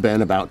she would have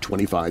been about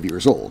 25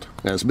 years old,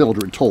 as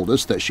Mildred told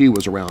us that she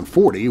was around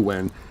 40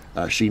 when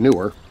she knew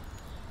her,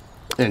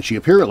 and she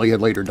apparently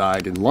had later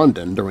died in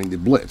London during the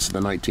Blitz in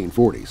the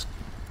 1940s.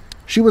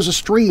 She was a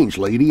strange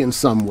lady in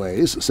some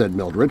ways, said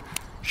Mildred.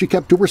 She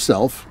kept to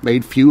herself,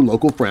 made few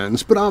local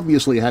friends, but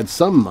obviously had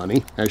some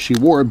money, as she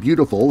wore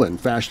beautiful and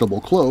fashionable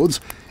clothes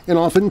and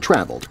often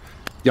traveled.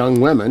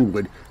 Young women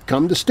would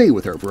come to stay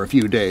with her for a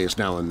few days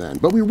now and then,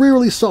 but we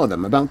rarely saw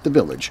them about the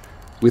village.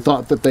 We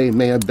thought that they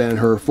may have been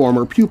her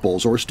former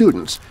pupils or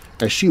students,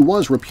 as she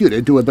was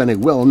reputed to have been a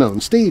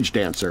well-known stage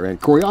dancer and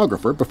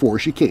choreographer before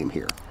she came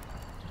here.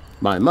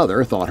 My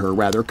mother thought her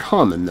rather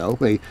common, though,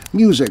 a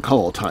music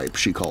hall type,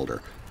 she called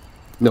her.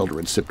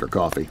 Mildred sipped her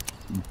coffee,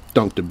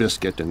 dunked a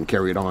biscuit, and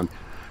carried on.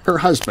 Her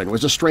husband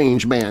was a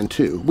strange man,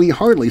 too. We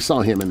hardly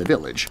saw him in the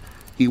village.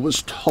 He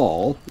was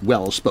tall,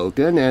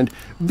 well-spoken, and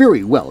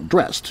very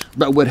well-dressed,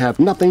 but would have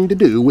nothing to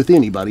do with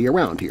anybody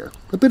around here.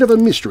 A bit of a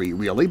mystery,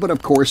 really, but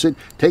of course it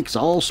takes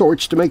all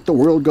sorts to make the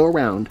world go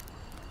round.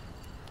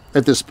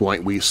 At this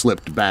point we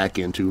slipped back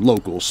into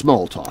local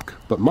small talk,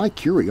 but my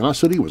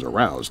curiosity was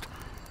aroused.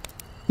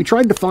 We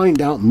tried to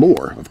find out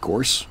more, of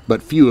course,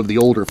 but few of the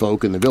older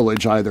folk in the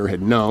village either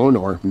had known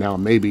or now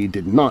maybe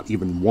did not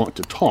even want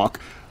to talk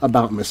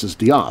about Mrs.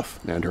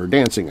 d'Oth and her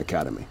dancing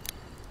academy.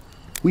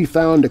 We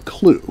found a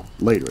clue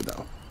later,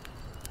 though.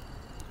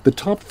 The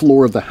top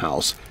floor of the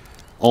house,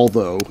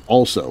 although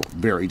also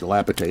very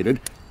dilapidated,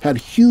 had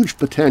huge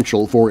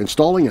potential for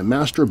installing a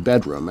master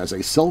bedroom as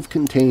a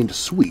self-contained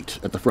suite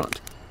at the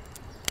front.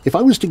 If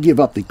I was to give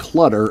up the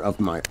clutter of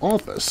my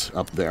office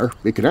up there,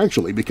 it could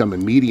actually become a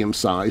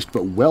medium-sized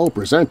but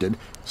well-presented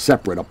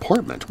separate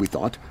apartment, we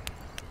thought.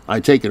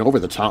 I'd taken over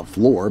the top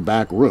floor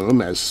back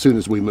room as soon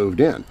as we moved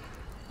in.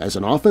 As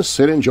an office,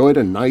 it enjoyed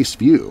a nice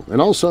view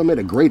and also made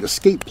a great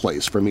escape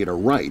place for me to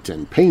write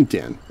and paint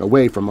in,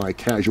 away from my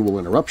casual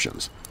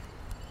interruptions.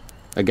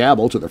 A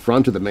gable to the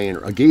front of the main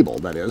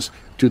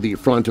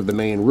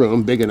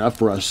room, big enough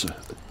for us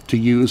to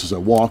use as a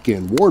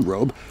walk-in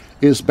wardrobe,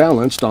 is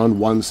balanced on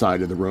one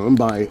side of the room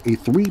by a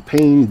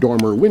 3-pane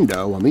dormer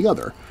window on the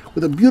other,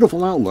 with a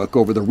beautiful outlook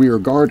over the rear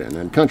garden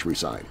and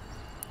countryside.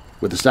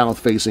 With the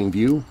south-facing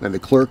view and the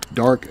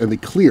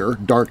clear,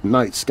 dark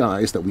night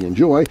skies that we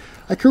enjoy,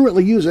 I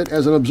currently use it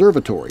as an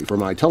observatory for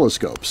my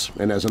telescopes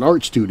and as an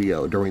art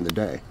studio during the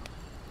day.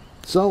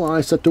 So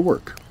I set to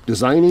work,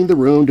 designing the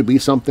room to be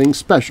something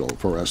special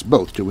for us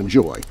both to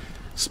enjoy,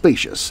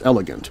 spacious,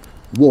 elegant,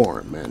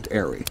 warm, and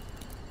airy.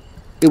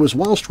 It was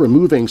whilst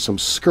removing some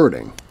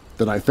skirting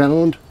that I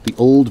found the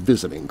old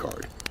visiting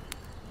card.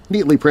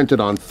 Neatly printed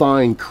on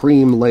fine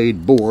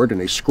cream-laid board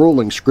in a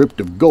scrolling script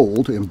of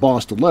gold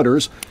embossed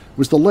letters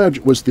was the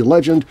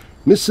legend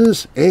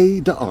Mrs. A.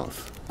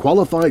 d'Oth,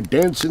 Qualified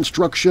Dance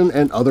Instruction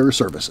and Other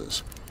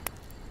Services.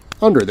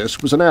 Under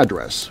this was an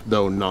address,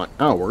 though not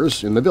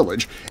ours, in the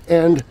village,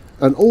 and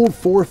an old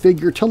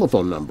 4-figure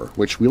telephone number,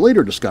 which we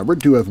later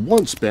discovered to have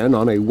once been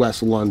on a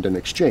West London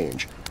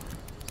exchange.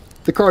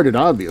 The card had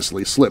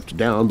obviously slipped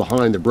down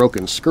behind the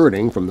broken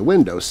skirting from the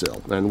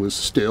windowsill and was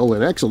still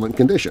in excellent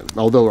condition,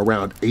 although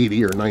around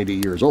 80 or 90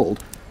 years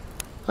old.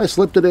 I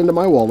slipped it into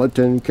my wallet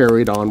and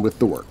carried on with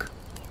the work.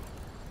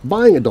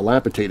 Buying a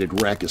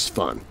dilapidated wreck is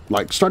fun,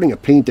 like starting a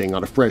painting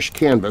on a fresh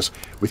canvas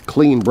with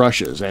clean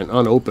brushes and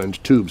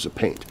unopened tubes of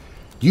paint.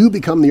 You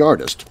become the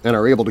artist and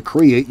are able to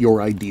create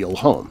your ideal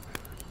home.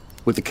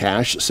 With the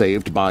cash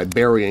saved by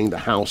buying the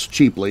house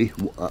cheaply,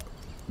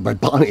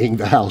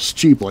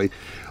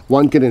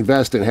 one can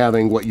invest in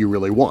having what you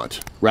really want,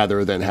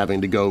 rather than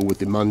having to go with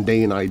the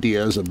mundane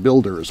ideas of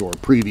builders or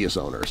previous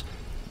owners.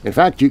 In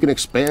fact, you can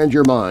expand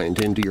your mind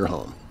into your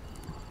home.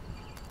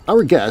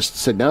 Our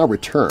guests had now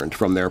returned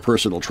from their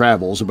personal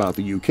travels about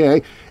the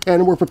UK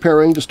and were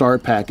preparing to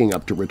start packing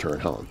up to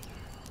return home.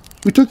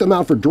 We took them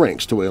out for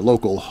drinks to a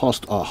local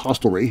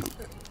hostelry.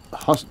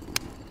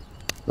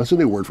 That's a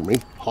new word for me,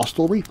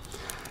 hostelry.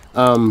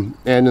 And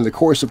in the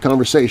course of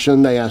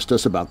conversation, they asked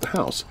us about the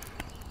house.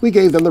 We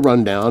gave them the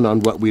rundown on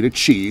what we'd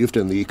achieved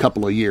in the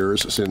couple of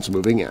years since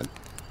moving in.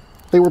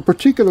 They were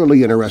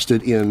particularly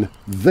interested in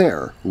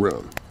their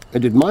room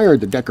and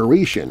admired the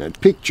decoration and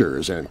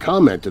pictures and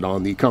commented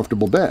on the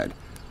comfortable bed.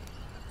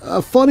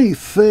 "A funny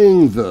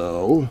thing,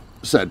 though,"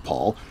 said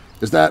Paul,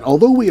 "is that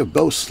although we have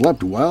both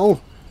slept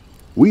well,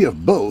 we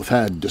have both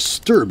had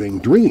disturbing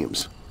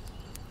dreams."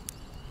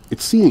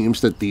 It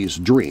seems that these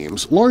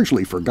dreams,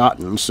 largely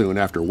forgotten soon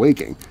after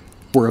waking,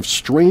 were of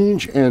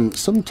strange and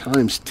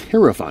sometimes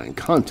terrifying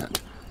content.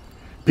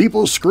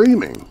 People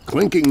screaming,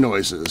 clinking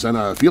noises, and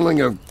a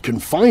feeling of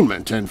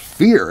confinement and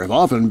fear have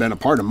often been a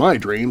part of my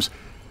dreams,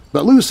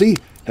 but Lucy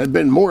had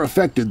been more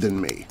affected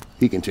than me,"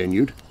 he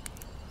continued.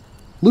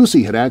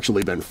 Lucy had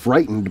actually been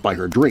frightened by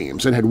her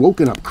dreams and had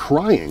woken up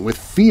crying with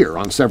fear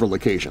on several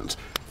occasions,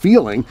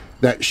 feeling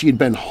that she had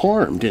been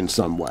harmed in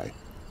some way.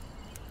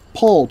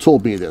 Paul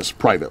told me this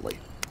privately.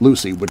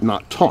 Lucy would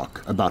not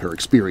talk about her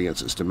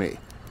experiences to me.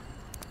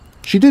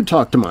 She did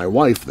talk to my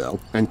wife,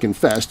 though, and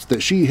confessed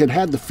that she had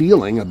had the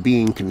feeling of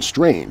being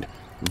constrained,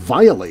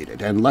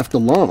 violated, and left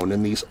alone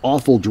in these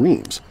awful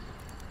dreams.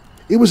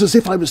 It was as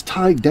if I was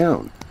tied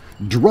down,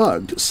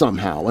 drugged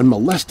somehow and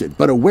molested,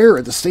 but aware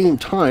at the same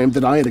time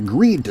that I had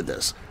agreed to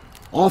this.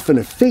 Often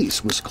a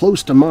face was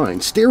close to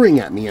mine, staring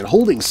at me and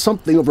holding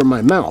something over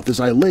my mouth as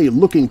I lay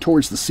looking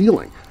towards the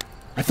ceiling.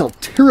 I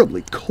felt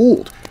terribly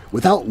cold,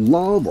 without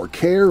love or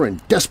care,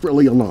 and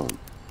desperately alone.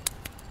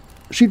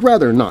 "She'd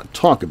rather not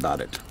talk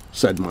about it,"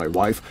 said my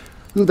wife,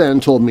 who then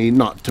told me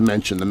not to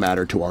mention the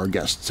matter to our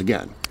guests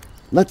again.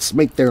 "Let's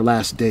make their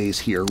last days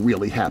here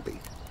really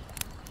happy."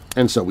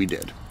 And so we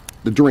did.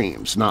 The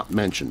dreams not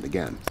mentioned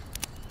again.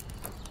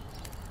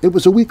 It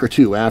was a week or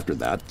two after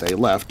that they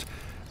left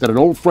that an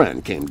old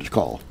friend came to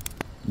call.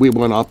 We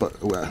went up...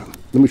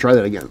 let me try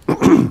that again.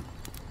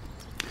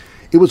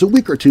 It was a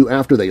week or two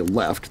after they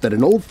left that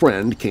an old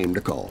friend came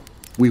to call.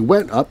 We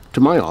went up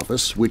to my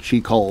office, which he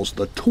calls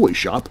the toy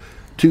shop,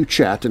 to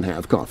chat and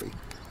have coffee.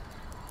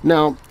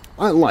 Now,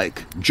 I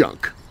like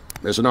junk.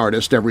 As an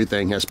artist,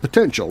 everything has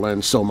potential,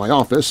 and so my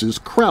office is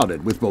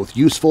crowded with both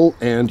useful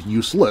and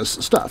useless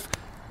stuff.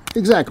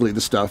 Exactly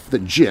the stuff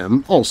that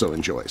Jim also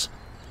enjoys.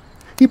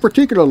 He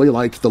particularly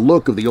liked the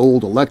look of the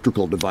old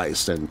electrical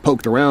device and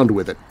poked around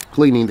with it,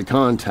 cleaning the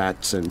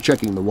contacts and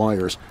checking the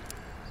wires.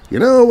 "You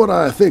know what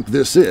I think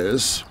this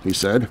is," he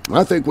said.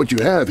 "I think what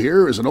you have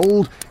here is an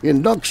old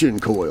induction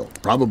coil,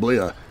 probably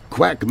a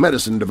quack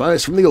medicine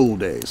device from the old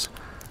days."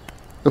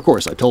 Of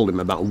course, I told him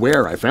about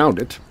where I found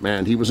it,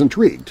 and he was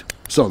intrigued,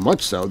 so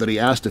much so that he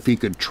asked if he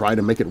could try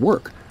to make it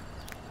work.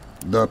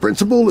 "The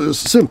principle is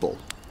simple,"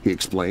 he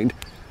explained.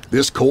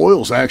 "This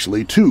coil's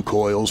actually two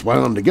coils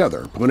wound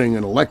together. Putting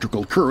an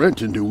electrical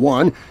current into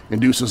one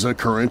induces a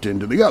current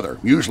into the other,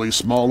 usually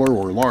smaller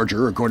or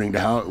larger according to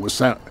how it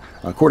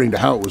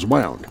was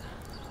wound."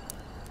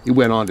 He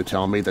went on to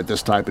tell me that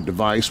this type of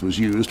device was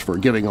used for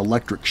giving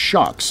electric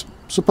shocks,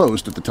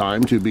 supposed at the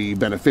time to be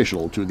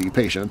beneficial to the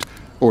patient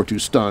or to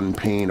stun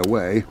pain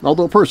away,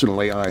 although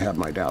personally I have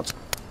my doubts.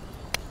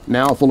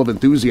 Now, full of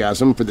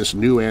enthusiasm for this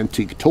new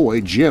antique toy,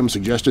 Jim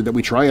suggested that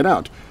we try it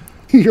out.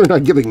 "You're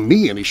not giving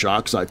me any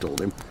shocks," I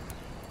told him.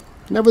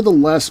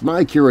 Nevertheless,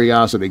 my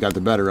curiosity got the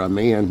better of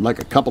me, and like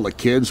a couple of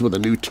kids with a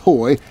new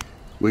toy,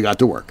 we got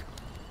to work.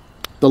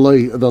 The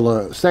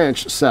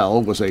Lasanche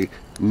cell was a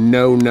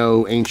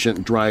no-no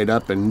ancient dried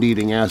up and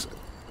needing acid.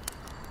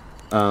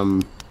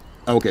 The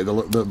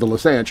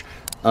Lasanche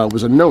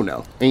was a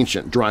no-no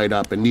ancient dried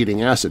up and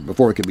needing acid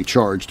before it could be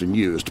charged and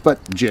used, but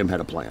Jim had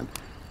a plan.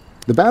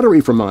 The battery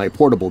from my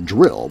portable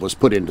drill was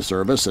put into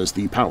service as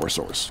the power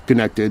source,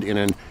 connected in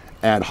an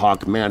ad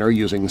hoc manner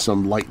using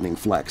some lightning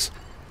flex.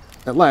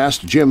 At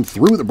last, Jim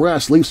threw the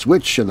brass leaf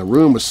switch, and the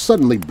room was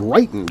suddenly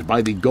brightened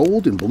by the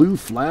gold and blue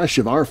flash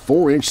of our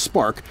 4-inch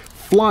spark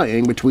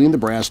flying between the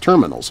brass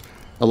terminals,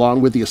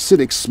 along with the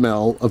acidic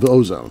smell of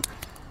ozone.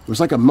 It was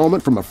like a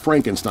moment from a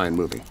Frankenstein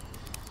movie.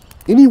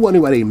 Anyone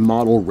who had a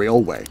model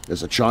railway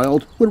as a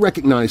child would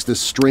recognize this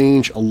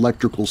strange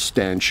electrical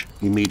stench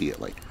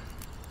immediately.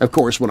 Of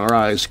course, when our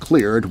eyes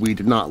cleared, we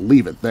did not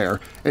leave it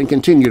there and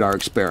continued our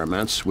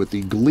experiments with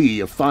the glee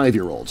of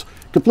 5-year-olds,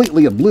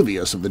 completely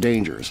oblivious of the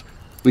dangers.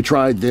 We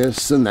tried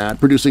this and that,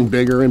 producing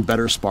bigger and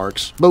better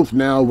sparks, both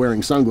now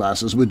wearing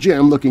sunglasses, with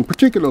Jim looking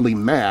particularly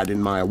mad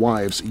in my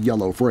wife's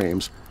yellow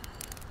frames.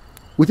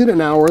 Within an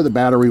hour, the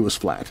battery was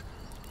flat.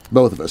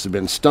 Both of us had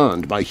been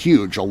stunned by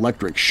huge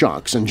electric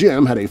shocks, and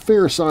Jim had a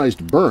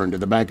fair-sized burn to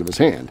the back of his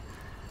hand.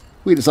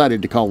 We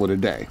decided to call it a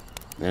day,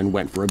 and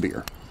went for a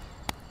beer.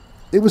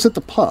 It was at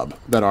the pub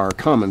that our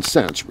common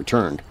sense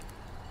returned.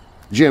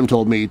 Jim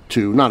told me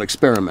to not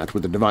experiment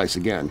with the device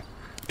again.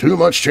 "Too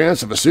much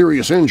chance of a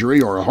serious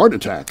injury or a heart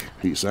attack,"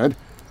 he said.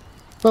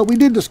 But we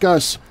did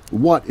discuss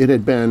what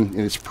had been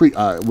its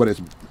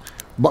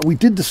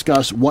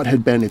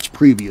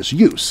previous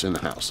use in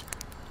the house.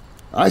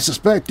 "I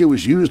suspect it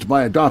was used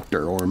by a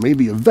doctor or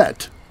maybe a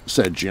vet,"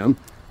 said Jim.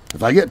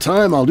 "If I get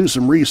time, I'll do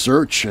some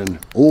research and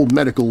old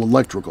medical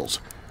electricals.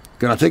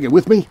 Can I take it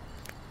with me?"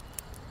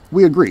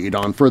 We agreed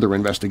on further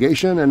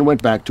investigation and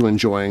went back to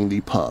enjoying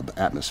the pub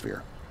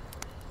atmosphere.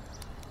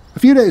 A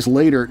few days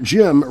later,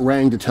 Jim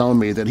rang to tell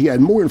me that he had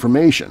more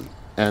information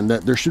and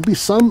that there should be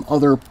some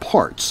other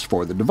parts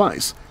for the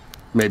device.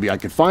 Maybe I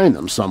could find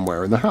them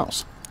somewhere in the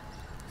house.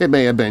 It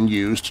may have been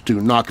used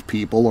to knock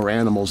people or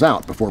animals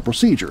out before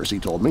procedures, he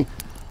told me.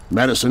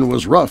 "Medicine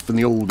was rough in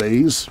the old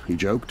days," he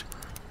joked.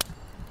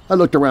 I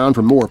looked around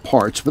for more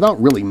parts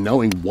without really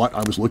knowing what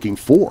I was looking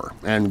for,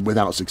 and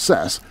without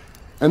success,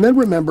 and then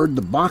remembered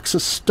the box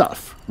of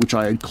stuff which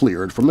I had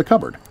cleared from the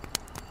cupboard.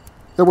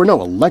 There were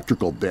no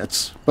electrical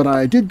bits, but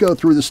I did go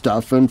through the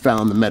stuff and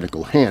found the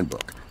medical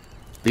handbook.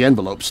 The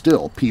envelope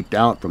still peeped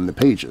out from the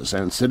pages,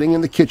 and sitting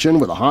in the kitchen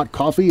with a hot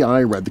coffee,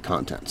 I read the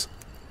contents.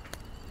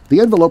 The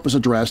envelope was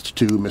addressed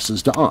to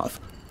Mrs. D'Oth,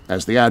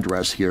 as the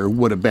address here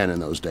would have been in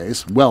those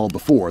days, well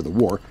before the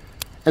war,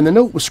 and the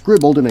note was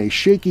scribbled in a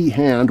shaky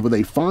hand with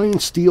a fine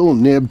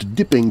steel-nibbed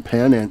dipping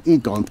pen and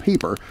ink on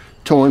paper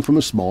torn from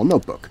a small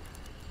notebook.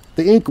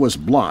 The ink was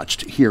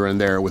blotched here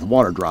and there with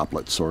water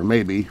droplets, or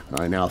maybe,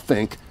 I now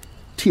think,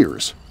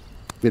 tears.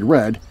 It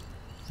read,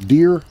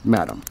 "Dear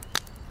Madam,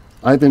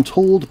 I have been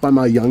told by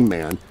my young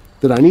man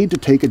that I need to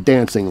take a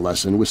dancing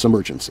lesson with some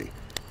urgency.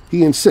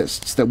 He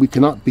insists that we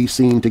cannot be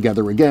seen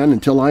together again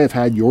until I have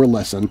had your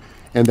lesson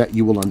and that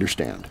you will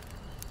understand.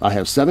 I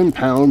have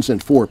 £7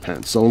 and 4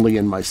 only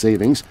in my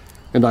savings,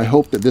 and I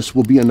hope that this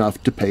will be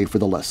enough to pay for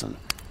the lesson.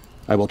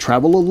 I will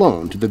travel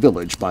alone to the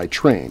village by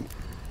train,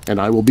 and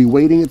I will be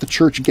waiting at the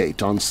church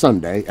gate on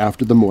Sunday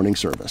after the morning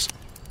service.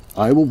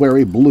 I will wear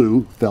a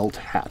blue felt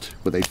hat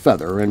with a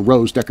feather and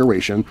rose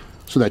decoration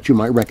so that you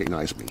might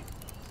recognize me.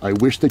 I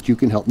wish that you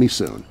can help me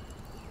soon.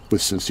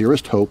 With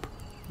sincerest hope,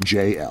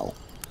 J.L.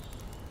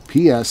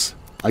 P.S.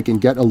 I can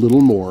get a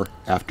little more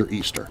after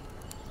Easter."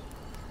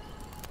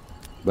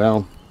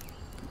 Well,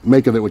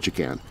 make of it what you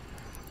can.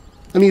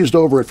 I mused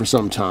over it for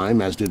some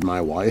time, as did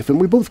my wife,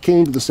 and we both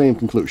came to the same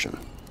conclusion,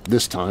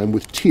 this time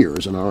with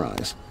tears in our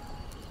eyes.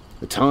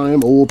 A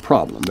time-old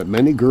problem that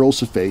many girls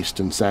have faced,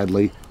 and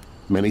sadly,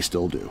 many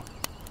still do.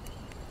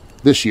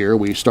 This year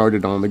we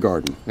started on the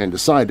garden and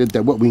decided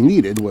that what we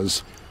needed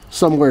was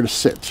somewhere to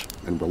sit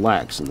and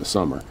relax in the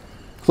summer,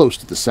 close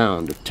to the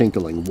sound of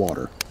tinkling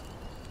water.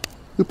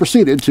 We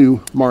proceeded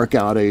to mark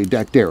out a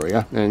decked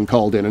area and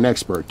called in an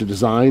expert to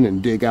design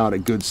and dig out a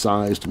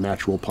good-sized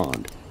natural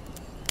pond.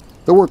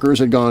 The workers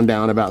had gone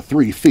down about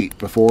 3 feet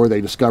before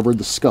they discovered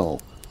the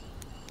skull,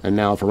 and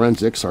now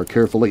forensics are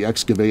carefully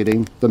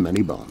excavating the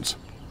many bones.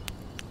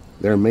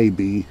 There may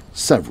be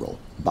several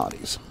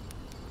bodies.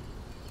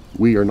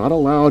 We are not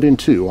allowed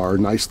into our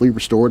nicely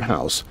restored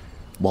house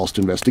whilst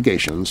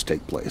investigations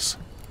take place.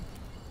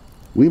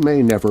 We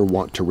may never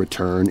want to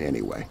return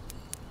anyway.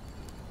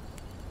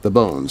 The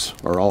bones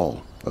are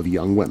all of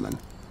young women,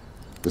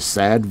 the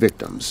sad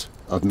victims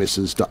of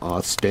Mrs.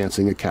 D'Oth's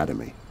Dancing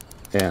Academy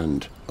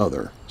and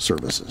other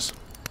services.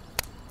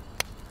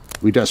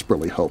 We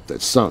desperately hope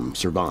that some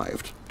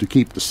survived to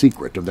keep the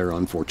secret of their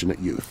unfortunate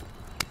youth.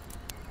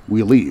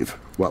 We leave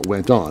what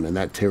went on in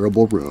that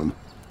terrible room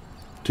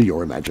to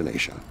your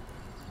imagination.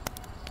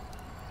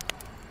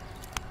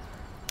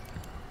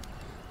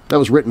 That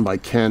was written by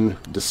Ken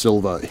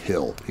DaSilva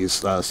Hill. He's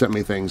sent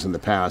me things in the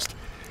past.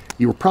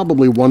 You were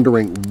probably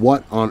wondering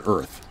what on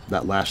earth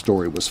that last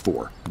story was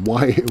for.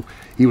 Why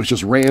he was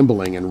just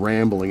rambling and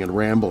rambling and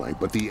rambling.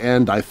 But the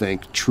end, I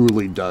think,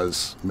 truly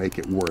does make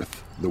it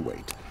worth the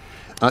wait.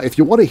 If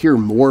you want to hear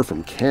more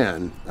from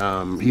Ken,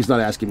 he's not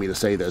asking me to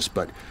say this,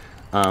 but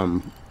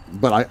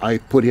I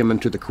put him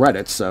into the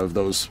credits of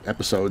those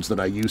episodes that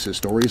I use his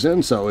stories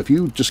in. So if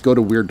you just go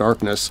to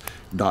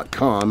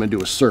WeirdDarkness.com and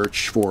do a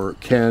search for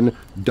Ken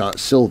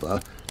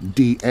DaSilva,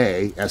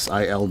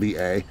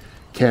 D-A-S-I-L-V-A,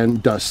 Ken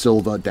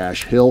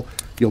DaSilva-Hill,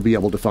 you'll be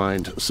able to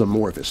find some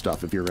more of his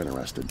stuff if you're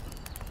interested.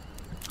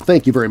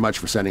 Thank you very much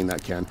for sending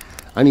that, Ken.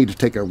 I need to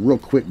take a real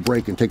quick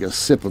break and take a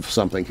sip of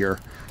something here,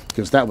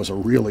 because that was a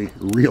really,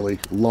 really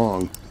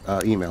long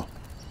email.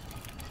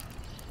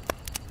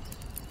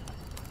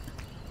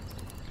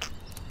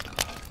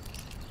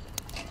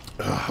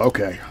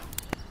 Okay.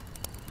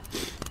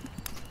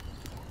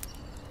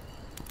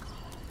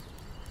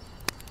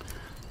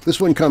 This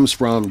one comes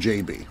from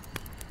JB.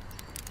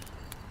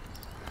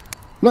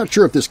 Not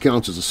sure if this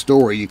counts as a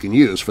story you can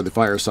use for the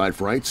Fireside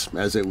Frights,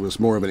 as it was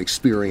more of an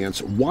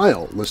experience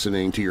while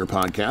listening to your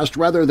podcast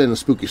rather than a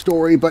spooky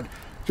story, but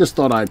just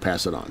thought I'd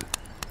pass it on.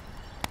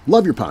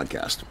 Love your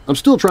podcast. I'm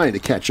still trying to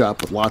catch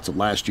up with lots of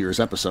last year's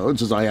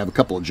episodes as I have a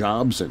couple of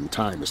jobs and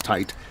time is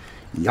tight.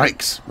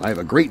 Yikes, I have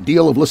a great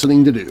deal of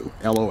listening to do.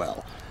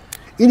 LOL.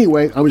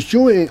 Anyway, I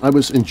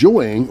was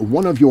enjoying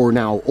one of your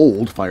now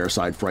old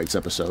Fireside Frights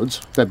episodes,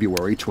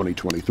 February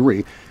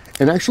 2023,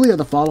 and actually had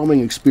the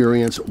following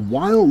experience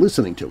while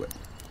listening to it.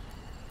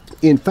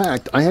 In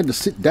fact, I had to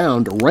sit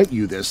down to write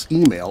you this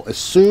email as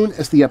soon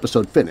as the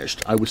episode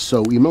finished. I was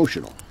so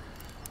emotional.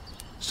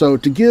 So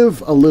to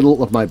give a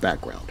little of my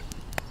background,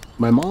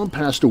 my mom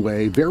passed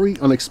away very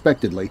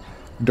unexpectedly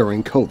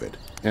during COVID,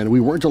 and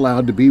we weren't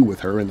allowed to be with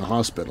her in the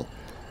hospital.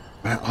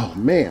 Oh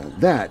man,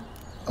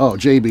 oh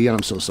JB,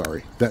 I'm so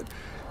sorry. That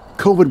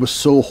COVID was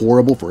so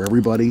horrible for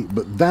everybody,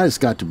 but that has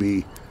got to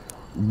be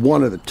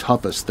one of the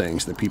toughest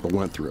things that people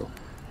went through.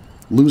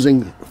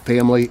 Losing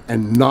family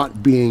and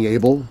not being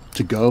able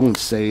to go and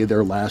say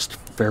their last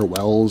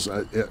farewells.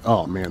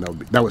 Oh man,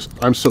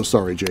 I'm so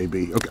sorry,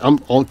 JB. Okay,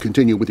 I'll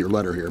continue with your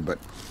letter here, but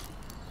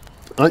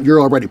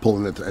you're already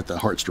pulling at the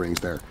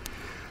heartstrings there.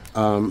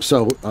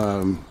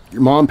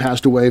 Your mom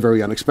passed away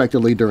very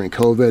unexpectedly during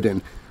COVID,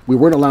 and We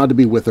weren't allowed to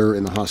be with her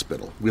in the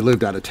hospital. We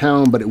lived out of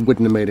town, but it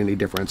wouldn't have made any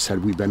difference.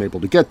 Had we been able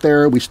to get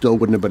there, we still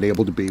wouldn't have been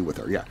able to be with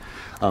her. Yeah.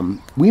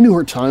 We knew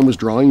her time was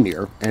drawing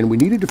near, and we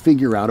needed to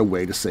figure out a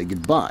way to say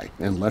goodbye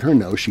and let her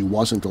know she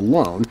wasn't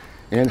alone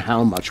and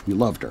how much we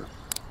loved her.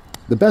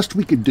 The best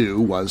we could do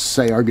was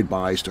say our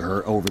goodbyes to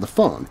her over the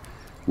phone,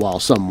 while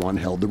someone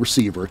held the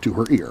receiver to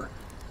her ear.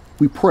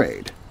 We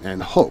prayed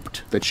and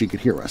hoped that she could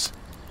hear us.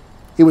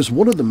 It was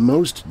one of the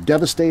most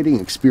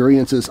devastating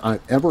experiences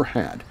I've ever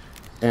had,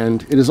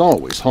 and it has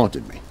always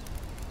haunted me.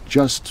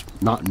 Just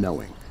not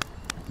knowing.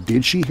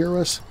 Did she hear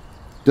us?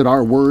 Did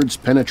our words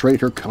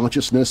penetrate her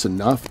consciousness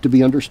enough to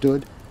be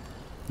understood?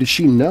 Did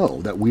she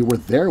know that we were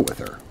there with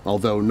her,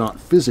 although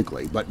not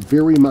physically, but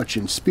very much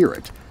in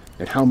spirit,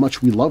 and how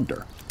much we loved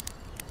her?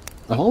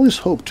 I've always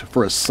hoped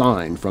for a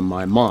sign from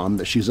my mom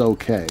that she's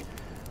okay,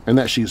 and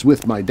that she's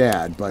with my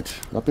dad, but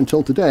up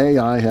until today,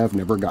 I have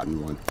never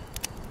gotten one.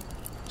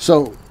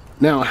 So,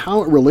 now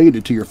how it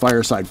related to your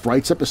Fireside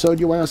Frights episode,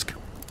 you ask?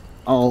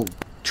 I'll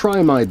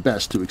try my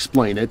best to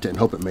explain it and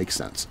hope it makes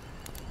sense.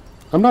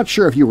 I'm not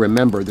sure if you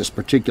remember this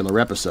particular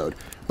episode,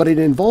 but it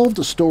involved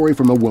a story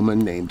from a woman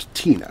named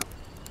Tina.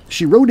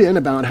 She wrote in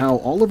about how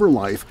all of her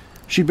life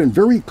she'd been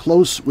very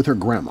close with her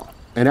grandma,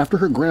 and after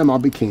her grandma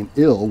became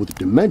ill with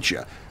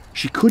dementia,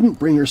 she couldn't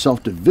bring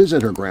herself to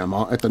visit her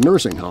grandma at the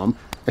nursing home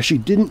as she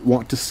didn't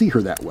want to see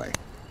her that way.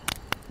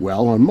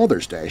 Well, on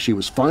Mother's Day, she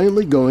was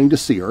finally going to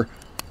see her,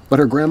 but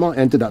her grandma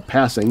ended up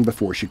passing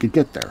before she could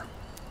get there.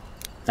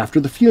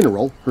 After the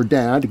funeral, her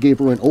dad gave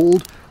her an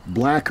old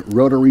black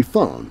rotary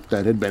phone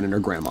that had been in her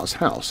grandma's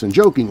house and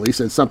jokingly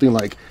said something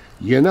like,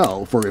 "You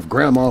know, for if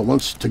grandma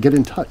wants to get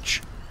in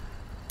touch."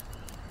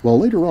 Well,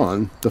 later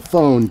on, the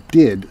phone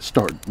did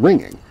start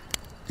ringing,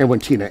 and when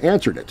Tina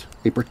answered it,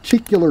 a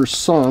particular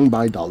song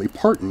by Dolly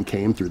Parton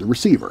came through the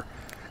receiver.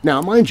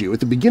 Now, mind you,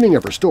 at the beginning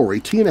of her story,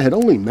 Tina had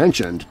only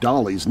mentioned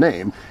Dolly's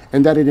name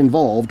and that it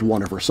involved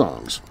one of her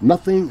songs.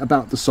 Nothing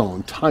about the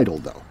song title,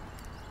 though.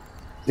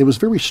 It was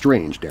very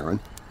strange, Darren.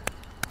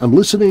 I'm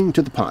listening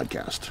to the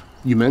podcast.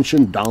 You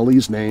mentioned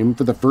Dolly's name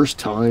for the first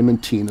time in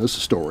Tina's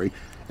story,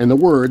 and the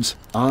words,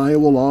 "I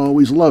will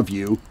always love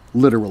you,"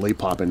 literally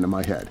pop into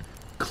my head.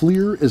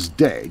 Clear as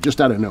day,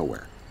 just out of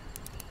nowhere.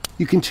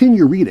 You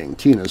continue reading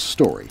Tina's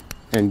story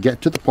and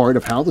get to the part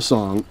of how the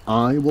song,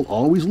 "I will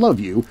always love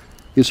you,"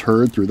 is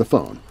heard through the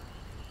phone.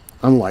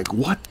 I'm like,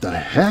 what the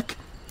heck?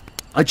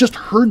 I just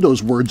heard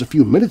those words a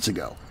few minutes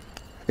ago.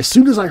 As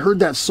soon as I heard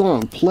that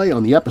song play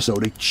on the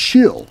episode, a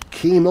chill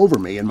came over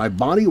me and my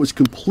body was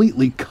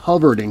completely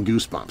covered in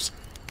goosebumps.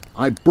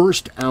 I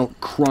burst out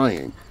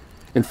crying.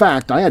 In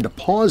fact, I had to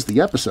pause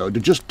the episode to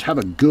just have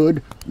a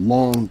good,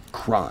 long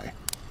cry.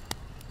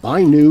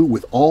 I knew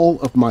with all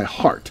of my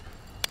heart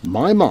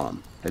my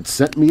mom had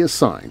sent me a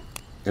sign,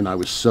 and I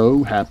was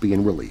so happy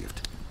and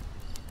relieved.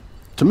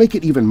 To make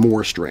it even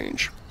more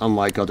strange,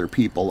 unlike other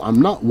people,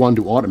 I'm not one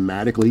to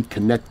automatically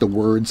connect the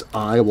words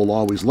 "I will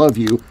always love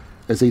you"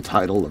 as a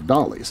title of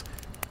Dolly's.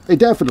 They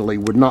definitely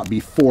would not be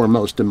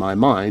foremost in my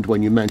mind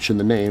when you mention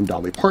the name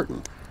Dolly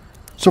Parton.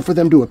 So for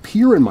them to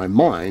appear in my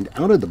mind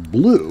out of the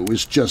blue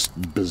is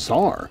just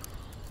bizarre.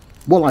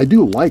 While I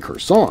do like her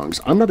songs,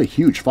 I'm not a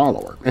huge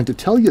follower, and to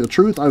tell you the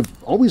truth, I've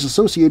always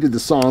associated the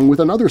song with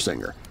another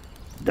singer.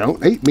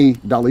 Don't hate me,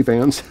 Dolly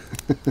fans.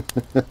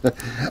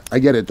 I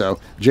get it, though.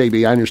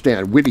 JB, I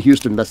understand. Whitney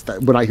Houston,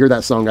 when I hear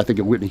that song, I think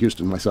of Whitney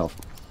Houston myself.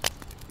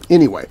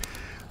 Anyway,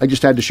 I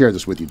just had to share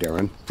this with you,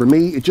 Darren. For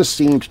me, it just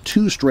seemed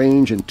too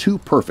strange and too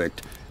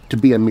perfect to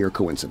be a mere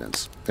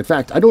coincidence. In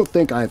fact, I don't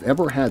think I've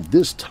ever had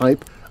this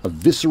type of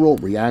visceral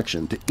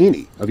reaction to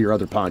any of your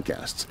other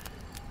podcasts.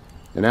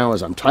 And now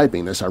as I'm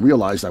typing this, I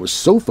realized I was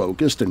so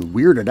focused and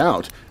weirded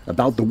out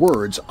about the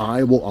words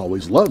 "I will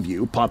always love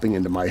you" popping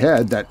into my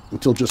head that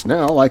until just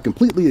now I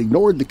completely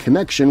ignored the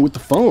connection with the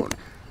phone.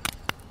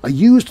 I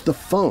used the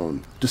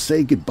phone to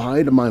say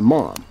goodbye to my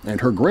mom,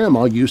 and her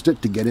grandma used it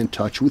to get in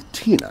touch with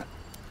Tina.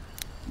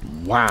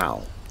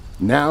 Wow,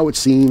 now it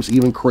seems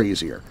even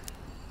crazier.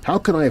 How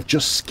could I have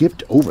just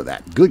skipped over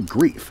that? Good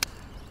grief.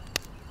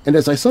 And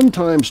as I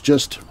sometimes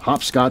just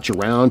hopscotch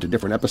around to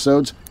different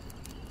episodes,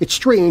 it's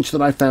strange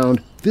that I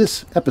found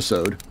this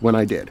episode when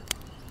I did.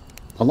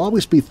 I'll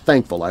always be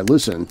thankful I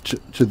listened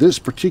to this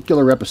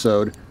particular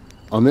episode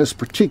on this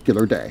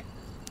particular day.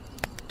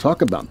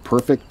 Talk about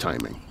perfect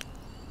timing.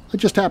 I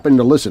just happened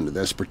to listen to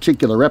this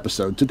particular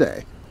episode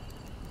today,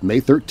 May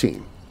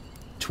 13,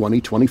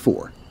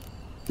 2024,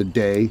 the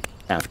day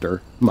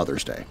after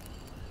Mother's Day.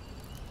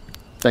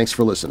 Thanks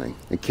for listening,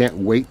 and can't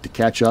wait to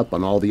catch up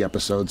on all the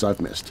episodes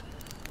I've missed.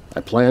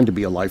 I plan to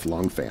be a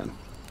lifelong fan.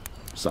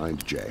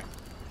 Signed, Jay.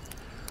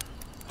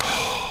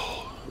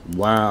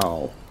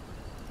 Wow.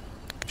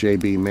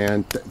 JB,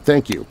 man,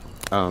 thank you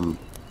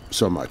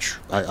so much.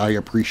 I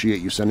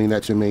appreciate you sending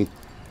that to me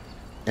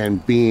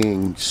and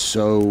being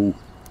so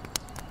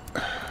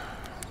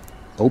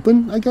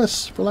open, I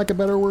guess, for lack of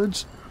better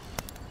words.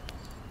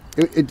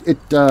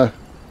 It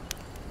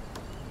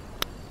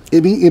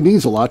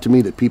means a lot to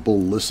me that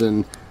people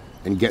listen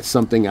and get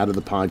something out of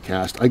the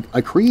podcast.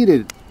 I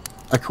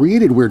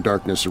created Weird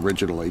Darkness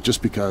originally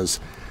just because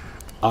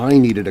I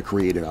needed a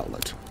creative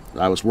outlet.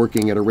 I was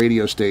working at a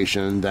radio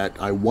station that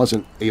I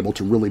wasn't able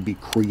to really be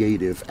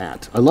creative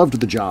at. I loved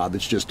the job.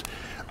 It's just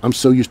I'm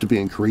so used to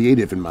being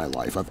creative in my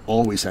life. I've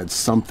always had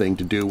something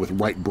to do with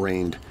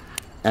right-brained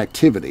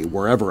activity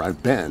wherever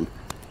I've been.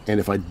 And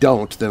if I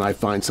don't, then I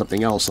find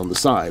something else on the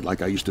side.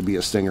 Like I used to be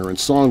a singer and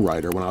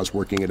songwriter when I was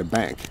working at a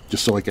bank,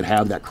 just so I could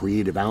have that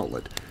creative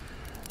outlet.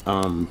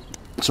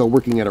 So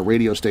working at a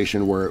radio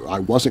station where I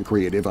wasn't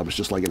creative, I was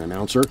just like an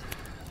announcer,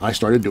 I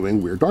started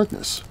doing Weird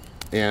Darkness.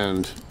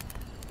 And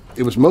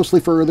it was mostly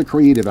for the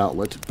creative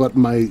outlet, but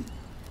my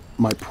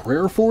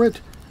prayer for it,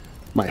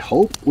 my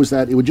hope was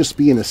that it would just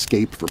be an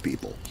escape for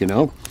people, you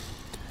know?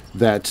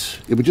 That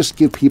it would just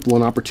give people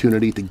an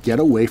opportunity to get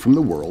away from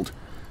the world,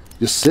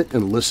 just sit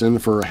and listen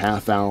for a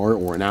half hour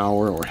or an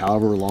hour or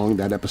however long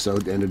that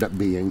episode ended up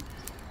being,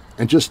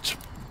 and just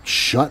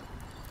shut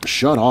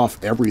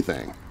off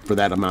everything for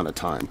that amount of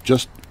time.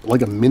 Just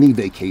like a mini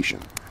vacation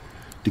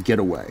to get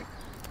away.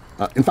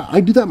 In fact, I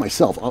do that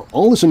myself.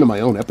 I'll listen to my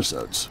own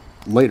episodes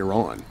later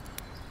on,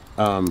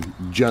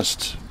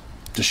 just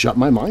to shut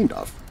my mind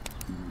off.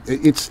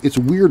 It's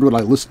weird when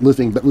I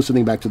listening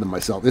back to them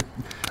myself.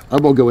 I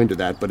won't go into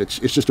that, but it's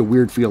just a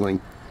weird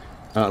feeling,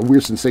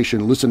 weird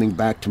sensation listening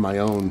back to my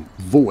own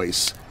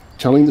voice,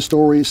 telling the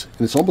stories,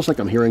 and it's almost like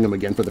I'm hearing them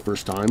again for the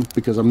first time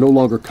because I'm no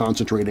longer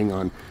concentrating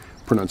on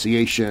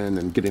pronunciation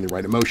and getting the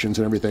right emotions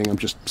and everything. I'm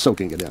just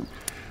soaking it in.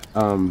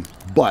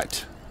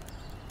 But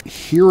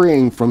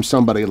hearing from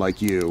somebody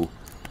like you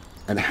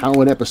and how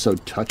an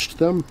episode touched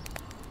them,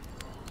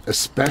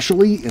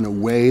 especially in a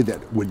way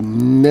that would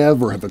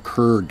never have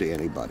occurred to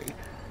anybody.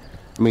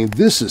 I mean,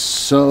 this is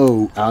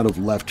so out of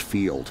left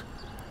field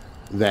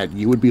that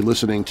you would be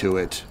listening to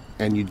it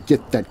and you'd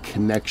get that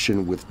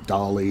connection with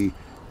Dolly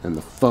and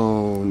the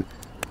phone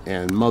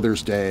and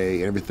Mother's Day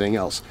and everything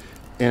else.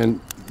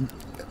 And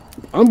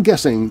I'm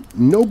guessing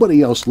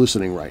nobody else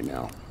listening right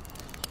now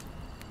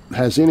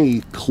has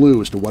any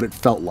clue as to what it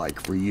felt like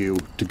for you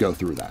to go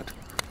through that.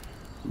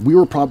 We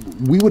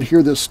would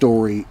hear this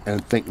story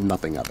and think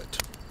nothing of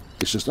it.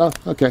 It's just, oh,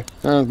 okay,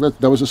 that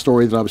was a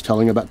story that I was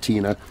telling about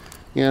Tina.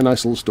 Yeah,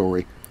 nice little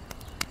story.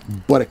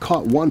 But it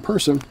caught one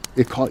person.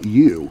 It caught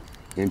you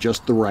in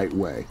just the right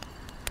way.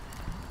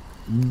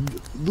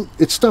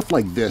 It's stuff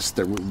like this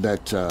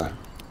that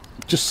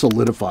just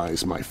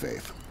solidifies my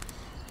faith.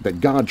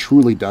 That God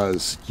truly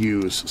does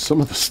use some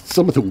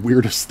of the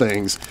weirdest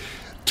things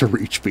to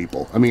reach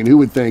people. I mean, who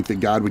would think that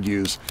God would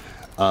use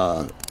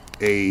a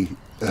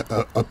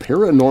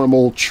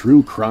paranormal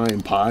true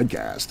crime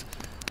podcast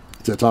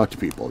to talk to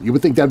people? You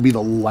would think that'd be the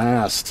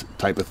last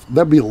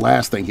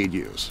thing he'd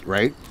use,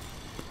 right?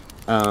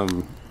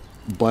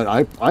 But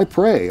I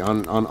pray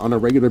on a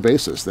regular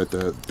basis that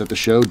the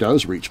show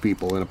does reach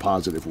people in a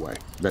positive way.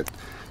 That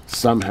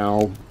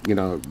somehow, you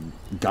know,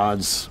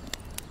 God's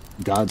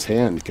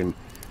hand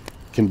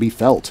can be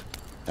felt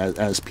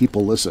as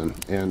people listen.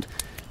 And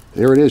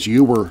there it is.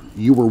 You were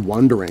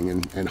wondering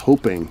and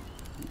hoping,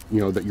 you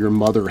know, that your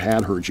mother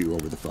had heard you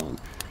over the phone,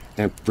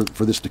 and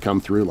for this to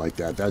come through like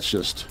that, that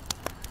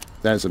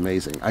is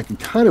amazing. I can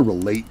kind of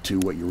relate to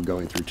what you were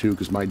going through too,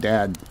 because my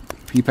dad,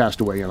 he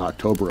passed away in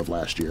October of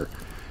last year,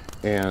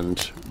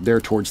 and there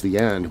towards the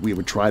end, we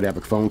would try to have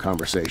a phone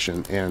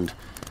conversation, and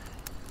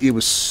it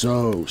was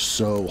so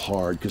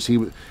hard because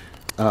his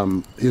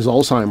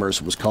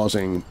Alzheimer's was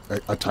causing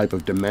a type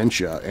of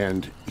dementia,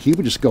 and he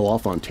would just go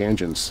off on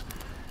tangents.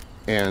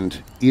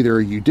 And either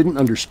you didn't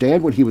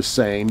understand what he was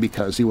saying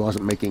because he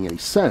wasn't making any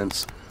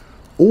sense,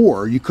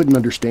 or you couldn't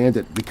understand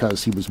it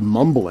because he was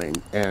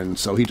mumbling, and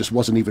so he just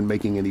wasn't even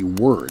making any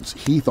words.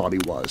 He thought he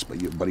was,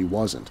 but he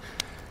wasn't.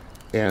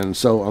 And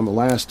so on the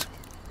last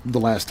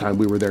time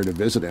we were there to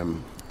visit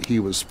him, he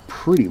was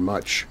pretty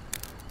much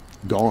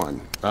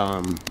gone.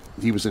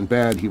 He was in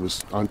bed. He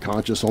was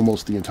unconscious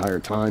almost the entire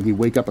time. He'd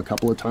wake up a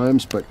couple of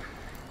times, but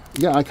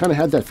yeah, I kind of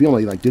had that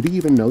feeling like, did he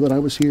even know that I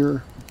was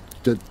here?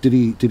 Did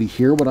he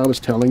hear what I was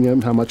telling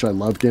him, how much I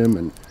loved him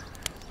and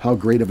how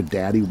great of a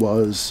dad he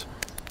was,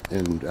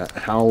 and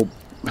how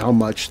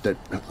much that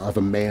of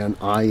a man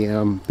I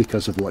am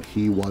because of what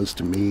he was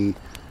to me?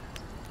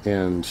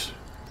 And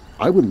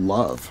I would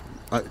love,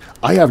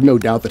 I have no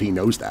doubt that he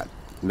knows that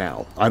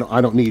now.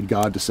 I don't need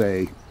God to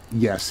say,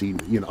 yes,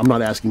 I'm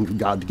not asking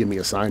God to give me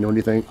a sign or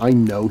anything. I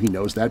know he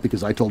knows that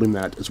because I told him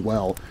that as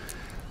well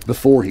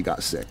before he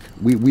got sick.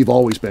 We've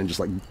always been just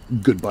like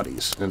good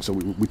buddies, and so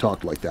we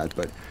talked like that.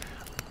 But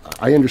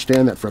I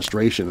understand that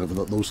frustration of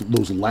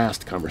those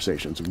last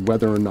conversations,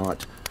 whether or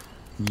not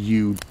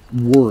you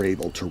were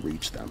able to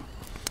reach them.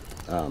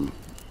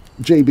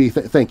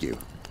 JB, thank you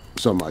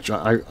so much.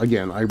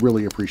 I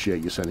really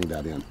appreciate you sending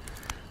that in.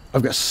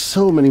 I've got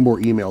so many more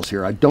emails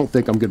here. I don't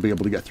think I'm going to be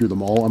able to get through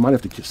them all. I might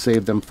have to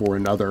save them for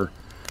another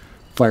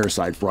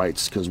Fireside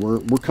Frights, because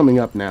we're coming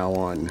up now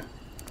on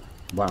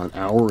about an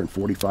hour and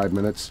 45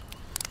 minutes.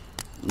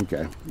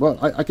 Okay, well,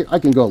 I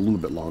can go a little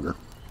bit longer.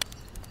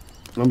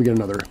 Let me get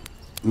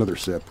another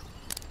sip.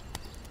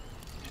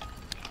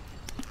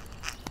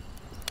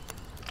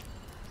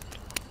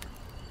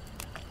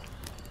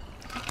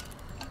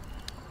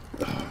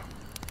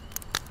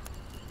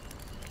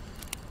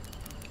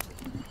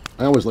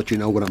 I always let you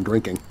know what I'm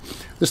drinking.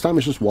 This time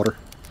it's just water.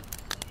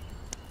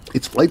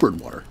 It's flavored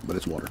water, but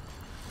it's water.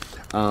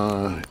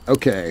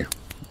 Okay.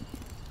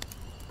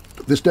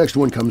 This next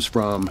one comes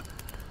from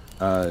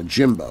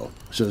Jimbo.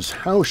 It says,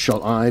 how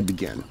shall I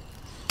begin?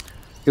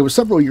 It was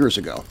several years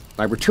ago.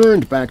 I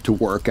returned back to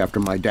work after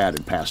my dad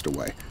had passed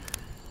away.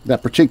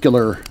 That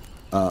particular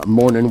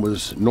morning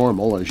was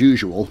normal, as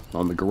usual,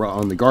 on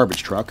the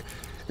garbage truck,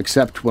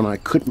 except when I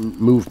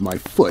couldn't move my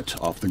foot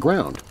off the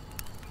ground.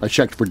 I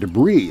checked for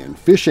debris and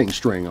fishing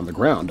string on the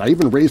ground. I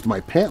even raised my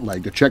pant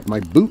leg to check my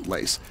boot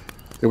lace.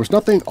 There was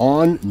nothing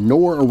on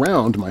nor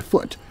around my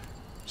foot,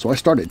 so I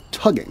started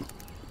tugging.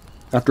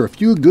 After a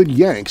few good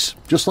yanks,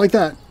 just like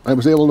that, I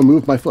was able to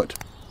move my foot.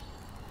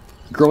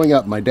 Growing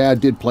up, my dad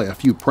did play a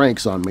few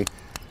pranks on me,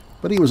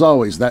 but he was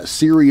always that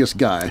serious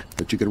guy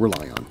that you could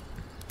rely on.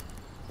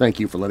 Thank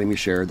you for letting me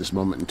share this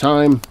moment in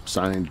time.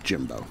 Signed,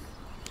 Jimbo.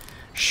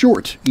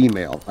 Short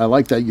email. I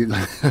like that you.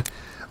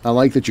 I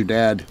like that your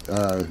dad.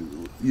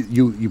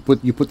 You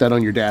put that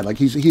on your dad. Like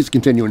he's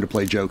continuing to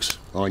play jokes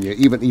on you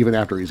even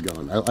after he's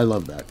gone. I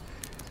love that.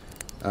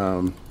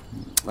 All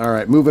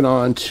right, moving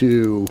on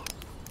to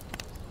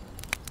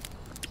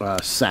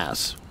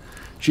Sass.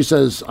 She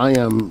says, I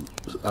am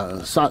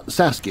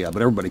Saskia,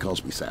 but everybody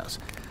calls me Sass.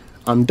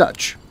 I'm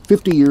Dutch,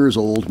 50 years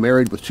old,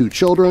 married with 2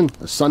 children,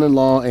 a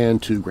son-in-law,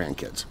 and 2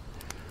 grandkids.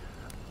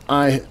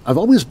 I've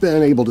always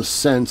been able to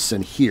sense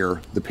and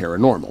hear the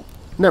paranormal.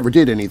 Never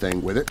did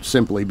anything with it,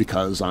 simply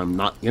because I'm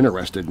not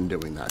interested in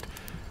doing that.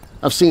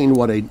 I've seen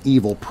what an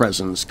evil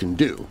presence can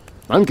do.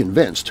 I'm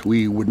convinced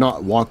we would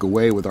not walk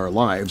away with our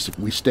lives if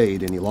we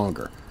stayed any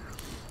longer.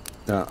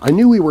 I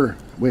knew we were...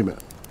 Wait a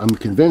minute. I'm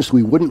convinced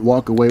we wouldn't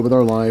walk away with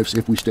our lives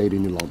if we stayed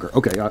any longer.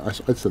 Okay, I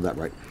said that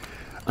right.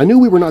 I knew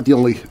we were not the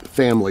only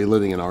family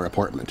living in our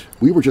apartment.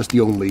 We were just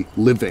the only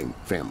living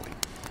family.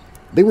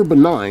 They were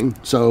benign,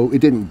 so it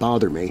didn't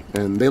bother me,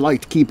 and they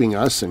liked keeping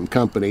us and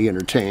company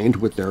entertained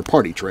with their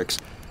party tricks.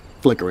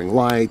 Flickering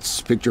lights,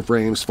 picture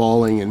frames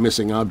falling and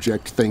missing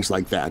objects, things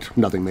like that.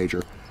 Nothing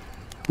major.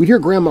 We'd hear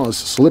Grandma's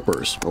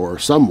slippers or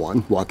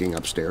someone walking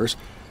upstairs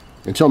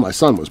until my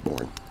son was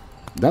born.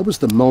 That was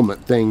the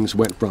moment things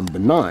went from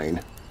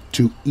benign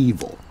to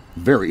evil,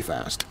 very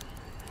fast.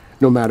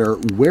 No matter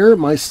where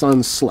my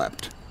son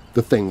slept,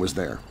 the thing was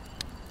there.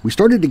 We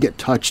started to get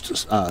touched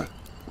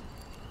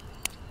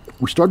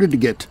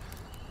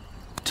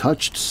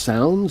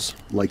sounds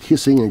like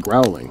hissing and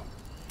growling.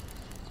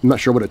 I'm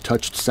not sure what a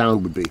touched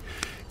sound would be.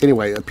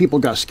 Anyway, people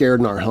got scared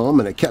in our home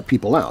and it kept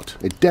people out.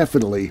 It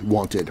definitely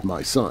wanted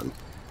my son.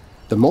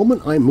 The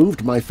moment I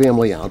moved my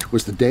family out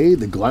was the day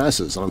the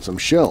glasses on some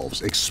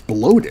shelves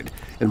exploded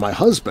and my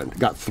husband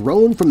got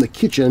thrown from the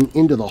kitchen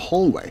into the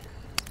hallway.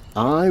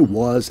 I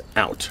was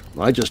out.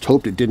 I just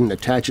hoped it didn't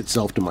attach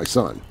itself to my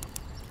son.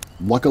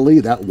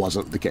 Luckily, that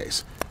wasn't the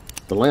case.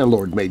 The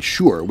landlord made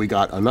sure we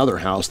got another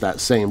house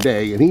that same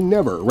day, and he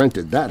never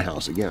rented that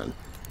house again.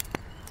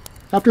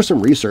 After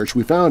some research,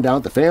 we found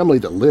out the family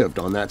that lived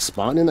on that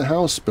spot in the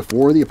house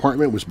before the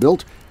apartment was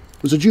built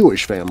was a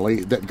Jewish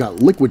family that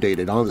got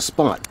liquidated on the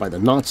spot by the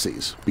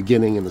Nazis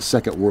beginning in the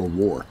Second World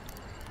War.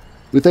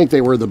 We think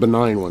they were the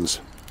benign ones.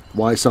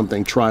 Why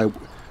something had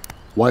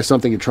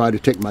tried to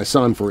take my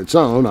son for its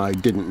own, I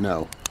didn't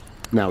know.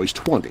 Now he's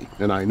 20,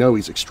 and I know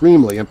he's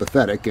extremely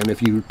empathetic, and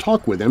if you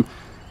talk with him,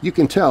 you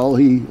can tell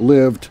he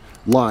lived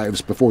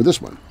lives before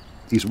this one.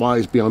 He's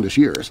wise beyond his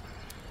years.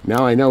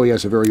 Now I know he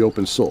has a very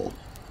open soul.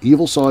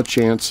 Evil saw a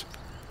chance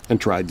and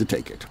tried to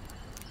take it.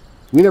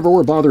 We never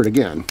were bothered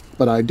again,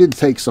 but I did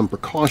take some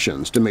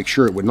precautions to make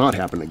sure it would not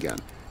happen again.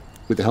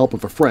 With the help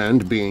of a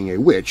friend, being a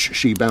witch,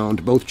 she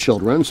bound both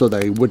children so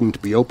they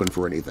wouldn't be open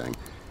for anything.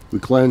 We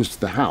cleansed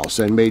the house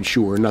and made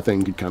sure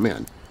nothing could come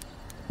in.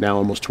 Now,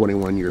 almost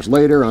 21 years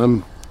later,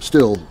 I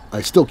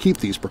still keep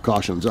these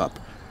precautions up.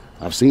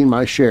 I've seen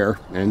my share,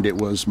 and it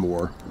was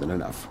more than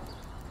enough.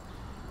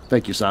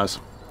 Thank you, Saz.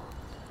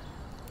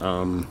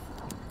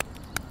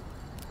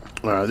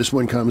 This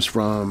one comes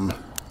from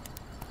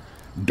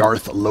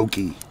Darth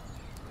Loki.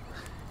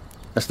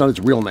 That's not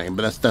his real name,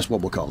 but that's what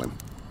we'll call him.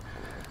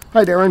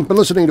 Hi, Darren. Been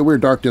listening to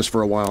Weird Darkness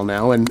for a while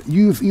now, and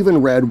you've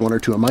even read 1 or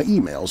 2 of my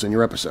emails in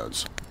your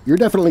episodes. You're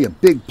definitely a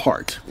big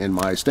part in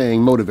my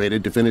staying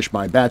motivated to finish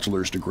my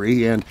bachelor's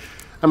degree, and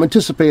I'm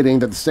anticipating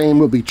that the same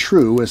will be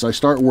true as I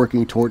start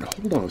working toward...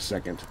 Hold on a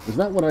second. Is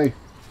that what I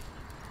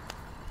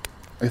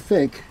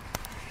think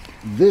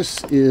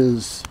this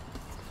is...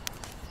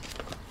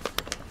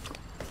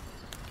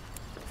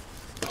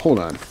 Hold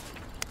on.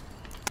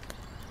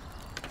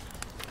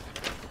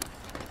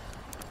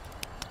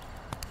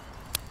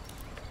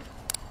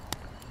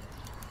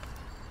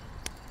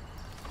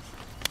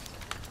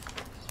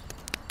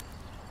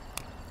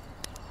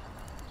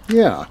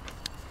 Yeah.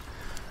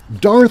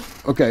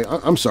 Darth, okay,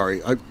 I'm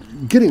sorry. I'm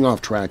getting off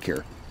track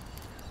here.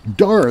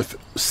 Darth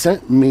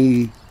sent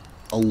me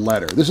a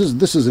letter. This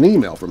is an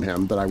email from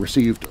him that I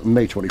received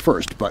May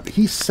 21st, but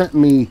he sent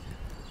me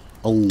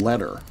a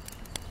letter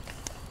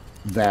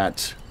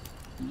that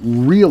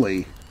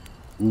really,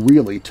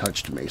 really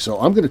touched me. So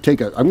I'm going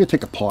to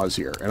take a pause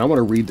here, and I want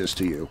to read this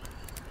to you.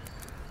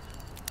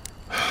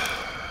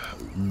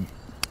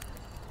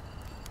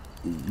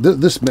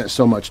 this meant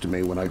so much to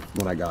me when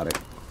I got it.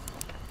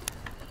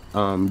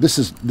 This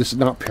is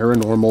not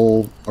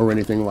paranormal or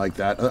anything like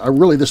that.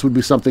 Really, this would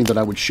be something that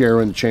I would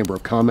share in the Chamber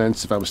of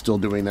Comments if I was still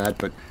doing that,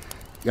 but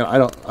I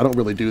don't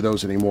really do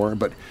those anymore.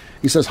 But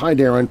he says, "Hi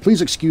Darren,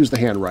 please excuse the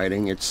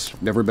handwriting. It's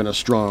never been a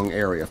strong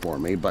area for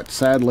me, but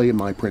sadly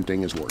my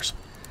printing is worse.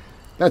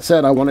 That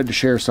said, I wanted to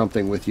share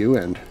something with you,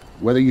 and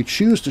whether you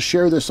choose to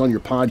share this on your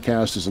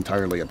podcast is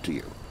entirely up to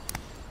you.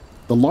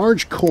 The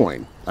large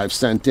coin I've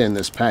sent in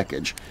this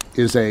package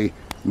is a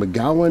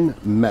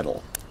McGowan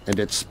Medal, and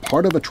it's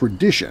part of a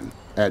tradition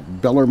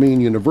at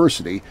Bellarmine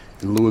University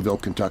in Louisville,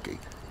 Kentucky.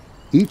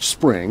 Each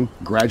spring,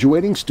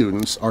 graduating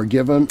students are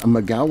given a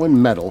McGowan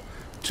Medal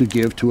to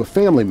give to a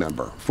family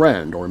member,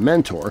 friend, or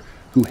mentor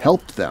who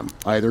helped them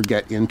either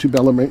get into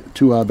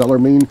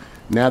Bellarmine,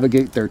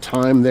 navigate their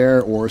time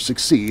there, or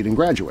succeed and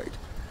graduate.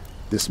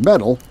 This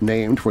medal,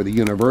 named for the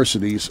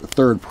university's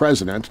third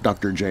president,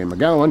 Dr. J.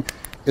 McGowan,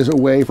 is a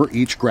way for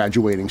each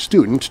graduating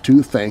student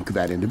to thank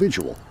that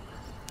individual.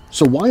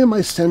 So why am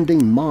I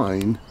sending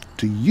mine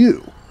to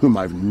you, whom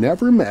I've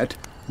never met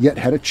yet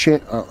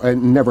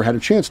never had a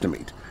chance to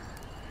meet?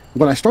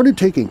 When I started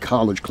taking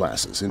college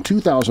classes in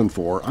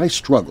 2004, I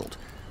struggled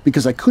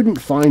because I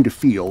couldn't find a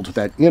field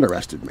that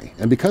interested me,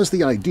 and because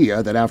the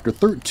idea that after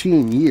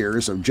 13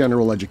 years of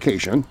general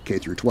education, K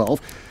through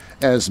 12,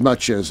 as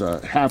much as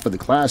half of the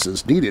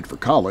classes needed for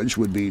college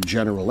would be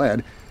general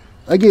ed,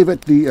 I gave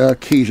it the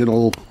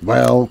occasional,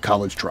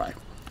 college try.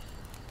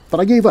 But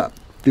I gave up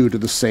due to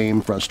the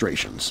same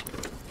frustrations.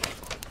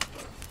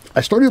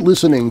 I started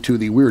listening to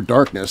The Weird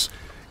Darkness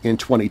in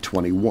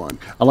 2021.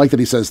 I like that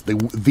he says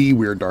the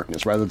Weird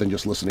Darkness rather than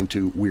just listening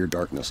to Weird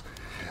Darkness.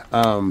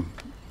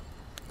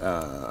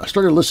 I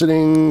started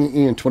listening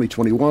in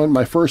 2021,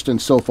 my first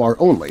and so far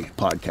only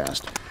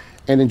podcast.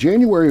 And in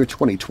January of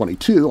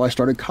 2022, I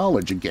started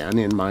college again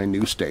in my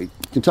new state,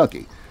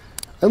 Kentucky.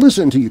 I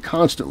listened to you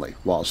constantly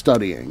while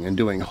studying and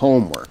doing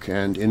homework,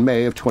 and in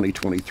May of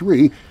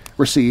 2023,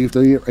 received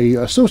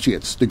a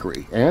associate's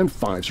degree and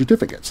 5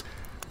 certificates.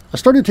 I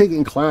started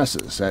taking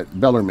classes at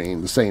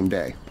Bellarmine the same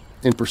day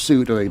in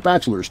pursuit of a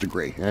bachelor's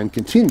degree and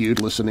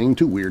continued listening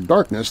to Weird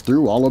Darkness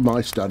through all of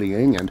my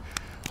studying and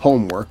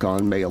homework.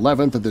 On May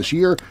 11th of this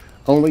year,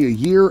 only a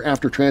year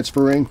after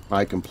transferring,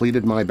 I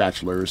completed my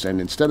bachelor's, and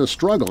instead of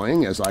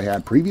struggling as I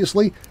had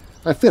previously,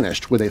 I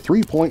finished with a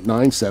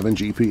 3.97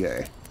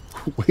 GPA.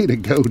 Way to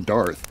go,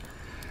 Darth.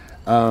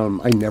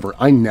 I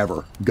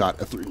never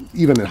got a 3,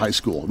 even in high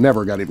school,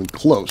 never got even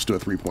close to a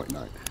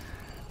 3.9.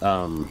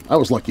 I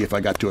was lucky if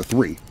I got to a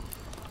 3.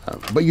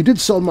 But you did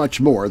so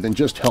much more than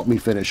just help me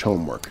finish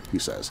homework, he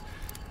says.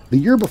 The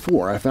year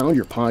before I found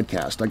your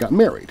podcast, I got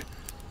married.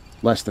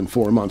 Less than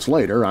 4 months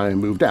later, I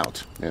moved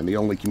out, and the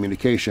only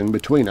communication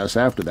between us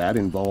after that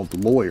involved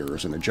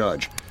lawyers and a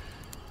judge.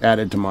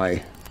 Added to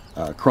my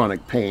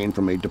chronic pain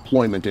from a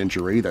deployment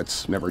injury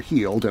that's never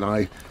healed, and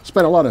I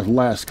spent a lot of the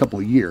last couple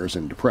of years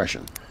in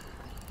depression.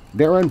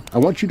 Darren, I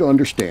want you to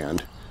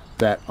understand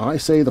that I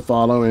say the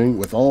following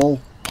with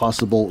all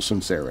possible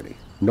sincerity.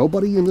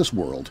 Nobody in this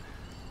world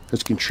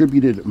has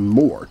contributed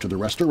more to the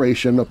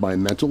restoration of my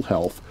mental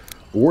health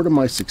or to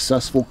my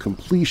successful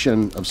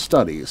completion of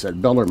studies at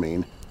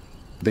Bellarmine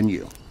than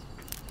you.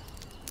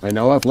 I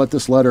know I've let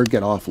this letter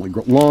get awfully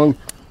long,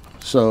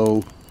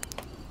 so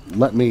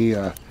let me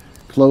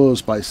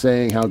close by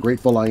saying how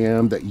grateful I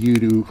am that you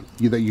do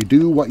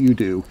what you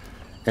do,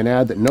 and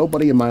add that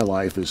nobody in my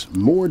life is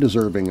more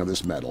deserving of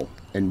this medal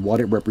and what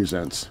it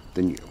represents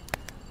than you.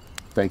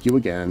 Thank you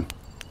again,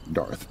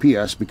 Darth.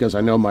 P.S. Because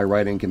I know my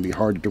writing can be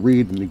hard to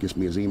read, and he gives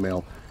me his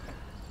email.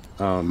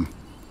 Wow.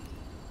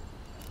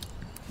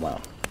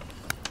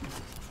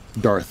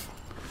 Darth.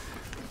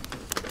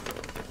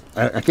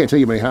 I can't tell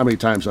you how many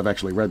times I've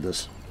actually read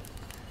this.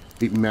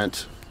 It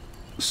meant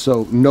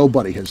so.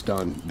 Nobody has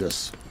done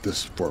this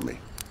for me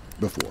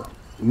before.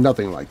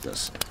 Nothing like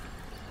this.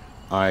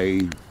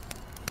 I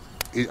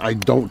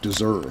don't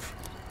deserve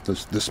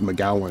this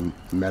McGowan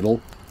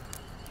Medal.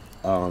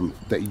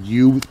 That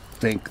you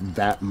think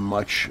that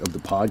much of the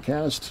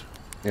podcast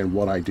and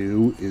what I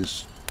do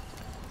is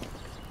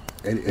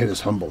it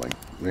is humbling,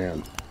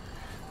 man.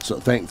 So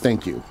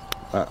thank you.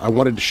 I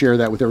wanted to share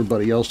that with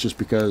everybody else just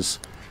because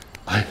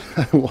I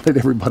wanted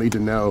everybody to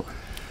know.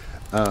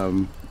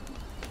 I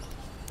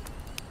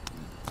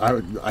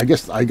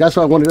guess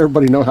I wanted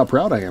everybody to know how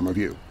proud I am of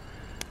you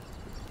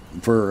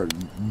for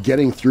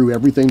getting through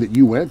everything that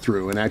you went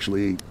through and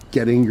actually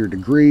getting your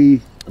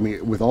degree. I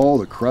mean, with all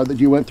the crud that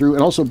you went through.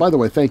 And also, by the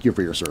way, thank you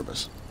for your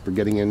service, for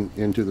getting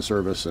into the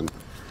service and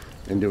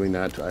doing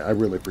that. I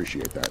really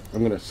appreciate that. I'm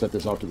going to set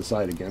this off to the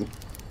side again.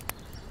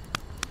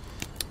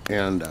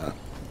 And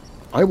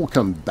I will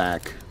come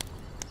back.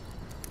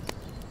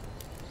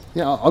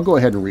 Yeah, I'll go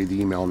ahead and read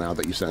the email now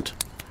that you sent.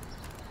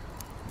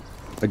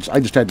 I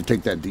just had to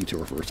take that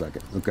detour for a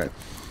second. Okay.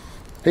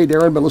 Hey,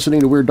 Darren, been listening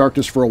to Weird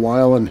Darkness for a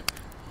while, and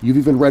you've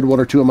even read 1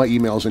 or 2 of my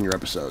emails in your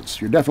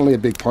episodes. You're definitely a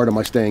big part of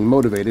my staying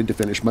motivated to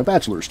finish my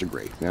bachelor's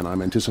degree, and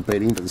I'm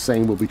anticipating that the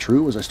same will be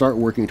true as I start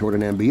working toward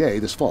an MBA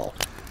this fall.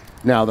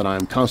 Now that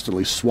I'm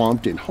constantly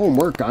swamped in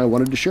homework, I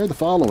wanted to share the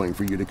following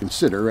for you to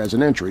consider as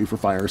an entry for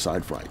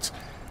Fireside Frights.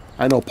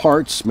 I know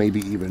parts,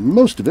 maybe even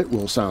most of it,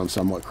 will sound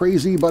somewhat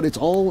crazy, but it's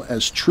all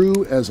as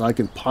true as I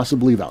can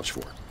possibly vouch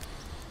for.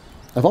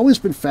 I've always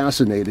been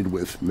fascinated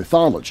with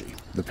mythology,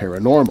 the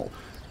paranormal,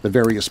 the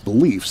various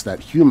beliefs that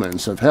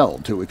humans have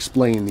held to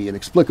explain the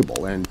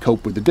inexplicable and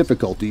cope with the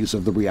difficulties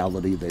of the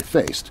reality they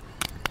faced.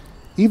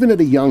 Even at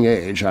a young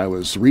age, I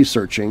was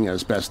researching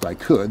as best I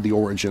could the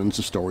origins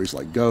of stories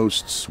like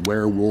ghosts,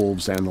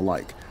 werewolves, and the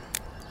like.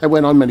 I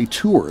went on many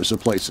tours of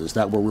places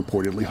that were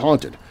reportedly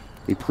haunted,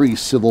 a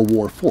pre-Civil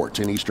War fort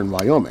in eastern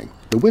Wyoming,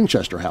 the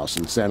Winchester House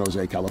in San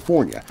Jose,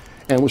 California,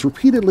 and was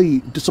repeatedly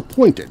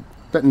disappointed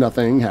that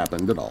nothing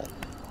happened at all.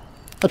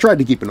 I tried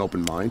to keep an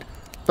open mind,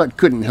 but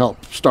couldn't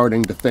help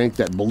starting to think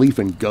that belief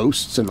in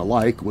ghosts and the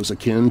like was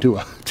akin to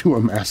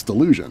a mass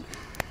delusion.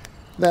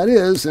 That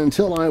is,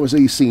 until I was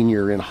a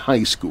senior in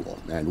high school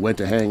and went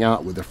to hang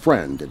out with a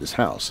friend at his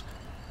house.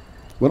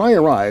 When I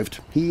arrived,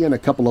 he and a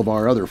couple of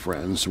our other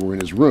friends were in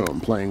his room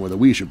playing with a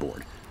Ouija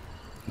board.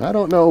 I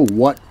don't know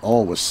what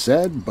all was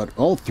said, but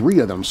all three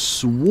of them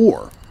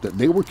swore that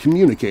they were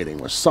communicating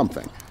with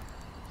something,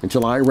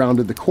 until I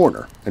rounded the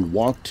corner and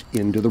walked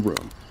into the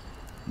room.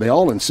 They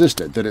all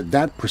insisted that at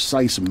that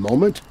precise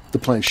moment, the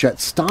planchette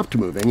stopped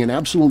moving and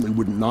absolutely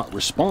would not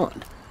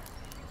respond.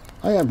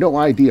 I have no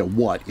idea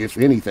what, if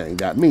anything,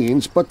 that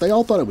means, but they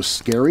all thought it was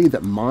scary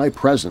that my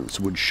presence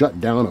would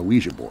shut down a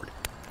Ouija board.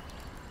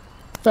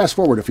 Fast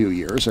forward a few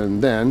years, and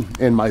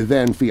my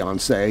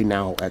then-fiancée,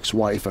 now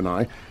ex-wife, and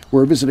I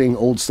were visiting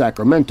Old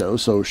Sacramento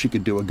so she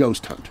could do a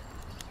ghost hunt.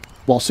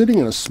 While sitting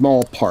in a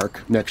small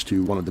park next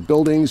to one of the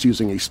buildings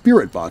using a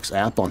Spirit Box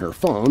app on her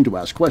phone to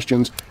ask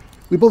questions,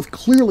 we both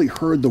clearly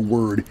heard the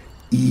word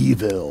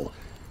evil,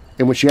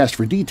 and when she asked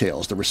for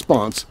details, the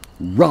response,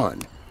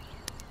 run.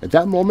 At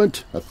that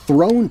moment, a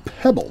thrown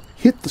pebble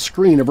hit the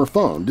screen of her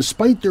phone,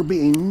 despite there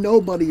being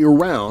nobody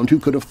around who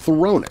could have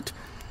thrown it.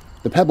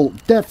 The pebble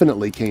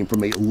definitely came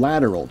from a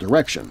lateral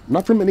direction,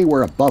 not from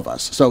anywhere above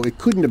us, so it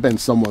couldn't have been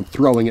someone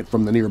throwing it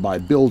from the nearby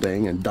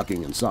building and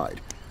ducking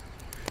inside.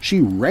 She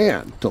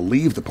ran to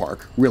leave the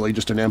park, really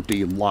just an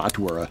empty lot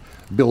where a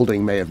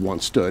building may have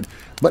once stood,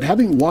 but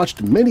having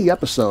watched many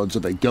episodes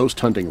of a ghost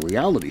hunting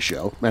reality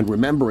show and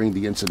remembering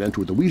the incident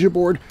with the Ouija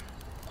board,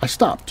 I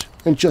stopped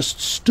and just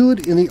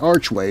stood in the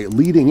archway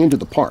leading into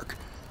the park.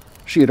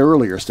 She had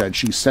earlier said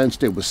she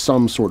sensed it was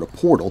some sort of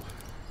portal,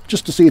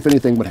 just to see if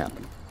anything would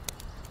happen.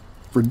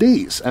 For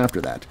days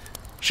after that,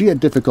 she had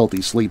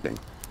difficulty sleeping,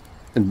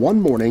 and one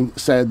morning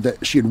said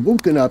that she had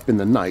woken up in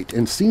the night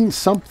and seen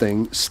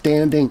something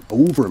standing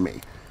over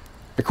me.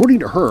 According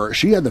to her,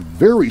 she had the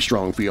very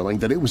strong feeling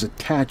that it was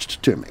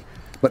attached to me,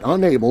 but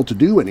unable to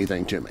do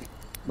anything to me.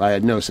 I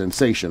had no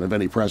sensation of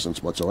any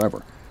presence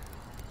whatsoever.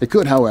 It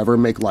could, however,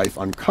 make life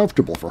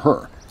uncomfortable for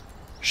her.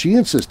 She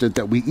insisted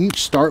that we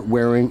each start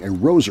wearing a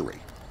rosary,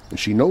 and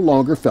she no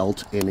longer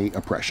felt any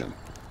oppression.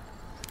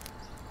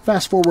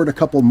 Fast forward a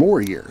couple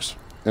more years,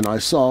 and I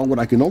saw what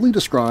I can only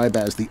describe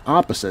as the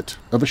opposite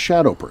of a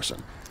shadow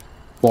person,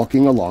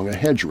 walking along a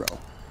hedgerow.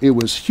 It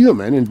was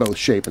human in both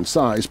shape and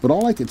size, but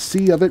all I could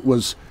see of it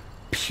was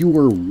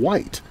pure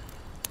white.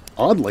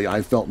 Oddly,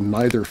 I felt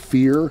neither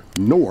fear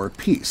nor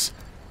peace.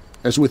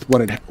 As with what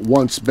had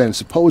once been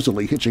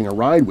supposedly hitching a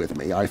ride with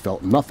me, I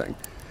felt nothing.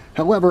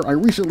 However, I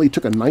recently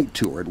took a night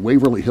tour at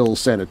Waverly Hills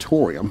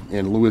Sanatorium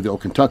in Louisville,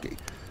 Kentucky.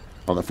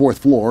 On the 4th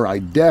floor, I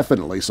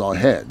definitely saw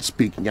heads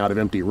peeking out of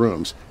empty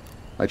rooms.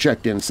 I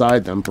checked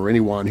inside them for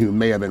anyone who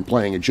may have been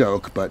playing a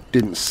joke, but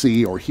didn't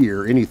see or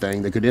hear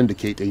anything that could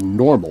indicate a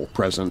normal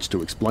presence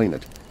to explain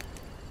it.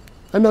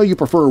 I know you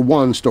prefer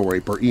one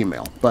story per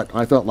email, but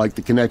I felt like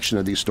the connection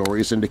of these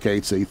stories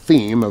indicates a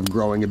theme of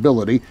growing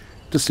ability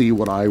to see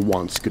what I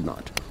once could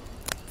not.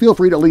 Feel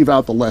free to leave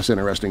out the less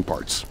interesting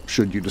parts,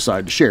 should you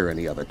decide to share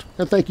any of it,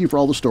 and thank you for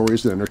all the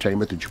stories and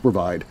entertainment that you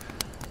provide.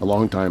 A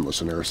long-time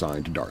listener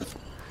assigned to Darth.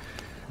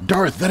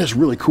 Darth, that is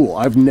really cool.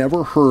 I've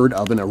never heard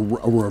of a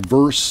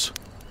reverse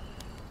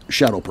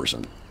shadow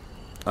person.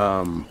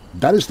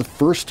 That is the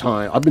first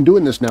time. I've been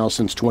doing this now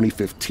since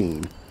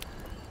 2015.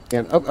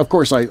 And of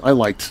course, I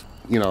liked,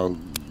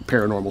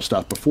 paranormal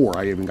stuff before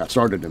I even got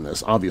started in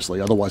this, obviously.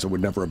 Otherwise, I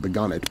would never have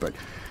begun it. But,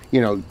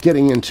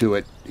 getting into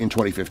it in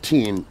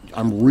 2015,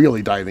 I'm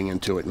really diving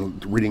into it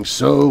and reading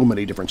so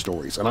many different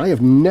stories. And I have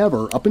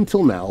never, up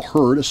until now,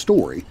 heard a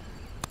story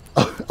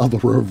of a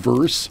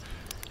reverse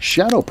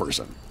shadow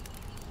person.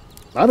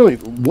 I don't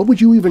even, what would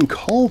you even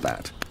call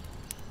that?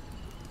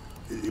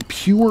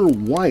 Pure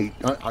white.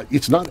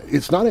 It's not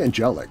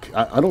angelic.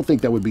 I don't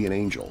think that would be an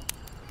angel.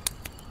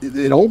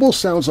 It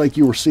almost sounds like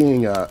you were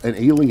seeing an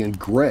alien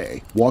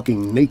gray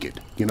walking naked.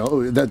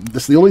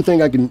 That's the only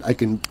thing I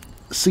can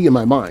see in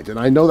my mind. And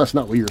I know that's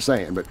not what you're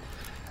saying, but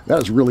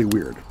that is really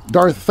weird.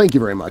 Darth, thank you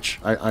very much.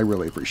 I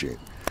really appreciate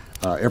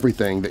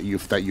everything that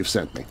you've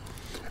sent me.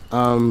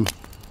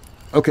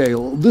 Okay,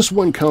 this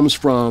one comes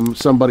from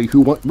somebody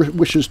who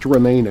wishes to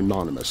remain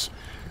anonymous.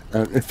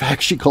 In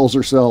fact, she calls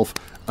herself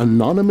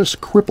Anonymous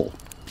Cripple.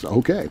 So,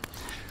 okay.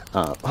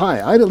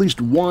 Hi, I had at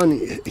least one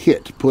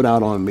hit put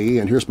out on me,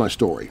 and here's my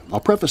story. I'll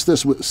preface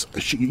this with,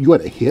 you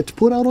had a hit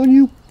put out on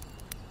you?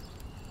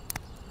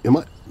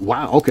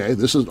 Wow, okay,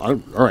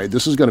 all right,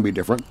 this is going to be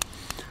different.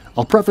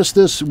 I'll preface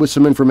this with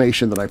some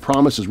information that I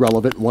promise is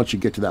relevant once you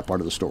get to that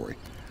part of the story.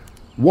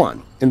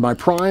 1. In my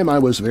prime, I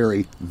was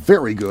very,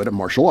 very good at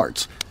martial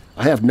arts.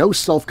 I have no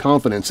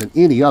self-confidence in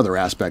any other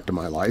aspect of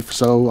my life,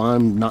 so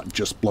I'm not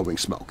just blowing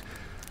smoke.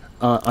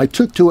 I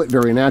took to it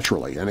very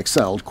naturally and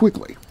excelled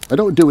quickly. I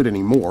don't do it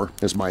anymore,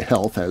 as my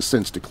health has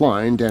since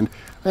declined, and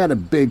I had a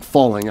big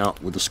falling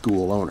out with the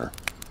school owner.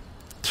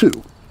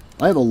 2.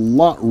 I have a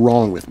lot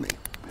wrong with me,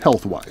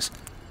 health-wise,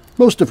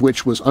 most of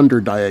which was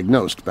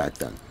underdiagnosed back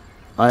then.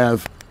 I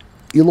have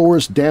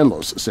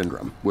Ehlers-Danlos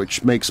syndrome,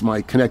 which makes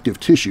my connective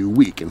tissue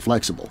weak and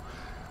flexible.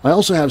 I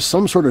also have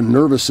some sort of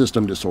nervous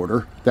system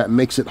disorder that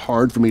makes it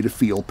hard for me to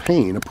feel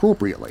pain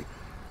appropriately.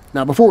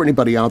 Now, before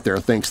anybody out there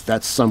thinks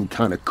that's some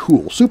kind of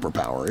cool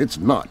superpower, it's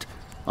not.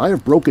 I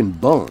have broken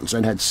bones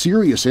and had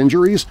serious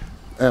injuries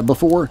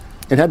before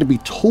and had to be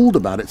told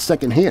about it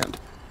secondhand.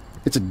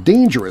 It's a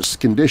dangerous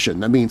condition.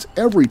 That means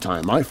every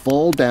time I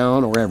fall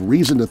down or have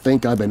reason to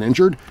think I've been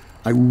injured,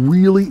 I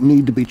really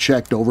need to be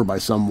checked over by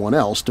someone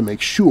else to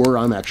make sure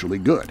I'm actually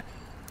good.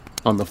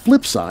 On the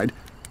flip side,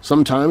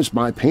 sometimes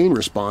my pain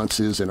response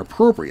is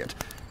inappropriate,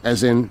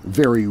 as in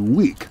very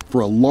weak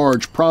for a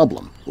large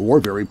problem or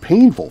very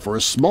painful for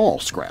a small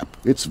scrap.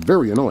 It's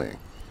very annoying.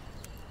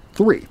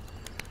 3.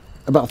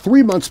 About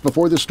 3 months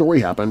before this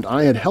story happened,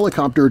 I had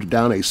helicoptered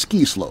down a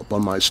ski slope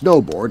on my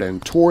snowboard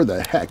and tore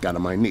the heck out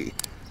of my knee.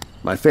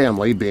 My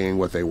family, being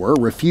what they were,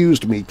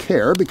 refused me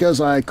care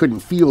because I couldn't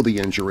feel the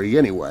injury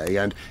anyway,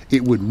 and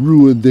it would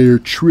ruin their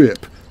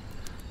trip.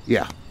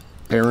 Yeah,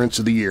 parents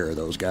of the year,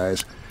 those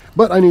guys.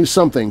 But I knew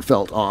something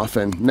felt off,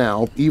 and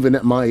now, even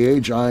at my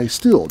age, I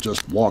still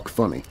just walk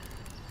funny.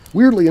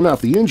 Weirdly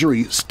enough, the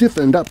injury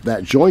stiffened up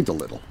that joint a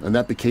little, and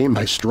that became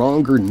my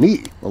stronger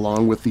knee,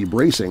 along with the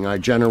bracing I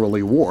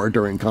generally wore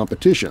during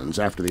competitions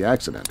after the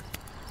accident.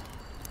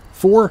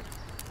 4.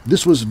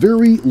 This was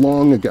very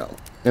long ago,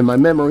 and my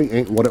memory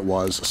ain't what it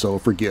was, so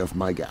forgive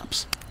my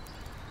gaps.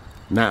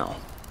 Now,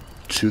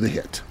 to the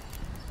hit.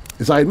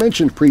 As I had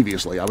mentioned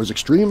previously, I was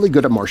extremely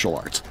good at martial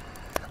arts.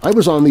 I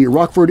was on the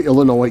Rockford,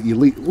 Illinois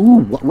Elite...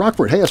 Ooh,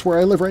 Rockford, hey, that's where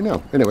I live right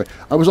now. Anyway,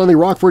 I was on the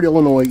Rockford,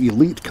 Illinois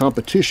Elite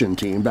competition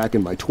team back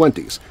in my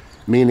 20s,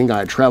 meaning I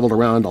had traveled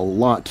around a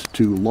lot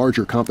to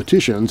larger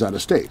competitions out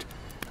of state.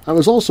 I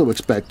was also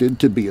expected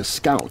to be a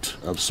scout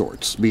of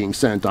sorts, being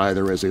sent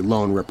either as a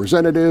lone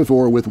representative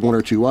or with 1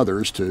 or 2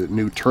 others to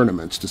new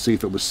tournaments to see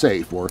if it was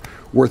safe or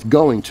worth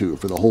going to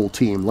for the whole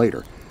team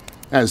later.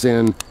 As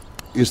in,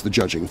 is the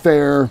judging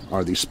fair?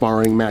 Are the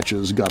sparring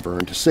matches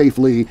governed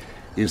safely?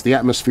 Is the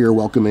atmosphere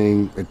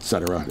welcoming,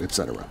 etc.,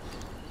 etc.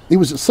 It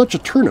was at such a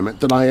tournament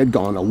that I had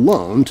gone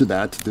alone to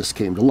that this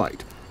came to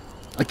light.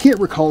 I can't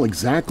recall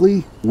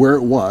exactly where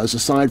it was,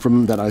 aside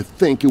from that I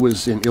think it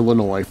was in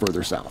Illinois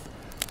further south.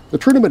 The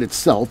tournament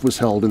itself was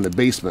held in the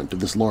basement of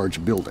this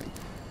large building.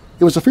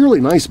 It was a fairly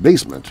nice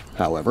basement,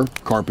 however,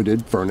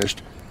 carpeted,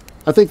 furnished.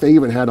 I think they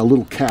even had a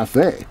little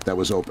cafe that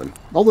was open.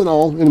 All in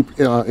all,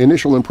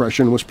 initial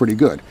impression was pretty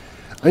good.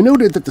 I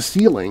noted that the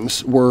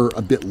ceilings were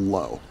a bit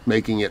low,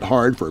 making it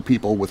hard for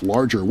people with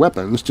larger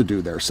weapons to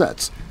do their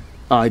sets.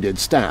 I did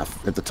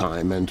staff at the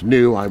time and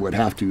knew I would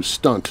have to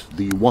stunt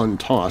the one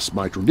toss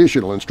my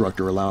traditional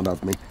instructor allowed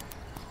of me.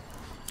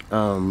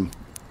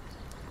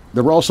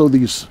 There were also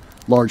these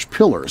large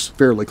pillars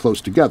fairly close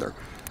together.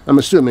 I'm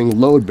assuming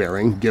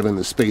load-bearing given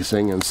the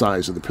spacing and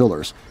size of the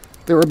pillars.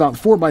 They were about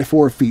 4 by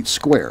 4 feet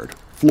squared,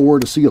 floor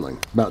to ceiling,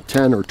 about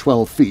 10 or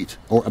 12 feet,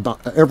 or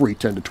about every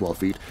 10 to 12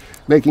 feet,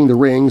 making the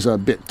rings a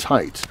bit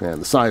tight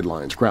and the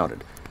sidelines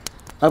crowded.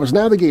 I was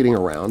navigating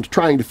around,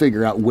 trying to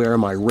figure out where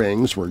my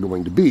rings were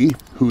going to be,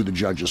 who the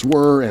judges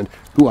were, and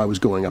who I was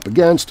going up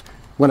against,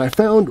 when I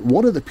found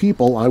one of the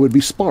people I would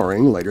be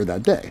sparring later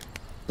that day.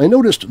 I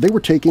noticed they were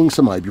taking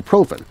some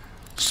ibuprofen,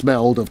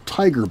 smelled of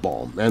tiger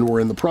balm, and were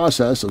in the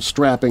process of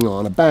strapping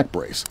on a back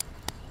brace.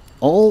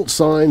 All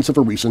signs of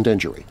a recent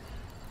injury.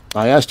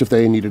 I asked if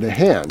they needed a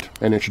hand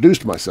and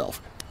introduced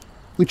myself.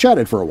 We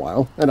chatted for a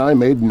while, and I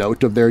made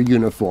note of their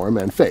uniform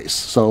and face,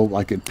 so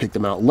I could pick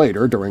them out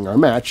later during our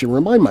match and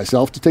remind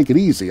myself to take it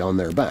easy on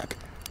their back.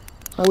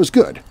 I was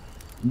good,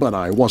 but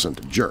I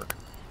wasn't a jerk.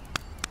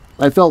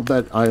 I felt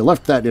that I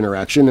left that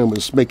interaction and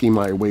was making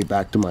my way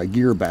back to my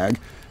gear bag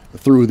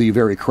through the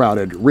very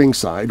crowded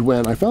ringside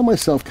when I found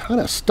myself kind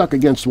of stuck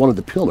against one of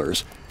the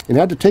pillars and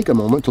had to take a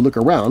moment to look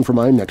around for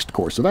my next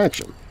course of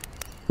action.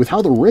 With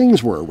how the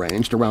rings were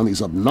arranged around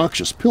these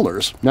obnoxious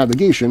pillars,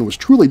 navigation was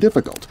truly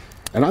difficult,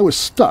 and I was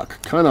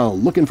stuck, kind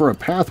of looking for a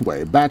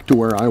pathway back to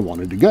where I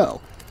wanted to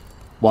go.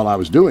 While I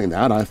was doing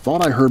that, I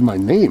thought I heard my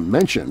name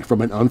mentioned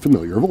from an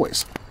unfamiliar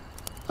voice.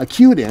 I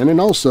cued in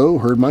and also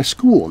heard my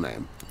school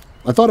name.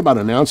 I thought about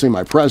announcing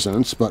my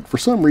presence, but for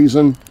some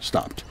reason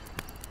stopped.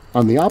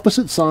 On the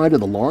opposite side of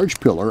the large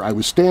pillar I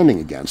was standing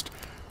against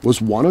was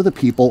one of the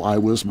people I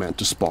was meant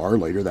to spar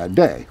later that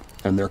day,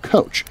 and their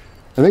coach,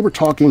 and they were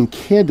talking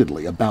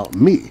candidly about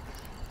me.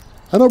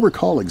 I don't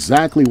recall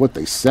exactly what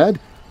they said,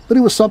 but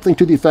it was something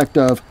to the effect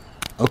of,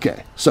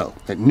 okay, so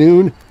at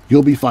noon,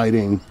 you'll be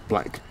fighting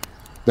blank.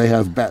 They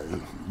have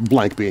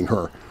blank being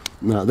her.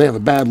 They have a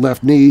bad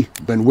left knee,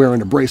 been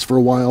wearing a brace for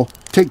a while.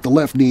 Take the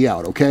left knee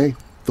out, okay?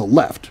 The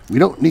left. We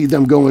don't need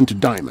them going to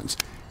diamonds.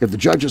 If the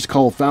judges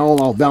call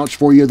foul, I'll vouch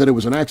for you that it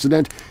was an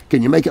accident.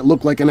 Can you make it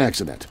look like an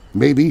accident?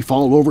 Maybe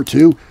fall over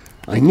too?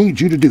 I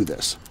need you to do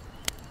this.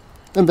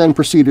 And then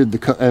proceeded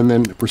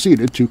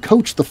to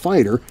coach the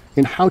fighter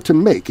in how to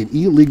make an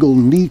illegal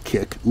knee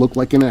kick look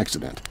like an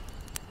accident.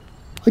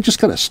 I just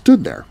kind of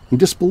stood there in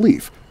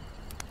disbelief.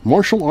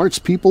 Martial arts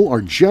people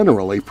are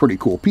generally pretty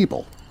cool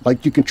people.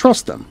 Like you can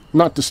trust them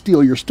not to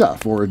steal your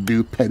stuff or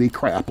do petty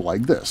crap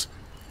like this.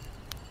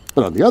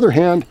 But on the other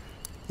hand,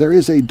 there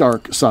is a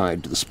dark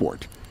side to the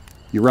sport.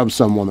 You rub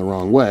someone the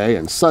wrong way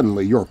and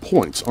suddenly your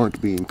points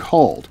aren't being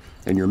called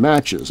and your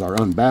matches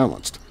are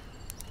unbalanced.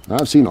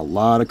 I've seen a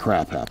lot of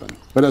crap happen,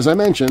 but as I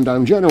mentioned,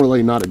 I'm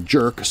generally not a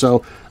jerk,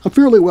 so I'm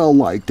fairly well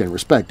liked and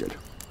respected.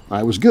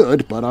 I was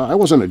good, but I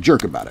wasn't a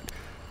jerk about it.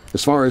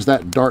 As far as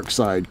that dark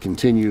side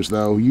continues,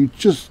 though, you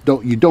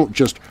don't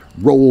just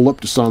roll up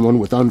to someone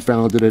with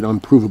unfounded and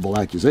unprovable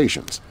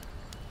accusations.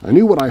 I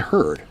knew what I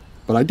heard,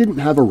 but I didn't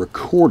have a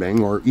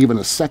recording or even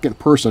a second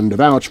person to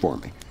vouch for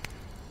me.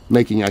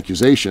 Making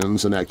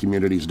accusations in that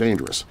community is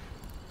dangerous.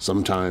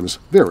 Sometimes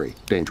very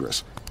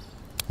dangerous.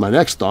 My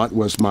next thought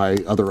was my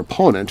other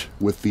opponent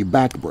with the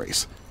back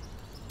brace.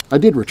 I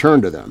did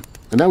return to them,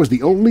 and I was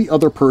the only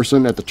other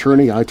person at the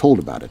tourney I told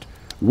about it,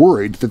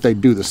 worried that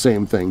they'd do the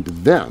same thing to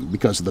them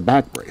because of the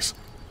back brace.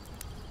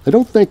 I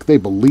don't think they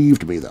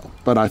believed me, though,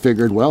 but I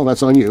figured, well,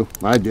 that's on you.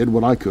 I did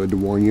what I could to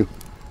warn you.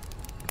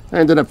 I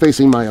ended up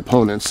facing my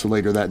opponents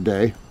later that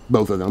day,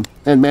 both of them,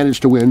 and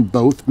managed to win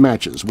both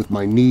matches with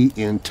my knee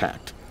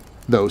intact,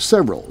 though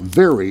several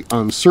very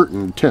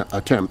uncertain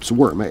attempts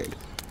were made.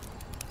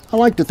 I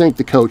like to think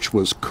the coach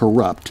was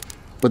corrupt,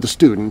 but the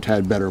student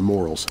had better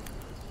morals.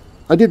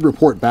 I did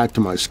report back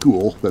to my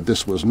school that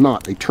this was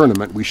not a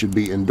tournament we should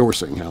be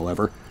endorsing,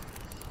 however.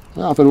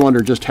 I often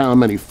wonder just how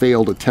many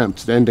failed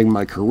attempts at ending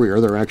my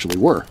career there actually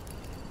were.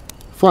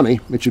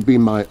 Funny, it should be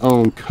my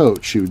own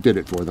coach who did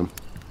it for them.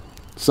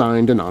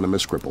 Signed,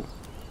 Anonymous Cripple.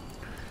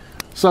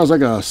 Sounds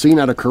like a scene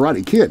out of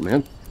Karate Kid,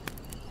 man.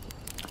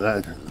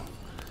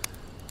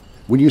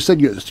 When you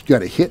said you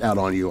got a hit out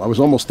on you, I was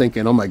almost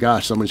thinking, oh my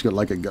gosh, somebody's got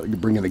like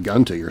bringing a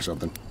gun to you or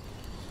something.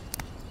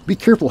 Be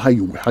careful how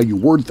you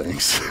word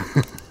things.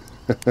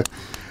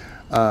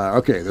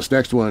 Okay, this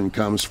next one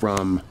comes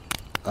from,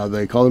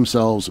 they call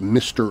themselves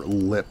Mr.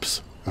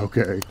 Lips.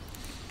 Okay.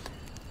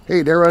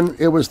 Hey, Darren,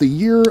 it was the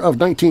year of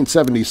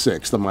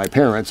 1976 that my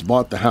parents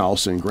bought the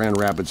house in Grand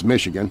Rapids,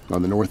 Michigan,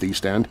 on the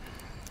northeast end.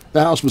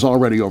 The house was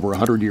already over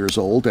 100 years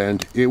old,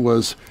 and it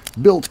was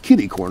built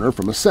kitty-corner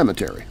from a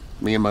cemetery.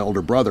 Me and my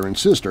older brother and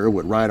sister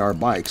would ride our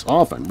bikes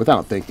often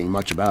without thinking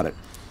much about it.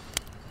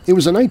 It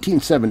was in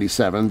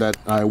 1977 that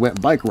I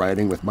went bike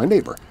riding with my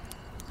neighbor.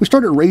 We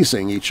started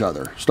racing each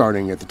other,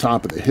 starting at the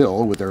top of the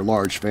hill with their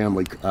large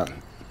family... at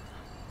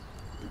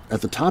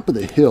the top of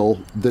the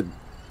hill that...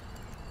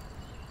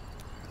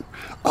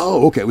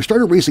 Oh, okay. We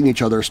started racing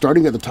each other,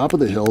 starting at the top of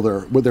the hill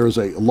where there was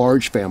a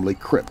large family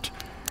crypt.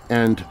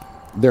 And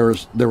there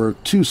were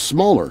two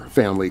smaller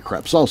family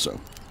crypts also,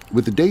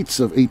 with the dates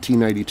of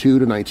 1892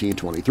 to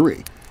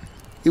 1923.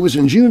 It was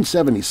in June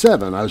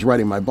 77 I was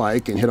riding my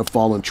bike and hit a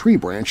fallen tree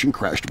branch and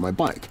crashed my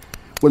bike.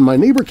 When my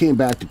neighbor came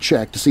back to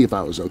check to see if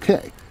I was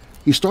okay,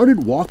 he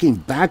started walking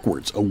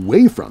backwards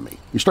away from me.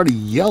 He started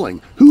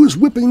yelling, "Who's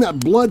whipping that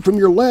blood from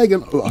your leg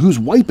and who's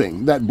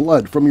wiping that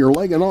blood from your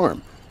leg and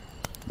arm?"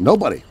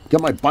 Nobody.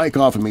 Get my bike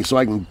off of me so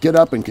I can get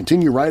up and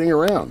continue riding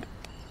around.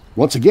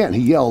 Once again,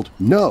 he yelled,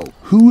 "No,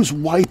 who's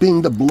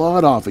wiping the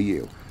blood off of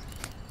you?"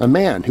 A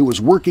man who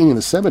was working in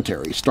the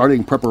cemetery,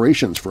 starting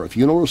preparations for a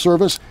funeral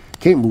service,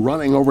 came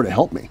running over to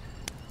help me.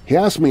 He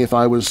asked me if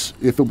it was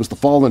the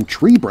fallen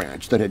tree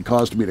branch that had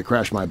caused me to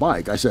crash my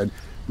bike. I said,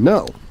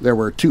 no, there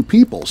were two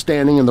people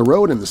standing in the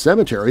road in the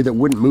cemetery that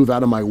wouldn't move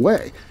out of my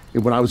way.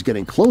 And when I was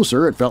getting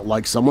closer, it felt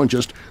like someone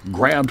just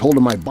grabbed hold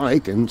of my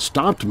bike and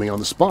stopped me on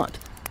the spot.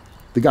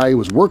 The guy who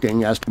was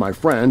working asked my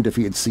friend if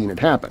he had seen it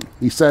happen.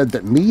 He said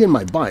that me and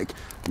my bike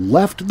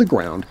left the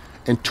ground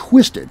and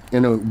twisted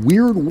in a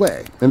weird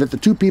way, and that the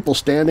two people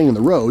standing in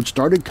the road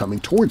started coming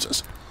towards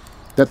us.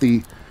 That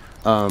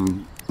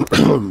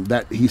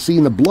that he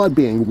seen the blood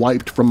being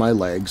wiped from my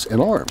legs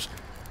and arms.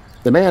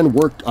 The man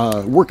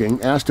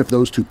working asked if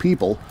those two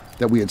people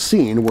that we had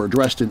seen were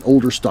dressed in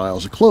older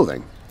styles of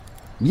clothing.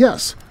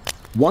 Yes,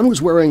 one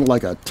was wearing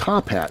like a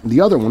top hat, and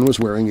the other one was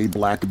wearing a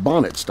black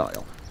bonnet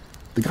style.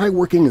 The guy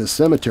working in the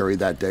cemetery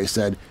that day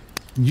said,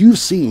 "You've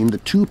seen the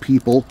two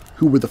people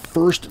who were the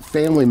first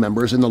family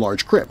members in the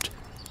large crypt.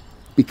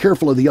 Be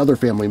careful of the other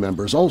family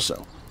members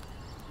also."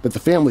 But the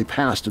family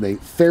passed in a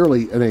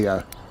ferry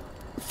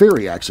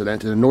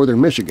accident in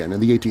northern Michigan in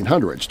the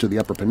 1800s to the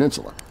Upper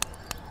Peninsula.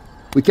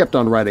 We kept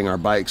on riding our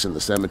bikes in the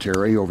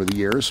cemetery over the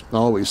years. It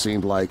always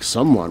seemed like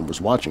someone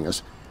was watching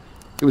us.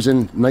 It was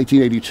in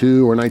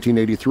 1982 or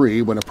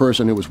 1983 when a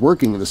person who was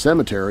working in the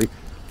cemetery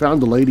found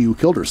the lady who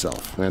killed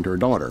herself and her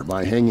daughter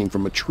by hanging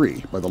from a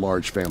tree by the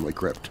large family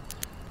crypt.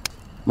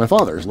 My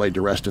father is laid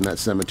to rest in that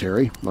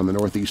cemetery on the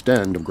northeast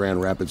end of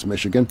Grand Rapids,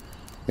 Michigan,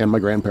 and my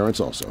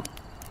grandparents also.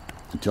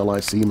 Until I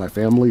see my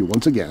family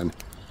once again,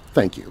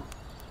 thank you,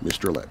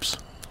 Mr. Lips.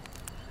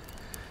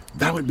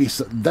 That would be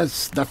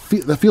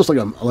that feels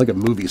like a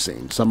movie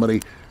scene.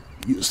 Somebody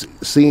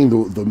seeing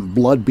the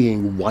blood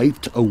being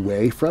wiped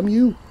away from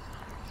you,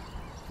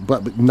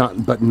 but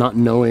not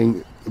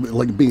knowing,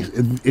 like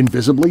being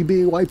invisibly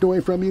being wiped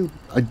away from you.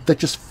 That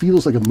just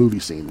feels like a movie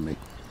scene to me.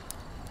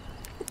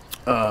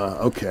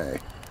 Okay.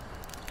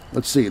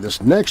 Let's see,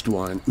 this next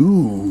one.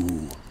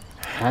 Ooh,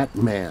 Hat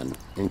Man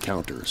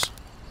encounters.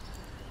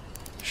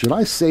 Should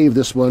I save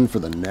this one for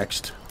the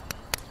next?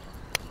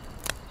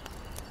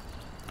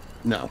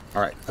 No.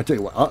 All right. I'll tell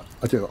you what.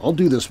 I'll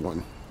do this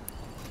one.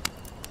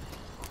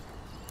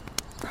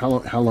 How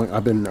long?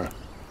 I've been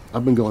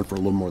going for a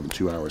little more than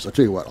 2 hours. I'll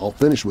tell you what. I'll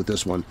finish with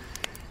this one,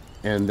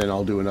 and then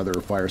I'll do another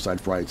Fireside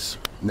Frights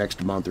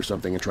next month or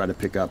something, and try to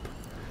pick up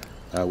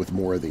with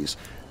more of these.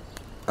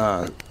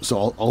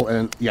 So I'll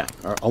end. Yeah,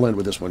 I'll end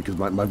with this one because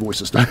my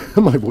voice is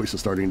my voice is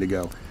starting to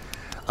go.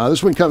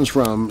 This one comes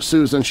from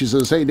Susan. She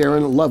says, "Hey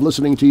Darren, love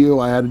listening to you.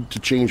 I had to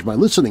change my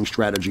listening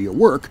strategy at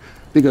work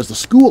because the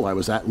school I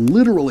was at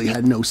literally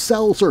had no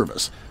cell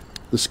service.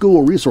 The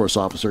school resource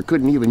officer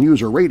couldn't even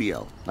use her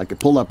radio. I could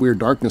pull up Weird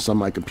Darkness on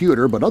my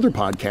computer, but other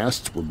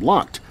podcasts were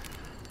blocked.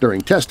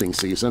 During testing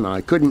season,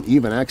 I couldn't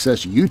even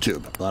access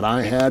YouTube, but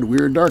I had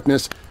Weird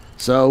Darkness,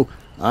 so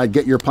I'd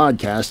get your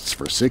podcasts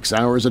for 6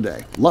 hours a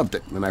day. Loved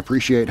it, and I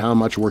appreciate how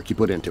much work you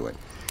put into it.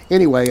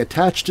 Anyway,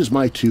 attached is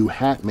my 2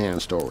 Hat Man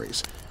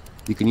stories.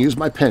 You can use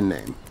my pen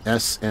name,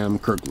 S.M.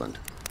 Kirkland.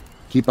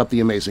 Keep up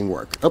the amazing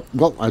work." Oh,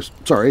 well, I'm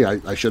sorry,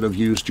 I should have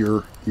used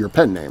your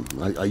pen name.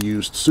 I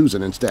used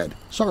Susan instead.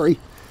 Sorry,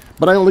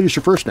 but I only used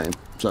your first name,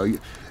 so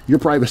your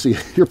privacy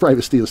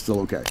is still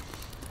okay.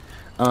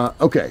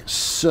 Okay,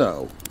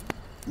 so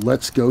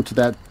let's go to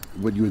that,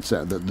 what you had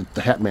said,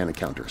 the Hat Man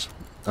encounters.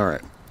 All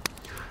right.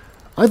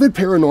 I've had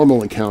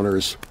paranormal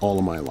encounters all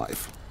of my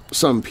life.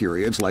 Some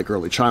periods, like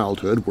early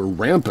childhood, were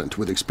rampant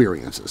with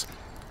experiences.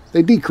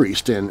 They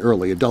decreased in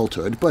early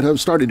adulthood, but have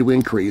started to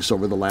increase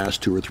over the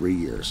last 2 or 3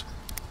 years.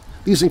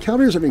 These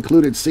encounters have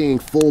included seeing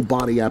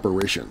full-body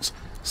apparitions,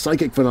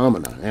 psychic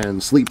phenomena,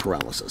 and sleep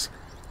paralysis.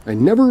 I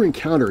never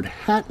encountered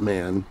Hat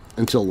Man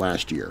until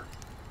last year.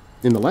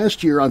 In the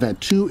last year, I've had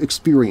 2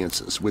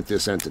 experiences with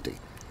this entity.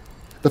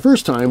 The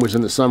first time was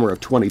in the summer of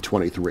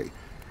 2023.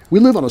 We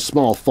live on a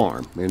small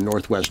farm in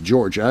northwest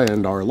Georgia,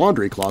 and our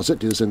laundry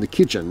closet is in the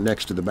kitchen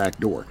next to the back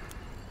door.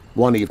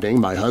 One evening,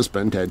 my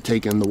husband had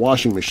taken the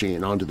washing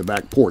machine onto the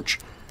back porch.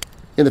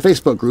 In the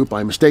Facebook group,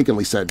 I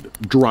mistakenly said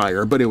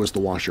dryer, but it was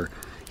the washer.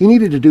 He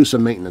needed to do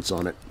some maintenance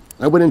on it.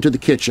 I went into the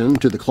kitchen,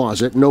 to the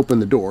closet, and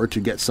opened the door to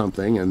get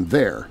something, and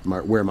there,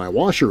 where my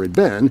washer had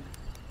been,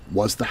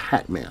 was the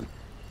Hat Man.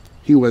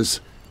 He was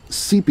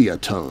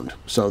sepia-toned,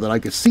 so that I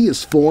could see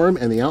his form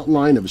and the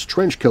outline of his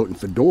trench coat and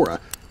fedora,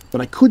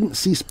 but I couldn't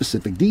see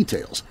specific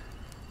details.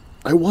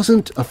 I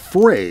wasn't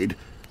afraid,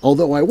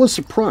 although I was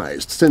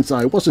surprised, since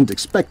I wasn't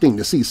expecting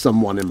to see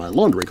someone in my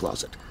laundry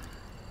closet.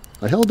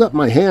 I held up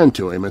my hand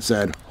to him and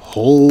said,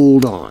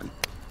 "Hold on."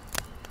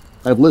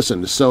 I've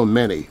listened to so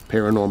many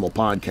paranormal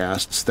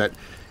podcasts that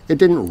it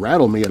didn't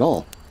rattle me at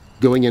all.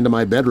 Going into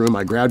my bedroom,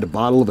 I grabbed a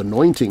bottle of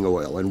anointing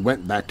oil and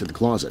went back to the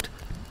closet.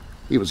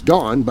 He was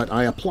gone, but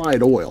I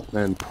applied oil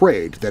and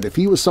prayed that if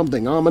he was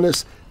something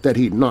ominous, that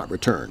he'd not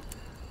return.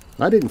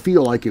 I didn't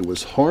feel like it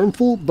was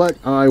harmful, but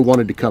I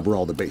wanted to cover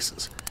all the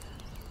bases.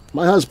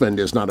 My husband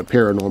is not a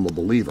paranormal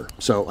believer,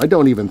 so I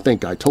don't even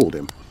think I told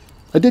him.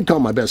 I did call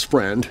my best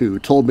friend, who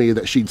told me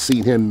that she'd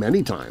seen him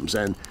many times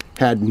and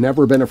had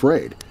never been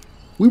afraid.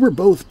 We were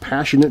both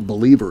passionate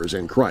believers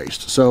in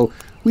Christ, so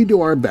we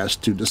do our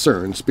best to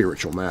discern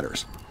spiritual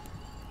matters.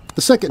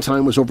 The second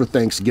time was over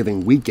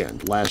Thanksgiving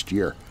weekend last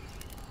year.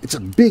 It's a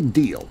big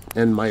deal,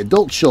 and my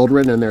adult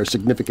children and their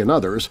significant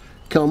others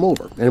come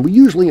over, and we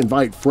usually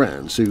invite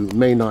friends who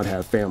may not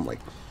have family.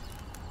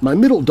 My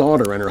middle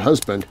daughter and her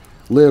husband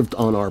lived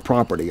on our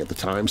property at the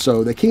time,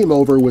 so they came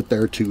over with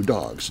their 2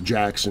 dogs,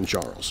 Jax and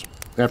Charles.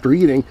 After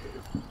eating,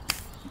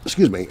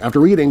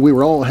 we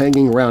were all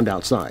hanging around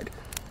outside.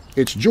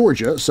 It's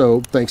Georgia,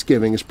 so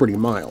Thanksgiving is pretty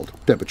mild,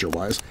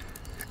 temperature-wise.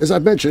 As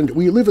I've mentioned,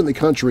 we live in the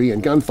country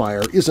and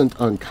gunfire isn't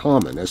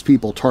uncommon as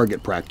people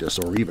target practice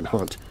or even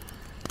hunt.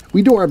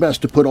 We do our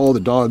best to put all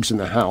the dogs in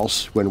the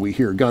house when we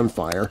hear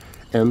gunfire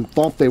and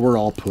thought they were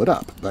all put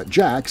up, but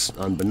Jax,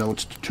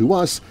 unbeknownst to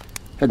us,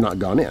 had not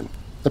gone in.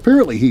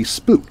 Apparently he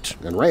spooked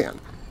and ran.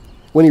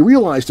 When he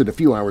realized it a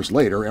few hours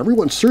later,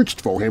 everyone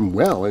searched for him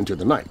well into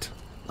the night.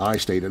 I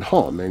stayed at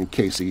home in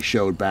case he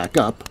showed back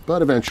up,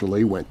 but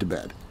eventually went to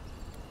bed.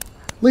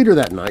 Later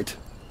that night,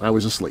 I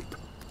was asleep,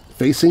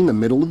 facing the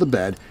middle of the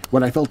bed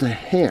when I felt a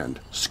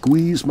hand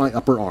squeeze my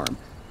upper arm.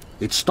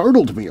 It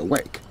startled me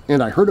awake,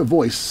 and I heard a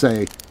voice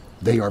say,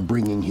 "They are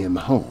bringing him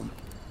home."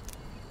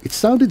 It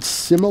sounded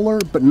similar,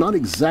 but not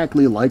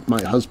exactly like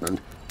my husband,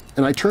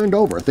 and I turned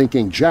over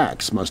thinking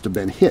Jax must have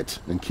been hit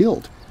and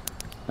killed.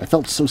 I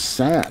felt so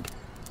sad,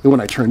 and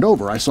when I turned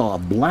over, I saw a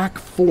black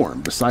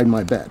form beside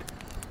my bed.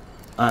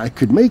 I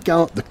could make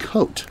out the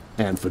coat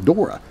and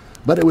fedora,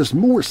 but it was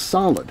more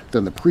solid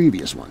than the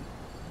previous one.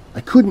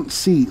 I couldn't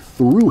see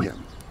through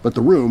him, but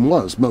the room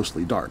was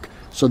mostly dark,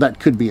 so that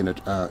could be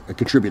a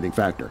contributing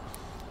factor.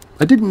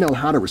 I didn't know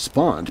how to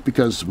respond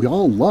because we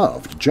all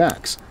loved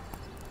Jax.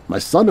 My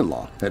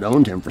son-in-law had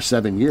owned him for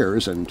 7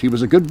 years, and he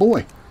was a good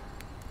boy.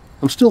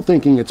 I'm still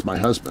thinking it's my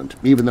husband,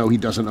 even though he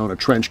doesn't own a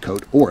trench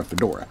coat or a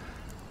fedora.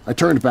 I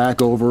turned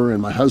back over,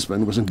 and my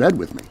husband was in bed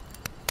with me.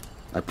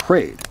 I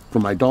prayed for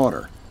my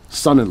daughter,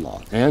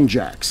 son-in-law, and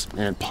Jax,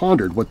 and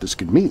pondered what this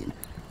could mean.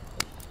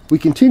 We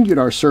continued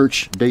our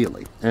search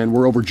daily, and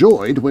were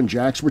overjoyed when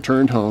Jax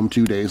returned home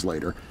 2 days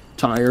later,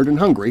 tired and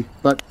hungry,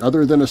 but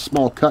other than a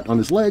small cut on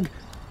his leg,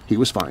 he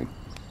was fine.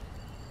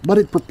 But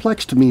it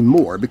perplexed me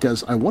more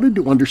because I wanted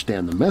to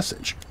understand the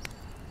message.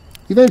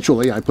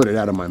 Eventually, I put it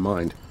out of my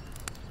mind.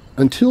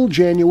 Until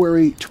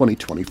January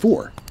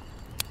 2024.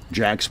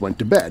 Jax went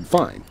to bed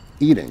fine,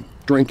 eating,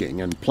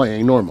 drinking, and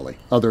playing normally,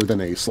 other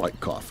than a slight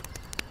cough.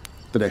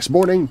 The next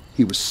morning,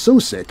 he was so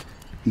sick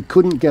he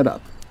couldn't get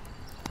up.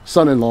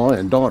 Son-in-law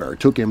and daughter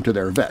took him to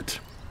their vet,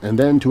 and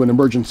then to an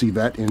emergency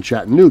vet in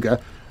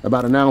Chattanooga,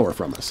 about an hour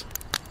from us.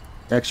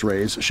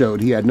 X-rays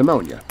showed he had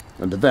pneumonia,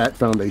 and the vet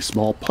found a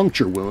small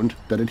puncture wound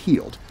that had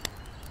healed.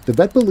 The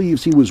vet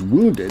believes he was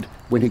wounded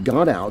when he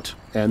got out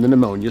and the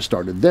pneumonia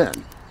started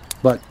then,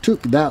 but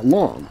took that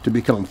long to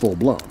become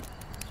full-blown.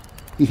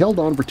 He held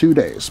on for 2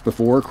 days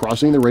before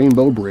crossing the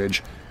Rainbow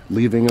Bridge,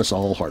 leaving us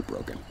all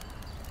heartbroken.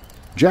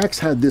 Jax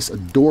had this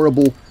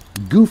adorable,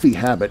 goofy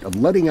habit of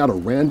letting out a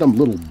random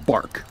little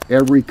bark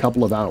every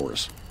couple of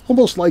hours,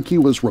 almost like he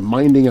was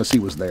reminding us he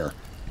was there.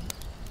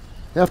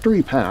 After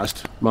he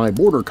passed, my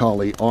border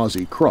collie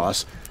Aussie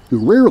Cross, who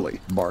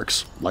rarely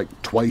barks, like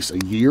twice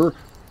a year,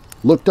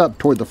 looked up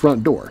toward the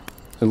front door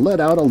and let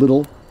out a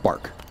little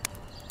bark.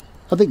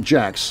 I think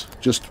Jax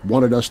just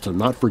wanted us to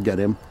not forget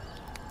him,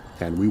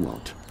 and we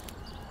won't.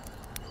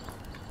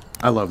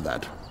 I love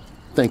that.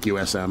 Thank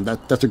you, SM.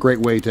 That's a great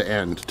way to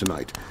end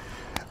tonight.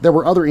 There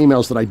were other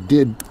emails that I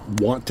did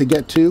want to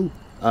get to,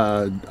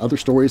 other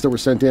stories that were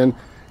sent in.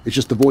 It's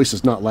just the voice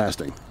is not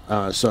lasting.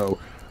 So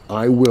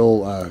I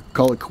will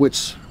call it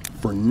quits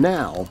for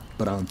now,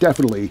 but I'll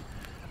definitely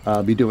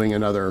be doing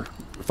another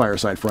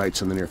Fireside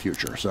Frights in the near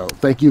future. So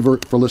thank you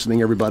for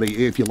listening,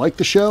 everybody. If you like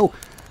the show,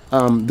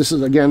 this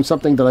is, again,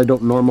 something that I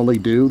don't normally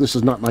do. This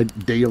is not my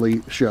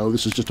daily show.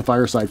 This is just a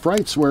Fireside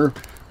Frights where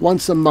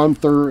once a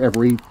month or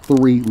every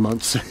 3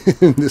 months,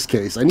 in this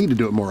case. I need to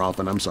do it more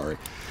often. I'm sorry.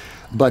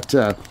 But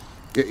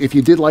if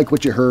you did like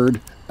what you heard,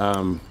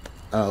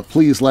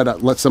 please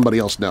let somebody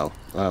else know.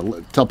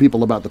 Tell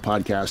people about the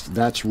podcast.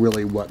 That's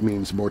really what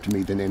means more to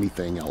me than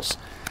anything else.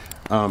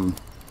 And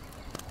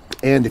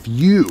if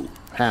you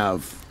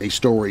have a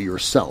story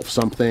yourself,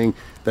 something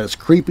that's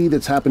creepy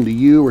that's happened to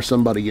you or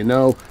somebody you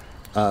know,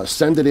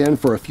 send it in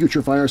for a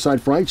future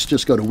Fireside Frights.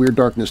 Just go to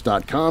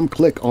WeirdDarkness.com,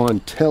 click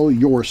on Tell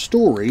Your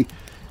Story,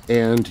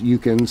 and you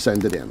can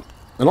send it in.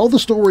 And all the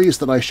stories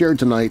that I shared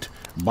tonight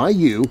by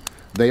you,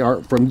 they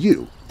are from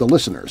you, the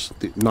listeners,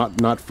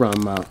 not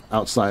from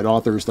outside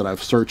authors that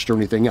I've searched or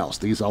anything else.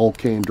 These all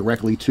came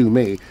directly to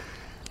me,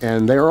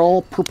 and they are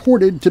all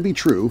purported to be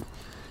true.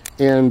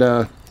 And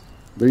there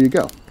you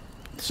go.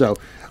 So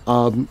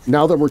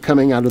now that we're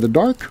coming out of the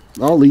dark,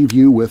 I'll leave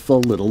you with a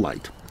little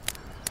light.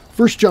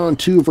 1 John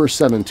 2, verse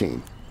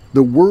 17,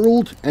 "The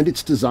world and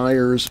its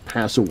desires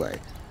pass away,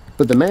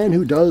 but the man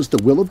who does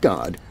the will of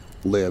God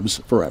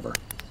lives forever."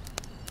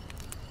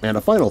 And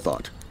a final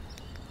thought.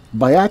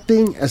 By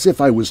acting as if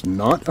I was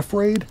not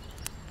afraid,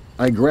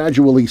 I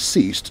gradually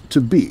ceased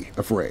to be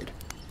afraid.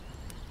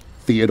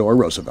 Theodore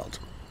Roosevelt.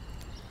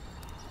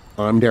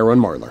 I'm Darren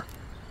Marlar.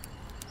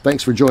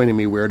 Thanks for joining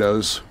me,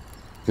 Weirdos,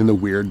 in the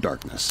Weird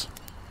Darkness.